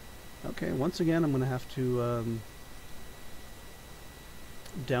 Okay, once again, I'm going to have to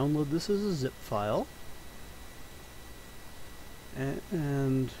download this as a zip file.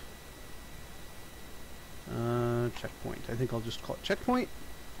 And checkpoint. I think I'll just call it checkpoint.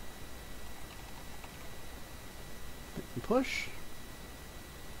 Hit and push.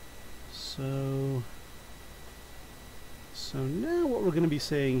 So now what we're going to be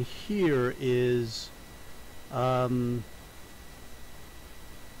saying here is now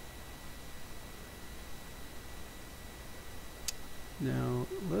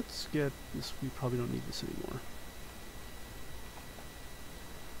let's get this. We probably don't need this anymore.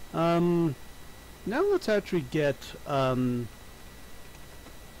 Now let's actually get you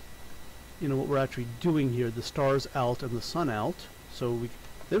know what we're actually doing here, the stars out and the sun out. So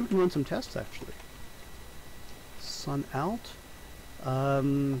then we can run some tests actually. Sun out. I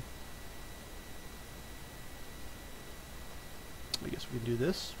guess we can do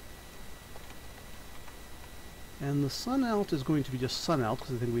this. And the sun out is going to be just sun out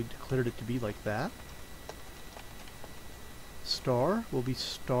because I think we declared it to be like that. Star will be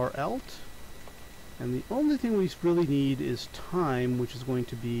star out. And the only thing we really need is time, which is going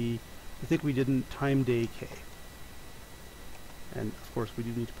to be, I think we didn't time day k. And of course we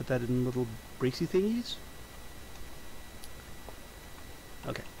do need to put that in little bracy thingies.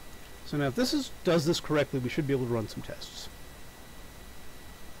 Okay. So now if this does this correctly, we should be able to run some tests.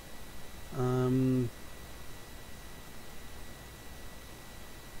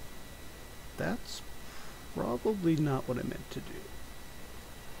 That's probably not what I meant to do.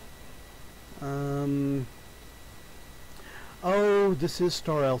 Oh, this is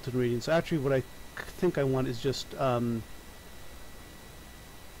star altitude radiance. Actually, what I think I want is just, I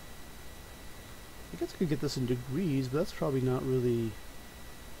guess I could get this in degrees, but that's probably not really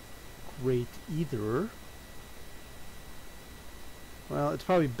great either. Well, it's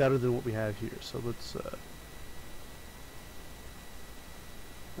probably better than what we have here, so let's see.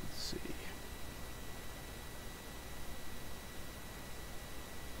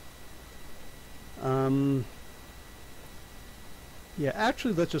 Yeah,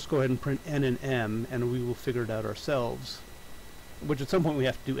 actually, let's just go ahead and print N and M, and we will figure it out ourselves, which at some point we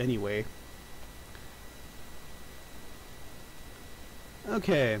have to do anyway.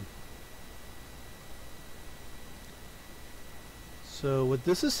 Okay. So what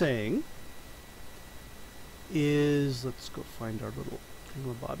this is saying is, let's go find our little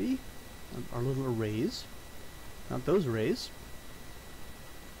thingamabobby, our little arrays, not those arrays.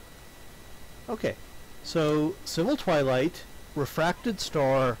 Okay, so civil twilight, refracted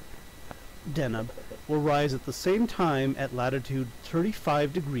star Deneb will rise at the same time at latitude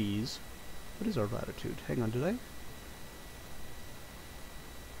 35 degrees. What is our latitude? Hang on, did I?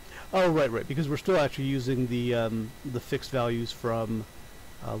 Oh, right, because we're still actually using the fixed values from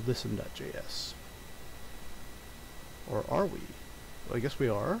listen.js. Or are we? Well, I guess we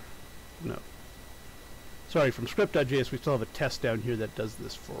are. No. Sorry, from script.js we still have a test down here that does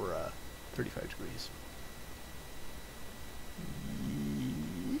this for 35 degrees.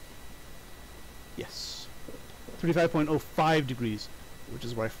 Yes. 35.05 degrees, which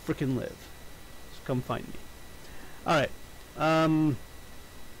is where I frickin' live. So come find me. Alright.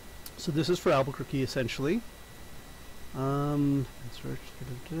 So this is for Albuquerque, essentially. And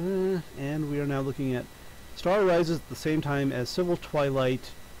we are now looking at star rises at the same time as civil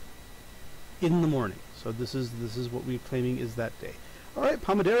twilight in the morning. So this is what we're claiming is that day. All right,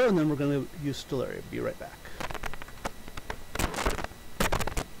 Pomodoro, and then we're going to use Stellaria. Be right back.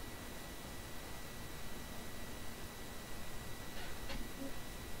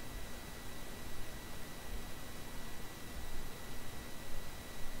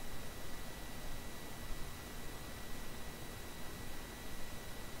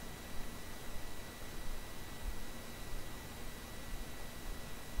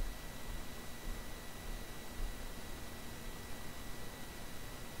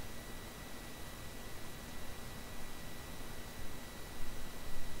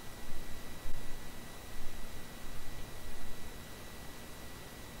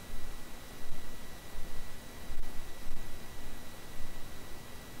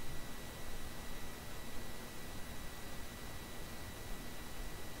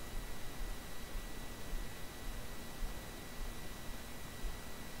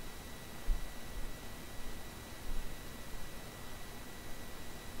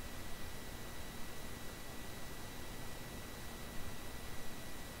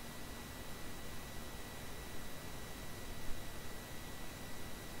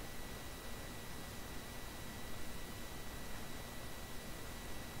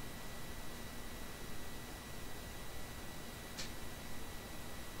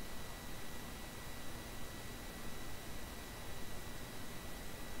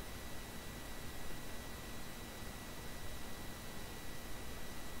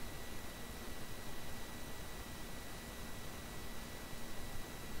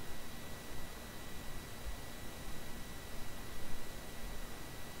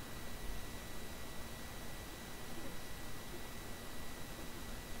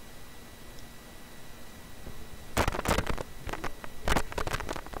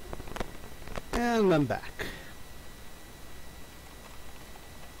 And I'm back.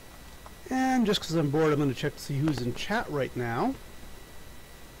 And just because I'm bored, I'm going to check to see who's in chat right now. I'm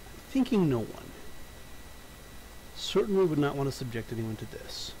thinking no one. Certainly would not want to subject anyone to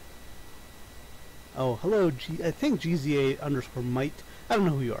this. Oh, hello, I think GZA underscore might. I don't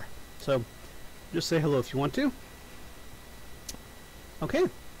know who you are. So, just say hello if you want to. Okay,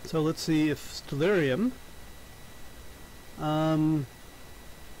 so let's see if Stellarium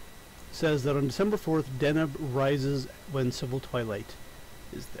says that on December 4th, Deneb rises when civil twilight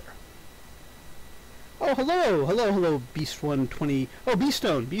is there. Oh, hello, Beast120. Oh,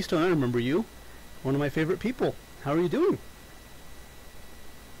 Beastone, I remember you. One of my favorite people. How are you doing?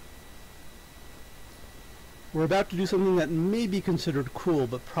 We're about to do something that may be considered cool,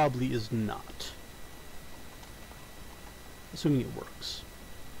 but probably is not. Assuming it works.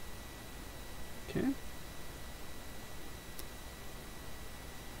 Okay.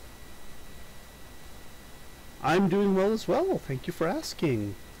 I'm doing well as well. Thank you for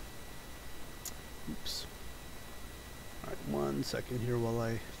asking. Oops. Alright, 1 second here while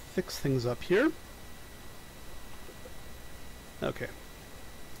I fix things up here. Okay.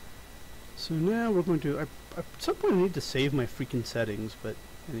 So now we're going to... at some point I need to save my freaking settings, but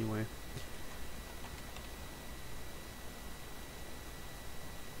anyway.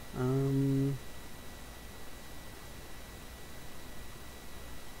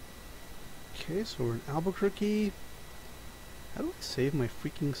 Okay, so we're in Albuquerque. How do I save my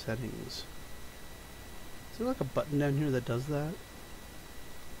freaking settings? Is there like a button down here that does that?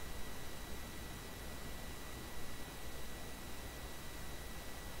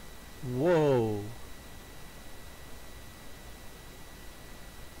 Whoa.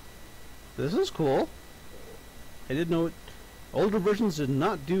 This is cool. I didn't know it. Older versions did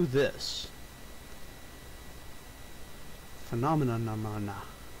not do this. Phenomena.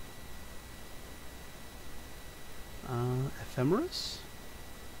 Ephemeris?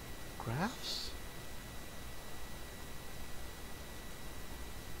 Graphs?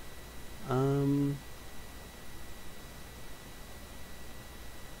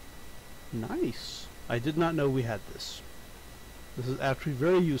 Nice. I did not know we had this. This is actually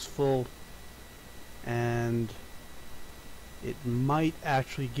very useful, and it might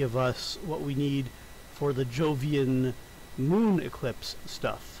actually give us what we need for the Jovian moon eclipse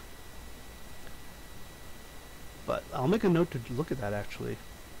stuff. But I'll make a note to look at that actually.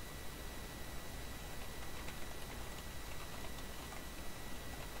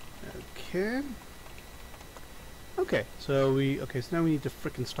 Okay. Okay, so now we need to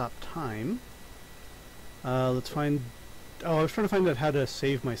frickin' stop time. Let's find... Oh, I was trying to find out how to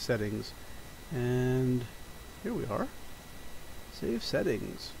save my settings. And here we are. Save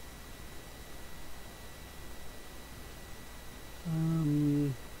settings.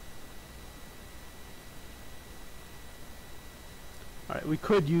 Alright, we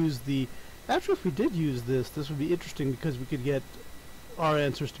could use the... Actually, if we did use this, this would be interesting because we could get our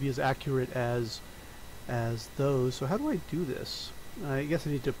answers to be as accurate as those. So how do I do this? I guess I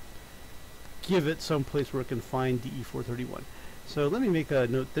need to give it some place where it can find DE431. So let me make a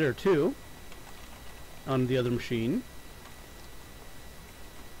note there too, on the other machine.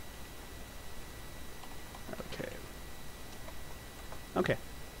 Okay.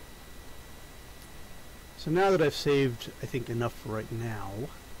 So now that I've saved, I think, enough for right now,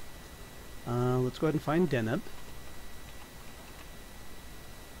 let's go ahead and find Deneb.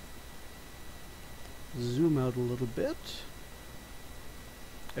 Zoom out a little bit.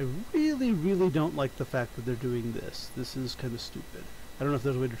 I really don't like the fact that they're doing this. This is kind of stupid. I don't know if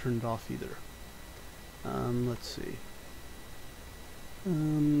there's a way to turn it off either. Let's see.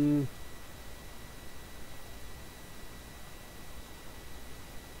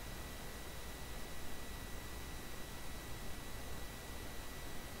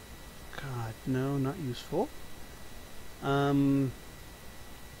 God, no, not useful.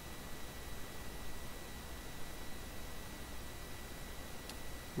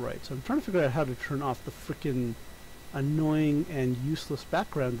 Right, so I'm trying to figure out how to turn off the frickin' annoying and useless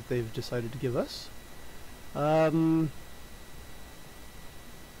background that they've decided to give us. Huh.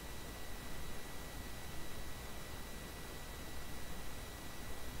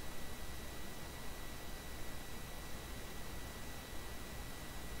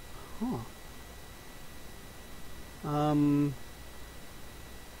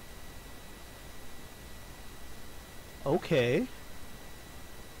 Okay.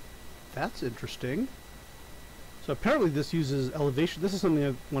 That's interesting. So apparently this uses elevation. This is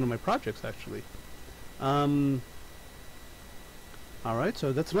something one of my projects actually. Alright,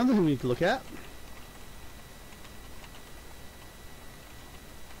 so that's another thing we need to look at.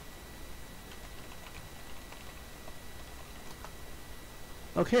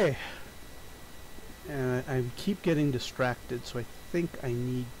 Okay. And I keep getting distracted, so I think I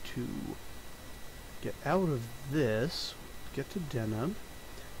need to get out of this, get to Deneb,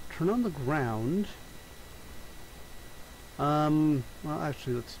 turn on the ground. Well,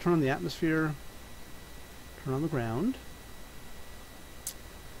 actually, let's turn on the atmosphere, turn on the ground.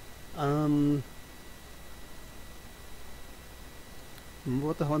 Remember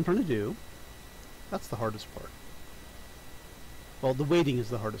what the hell I'm trying to do. That's the hardest part. Well, the waiting is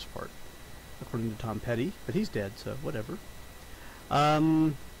the hardest part, according to Tom Petty, but he's dead, so whatever.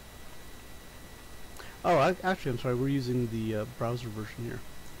 Oh, actually, I'm sorry, we're using the browser version here.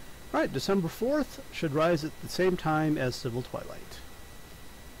 Alright, December 4th should rise at the same time as Civil Twilight.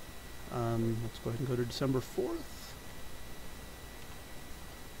 Let's go ahead and go to December 4th.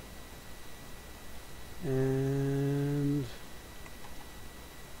 And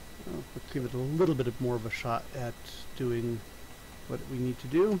let's give it a little bit more of a shot at doing what we need to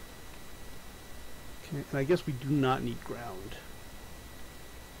do. Okay, and I guess we do not need ground.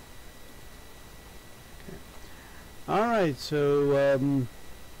 Okay. Alright, so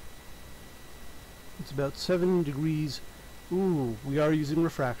it's about 7 degrees. Ooh, we are using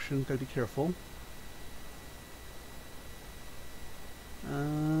refraction, gotta be careful.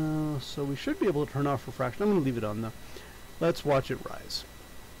 So we should be able to turn off refraction. I'm going to leave it on though. Let's watch it rise.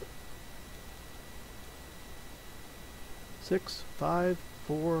 6, 5,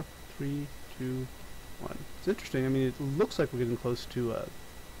 4, 3, 2, 1. It's interesting. I mean, it looks like we're getting close to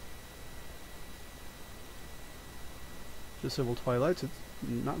civil twilights. It's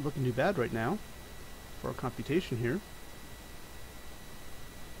not looking too bad right now for our computation here.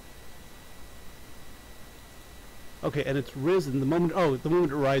 Okay, and it's risen the moment. Oh, the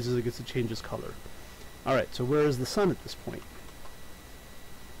moment it rises, it gets to change its color. All right. So where is the sun at this point?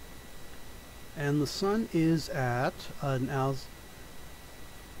 And the sun is at now.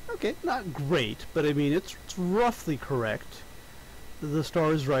 Okay, not great, but I mean it's roughly correct. The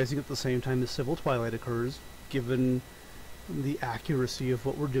star is rising at the same time as civil twilight occurs, given the accuracy of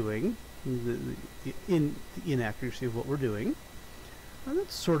what we're doing, the inaccuracy of what we're doing. And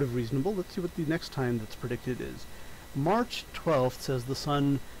that's sort of reasonable. Let's see what the next time that's predicted is. March 12th says the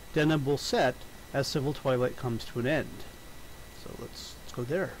sun Deneb will set as civil twilight comes to an end. So let's go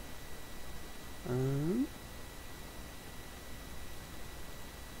there.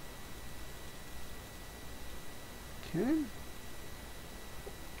 Okay.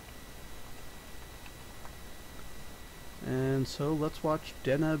 And so let's watch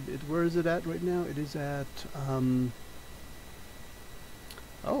Deneb. Where is it at right now? It is at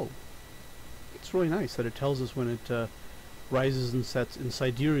oh. It's really nice that it tells us when it rises and sets in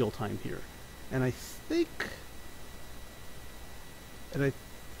sidereal time here, and I think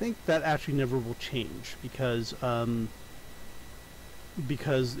that actually never will change because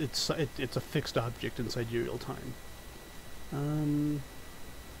it's a fixed object in sidereal time.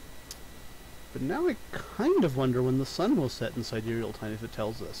 But now I kind of wonder when the sun will set in sidereal time if it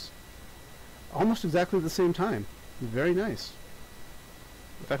tells us. Almost exactly the same time. Very nice.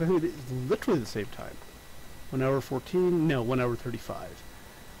 In fact, I think it is literally the same time. 1 hour 14, no, 1 hour 35.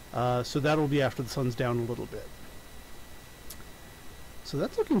 So that'll be after the sun's down a little bit. So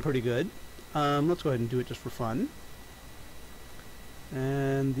that's looking pretty good. Let's go ahead and do it just for fun.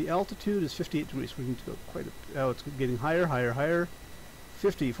 And the altitude is 58 degrees. We need to go quite a... Oh, it's getting higher, higher, higher.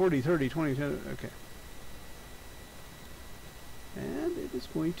 50, 40, 30, 20, 10, okay. And it is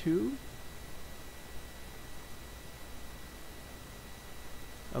going to...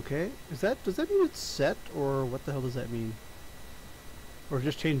 Okay, does that mean it's set, or what the hell does that mean? Or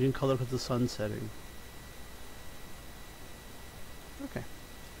just changing color because the sun's setting? Okay.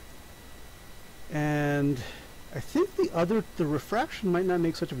 And I think the refraction might not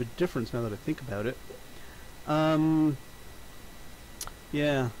make such of a difference now that I think about it.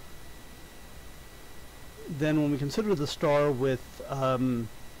 Yeah. Then when we consider the star with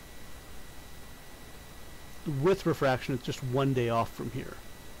refraction, it's just 1 day off from here.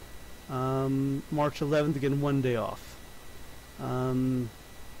 March 11th, again, 1 day off. Now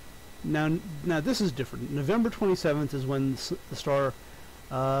this is different. November 27th is when the star,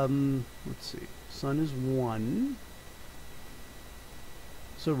 let's see, sun is 1.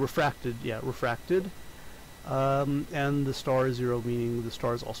 So refracted, yeah, refracted. And the star is 0, meaning the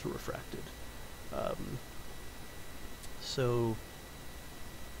star is also refracted. So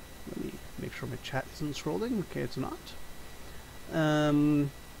let me make sure my chat isn't scrolling. Okay, it's not.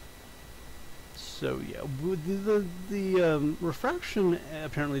 So yeah, the refraction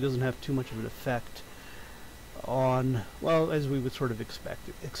apparently doesn't have too much of an effect on, well, as we would sort of expect,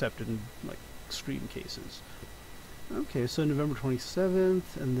 except in like extreme cases. Okay, so November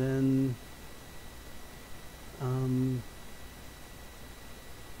 27th, and then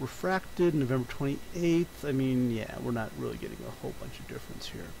refracted November 28th. I mean, yeah, we're not really getting a whole bunch of difference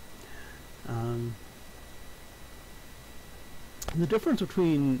here. The difference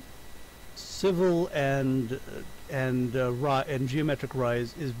between civil and geometric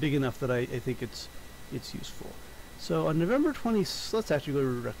rise is big enough that I think it's useful. So on November 20th, let's actually go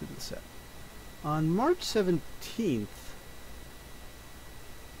directly to the set. On March 17th,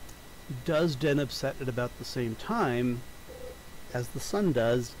 does Deneb set at about the same time as the sun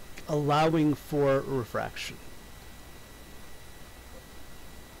does, allowing for refraction?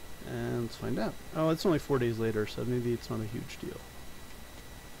 And let's find out. Oh, it's only 4 days later, so maybe it's not a huge deal.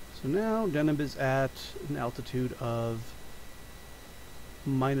 So now Deneb is at an altitude of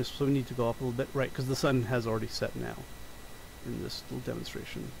minus, so we need to go up a little bit, right, because the sun has already set now in this little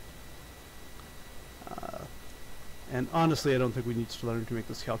demonstration. And honestly, I don't think we need Stellar to make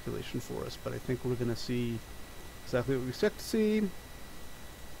this calculation for us, but I think we're going to see exactly what we expect to see.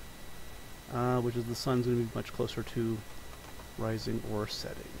 which is the sun's going to be much closer to rising or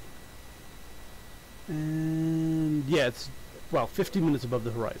setting. And yeah, it's, well, 50 minutes above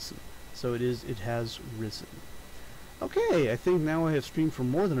the horizon. So it has risen. Okay, I think now I have streamed for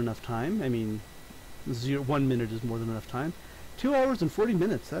more than enough time. I mean, 1 minute is more than enough time. 2 hours and 40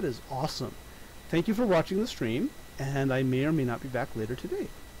 minutes, that is awesome. Thank you for watching the stream, and I may or may not be back later today.